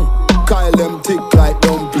stunting. Kyle them thick like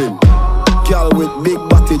dumpling. Girl with big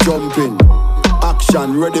body jumping.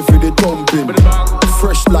 Action ready for the thumping.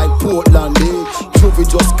 Fresh like Portland, eh? Trophy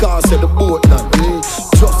just cast at the boatland, eh?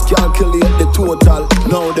 Just calculate the total.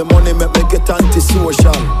 Now the money make me get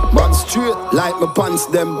antisocial. Man straight like my pants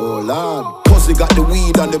them. Oh lord, cause they got the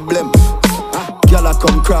weed and the blimp. Girl I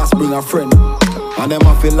come cross bring a friend. And them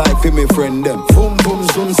I feel like for me friend them. Boom boom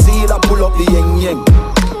soon seal I pull up the yeng yeng.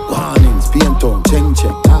 Warnings, paint on, cheng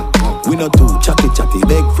cheng. We not too chatty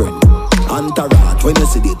big friend. Entourage when you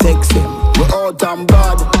see the text them. We out and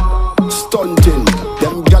bad, stunting.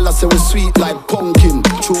 Them gala say we sweet like pumpkin.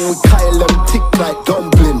 True we Kyle them thick like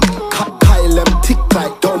dumpling. Kyle them thick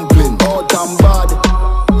like dumpling. Out and bad,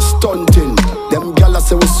 stunting. Them gala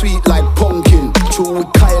say we sweet like pumpkin. True we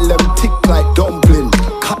Kyle them thick like dumpling.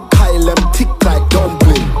 Kyle them thick like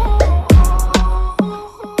dumpling.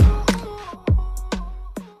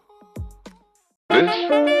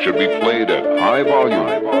 This should be played at high volume,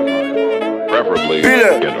 preferably in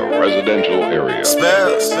a residential area.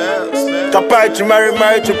 Tapai tu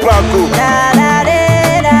mari tu pago.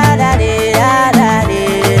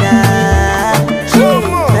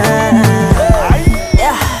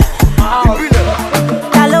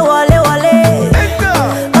 Kalo wale wale,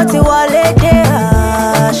 oti wale de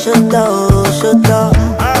shoto.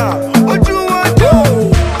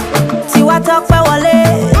 Tiwa tokpe wale,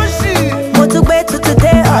 mo tún gbé tuntun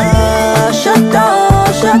dé shoto.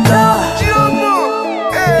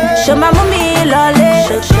 Show my mommy lolly,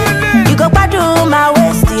 you go gbadun my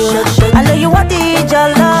waist yo. I know you want it your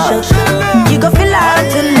love, you go feel out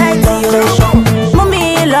tonight yo.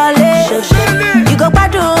 Mommy lolly, you go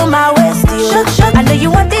gbadun my waist yo. I know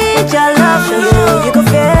you want it your love yo. You go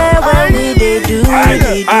feel when we dey do.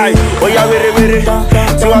 Aye, oya were.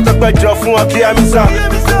 Tiwa tokpe jọ fún ọ kí amisa.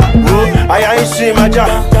 Wo aya ń ṣe májà.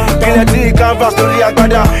 Kílẹ̀ tí canvas lórí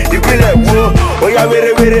agbádá. Ìpínlẹ̀ wo oya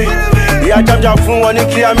were. Ìyá jàmjà fún wọn ní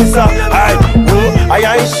kí amisa. Aye, wo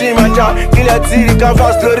aya ń ṣe májà. Kílẹ̀ tí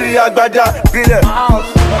canvas lórí agbádá. Ìpínlẹ̀.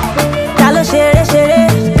 Ta ló ṣeré?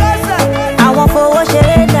 Àwọn fowó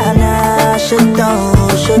ṣeré dáná. Ṣòtàn.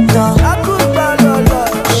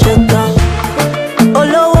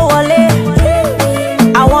 Olówó wọlé.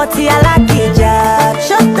 Àwọn tí alákìjà.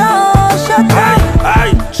 Ṣòtàn.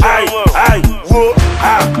 Aye, wo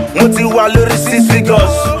mo ti wà lórí 6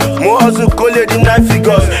 figures. Mo hustle kó lè di 9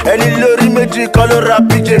 figures. Ẹni lórí méjì kan ló ra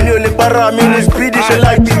PJ. Mi ò lè para mi ní speedy ṣe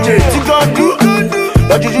like DJ. Tí kan dùn,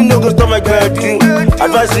 lọ́jọ́jú no go stop my gbẹ̀dùn.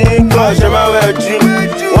 Advice yín kan ṣe máa wẹ̀ jù.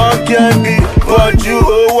 Wọ́n Candy, but you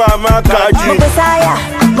oh I'm a kaji. Mo gbé sáyà,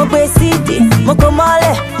 mo gbé sídì, mo kó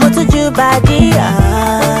mọ́lẹ̀, mo tún ju bàdí.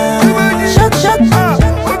 Shook, shook.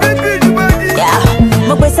 Yeah.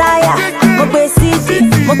 Mo gbé sáyà, mo gbé sídì,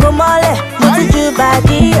 mo kó mọ́lẹ̀, mo tún ju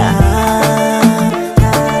bàdí.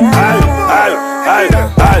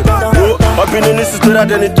 Obìnrin ní sísúra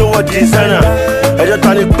dẹni tó wọ designer. Ẹjọ́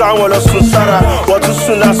ta ni gbá wọn lọ sùn sára. Wọ́n tún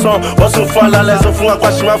sùn lásán, wọ́n sùn fún alálẹ̀. Sọ fún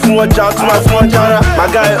apàṣẹ máa fún wọn jà, tún máa fún wọn jára. My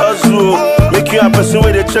guy hustle o, make you a person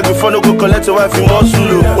wey dey check before no go collect your wife in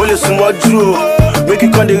muscle o. O lè sùn mọ́jú o, make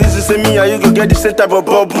you come dey reason say me and you go get the same type of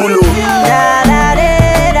bubble o.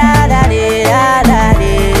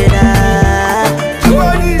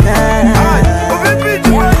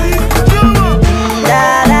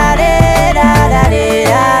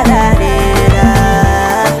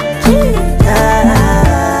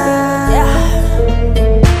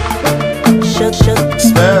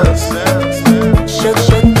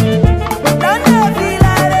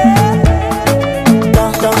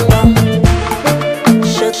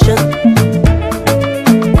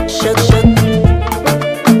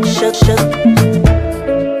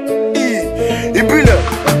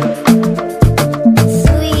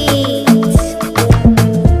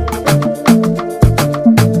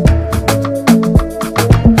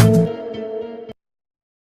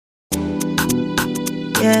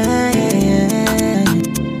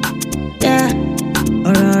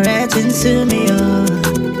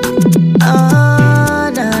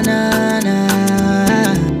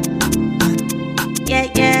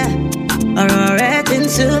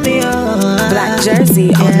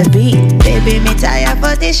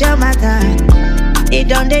 It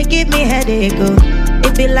don't they give me headache, oh.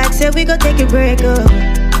 It be like say we go take a break, oh.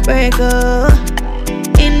 Break, oh.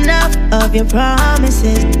 Enough of your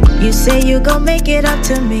promises. You say you gon' make it up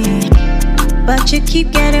to me, but you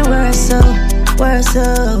keep getting worse, oh, worse,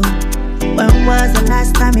 oh. When was the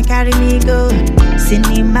last time you carried me go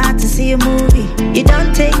cinema to see a movie? You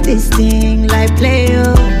don't take this thing like play,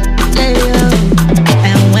 oh, play, oh.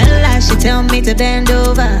 And when last you tell me to bend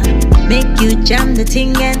over, make you jam the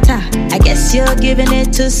thing enter. I guess you're giving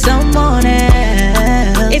it to someone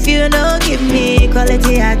else. If you don't give me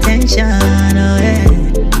quality attention, oh yeah,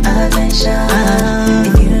 attention.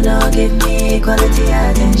 If you don't give me quality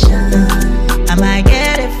attention, I might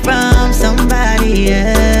get it from somebody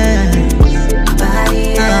else.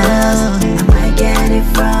 Somebody else. I might get it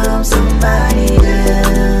from somebody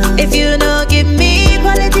else. If you don't give me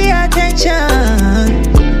quality attention,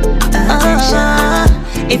 attention.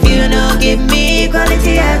 If you don't give me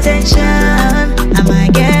quality attention, I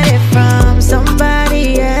might get it from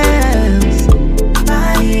somebody else.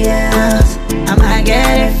 Somebody else. I might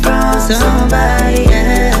get it from somebody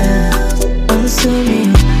else. Unsumi,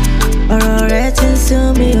 orore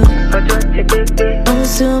tinsumi,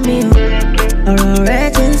 unsumi,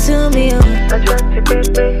 orore tinsumi,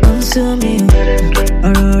 unsumi,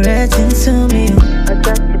 orore tinsumi,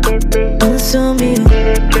 unsumi,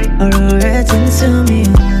 orore tinsumi.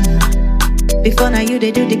 Before now you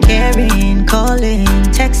they do the caring, calling,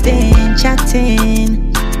 texting,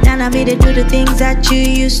 chatting. Now me they do the things that you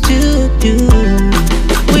used to do.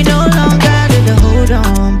 We no longer do the hold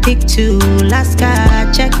on, pick two, last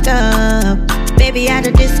guy, check up. Baby, I had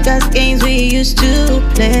to discuss games we used to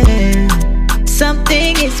play.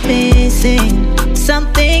 Something is missing,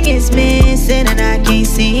 something is missing, and I can't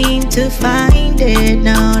seem to find it.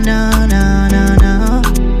 No, no, no, no, no.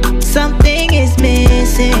 Something is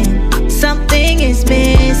missing. Something is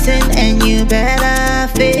missing, and you better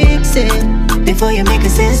fix it before you make a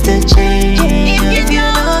sister change. If you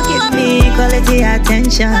don't give me quality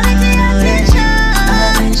attention, attention.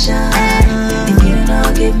 If you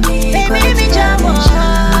don't give me quality attention,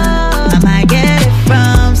 I might get it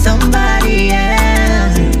from somebody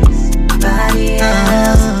else. Somebody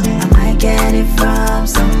else. I might get it from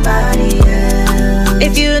somebody else.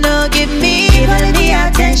 If you don't give me quality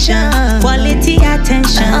attention, quality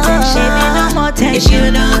attention, no more tension. If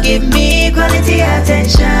you don't give me quality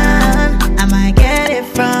attention, I might get it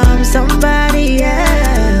from somebody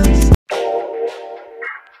else.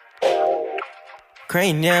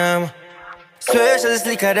 Cranium, swear she's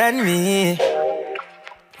slicker than me,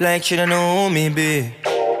 like she don't know me, babe.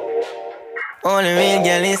 Only real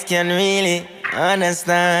girls can really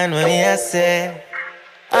understand what I say.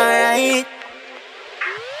 Alright.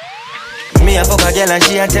 Me a fuck a girl and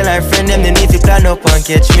she a tell her friend them they need to plan up and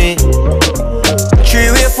catch me.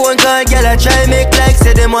 Three-way phone call, girl a try make like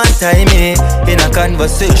say them one time me in a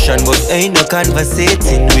conversation, but ain't no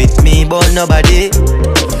conversating with me but nobody.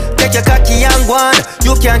 Take your cocky and go on,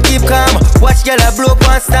 you can keep calm. Watch girl a blow up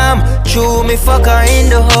and stamp. Chew me fuck her in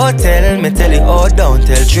the hotel, me me tell it all down,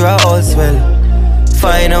 tell you all swell.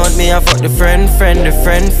 Find out me I fuck the friend, the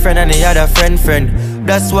friend, and the other friend.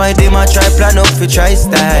 That's why they might try plan up for try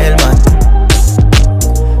style, man.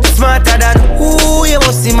 Smarter than who you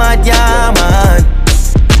must see mad, yeah, man.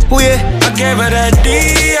 Who yeah? I gave her that D,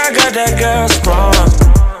 I got that girl sprung.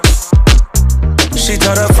 She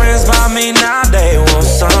told her friends about me, now they want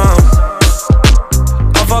some.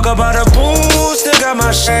 I fuck about the booze, still got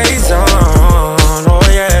my shades on. Oh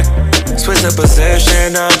yeah, switch the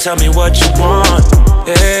position up, tell me what you want.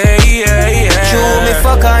 Yeah. True, me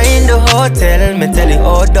fuck her in the hotel, me tell it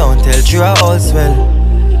all down, tell you all swell.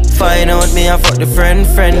 Find out me I fuck the friend,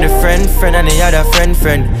 the friend, and the other friend.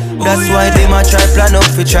 That's why they might try plan up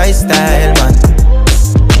for try style, man.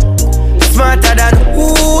 Smarter than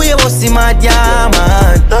who you must see mad, yeah,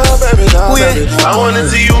 man. No, baby, I wanna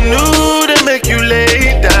see you nude and make you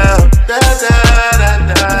lay down. Da, da, da,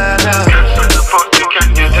 da, da.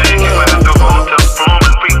 Can you take it with the hotel room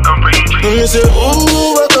and we can reach? And you say,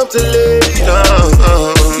 ooh, welcome to lay down.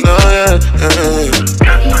 Yeah.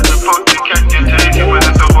 Can you take it with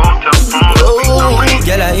the hotel room?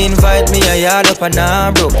 Girl, I invite me a yard up and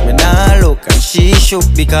I broke. Me nah look and she shook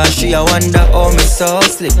because she a wonder how me so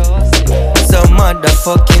slick. So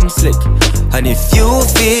motherfucking slick. And if you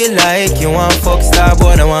feel like you want fuck star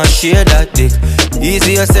boy, I want share that dick.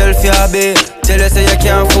 Easy yourself, yeah, babe. Tell her say you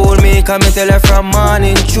can't fool me, come and tell her from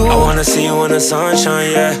morning true. I wanna see you in the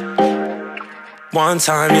sunshine, yeah. One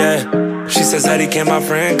time, yeah. She says, Eddie, can my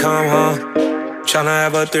friend come, huh? Tryna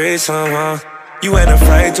have a threesome, huh? You ain't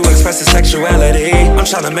afraid to express your sexuality. I'm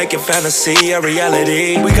tryna make your fantasy a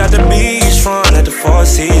reality. We got the beach front at the Four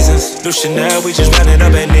Seasons. New Chanel, we just ran it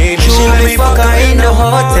up and need you. She let me fuck her in the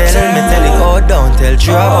hotel. Me tell it all down, tell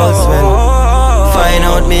you all swell. Find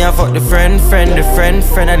out me I fuck the friend, the friend,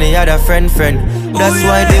 and the other friend. That's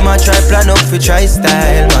why they might try plan up for try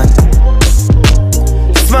style, man.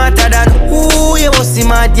 Smarter than who you must see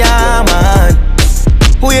mad, yeah, man.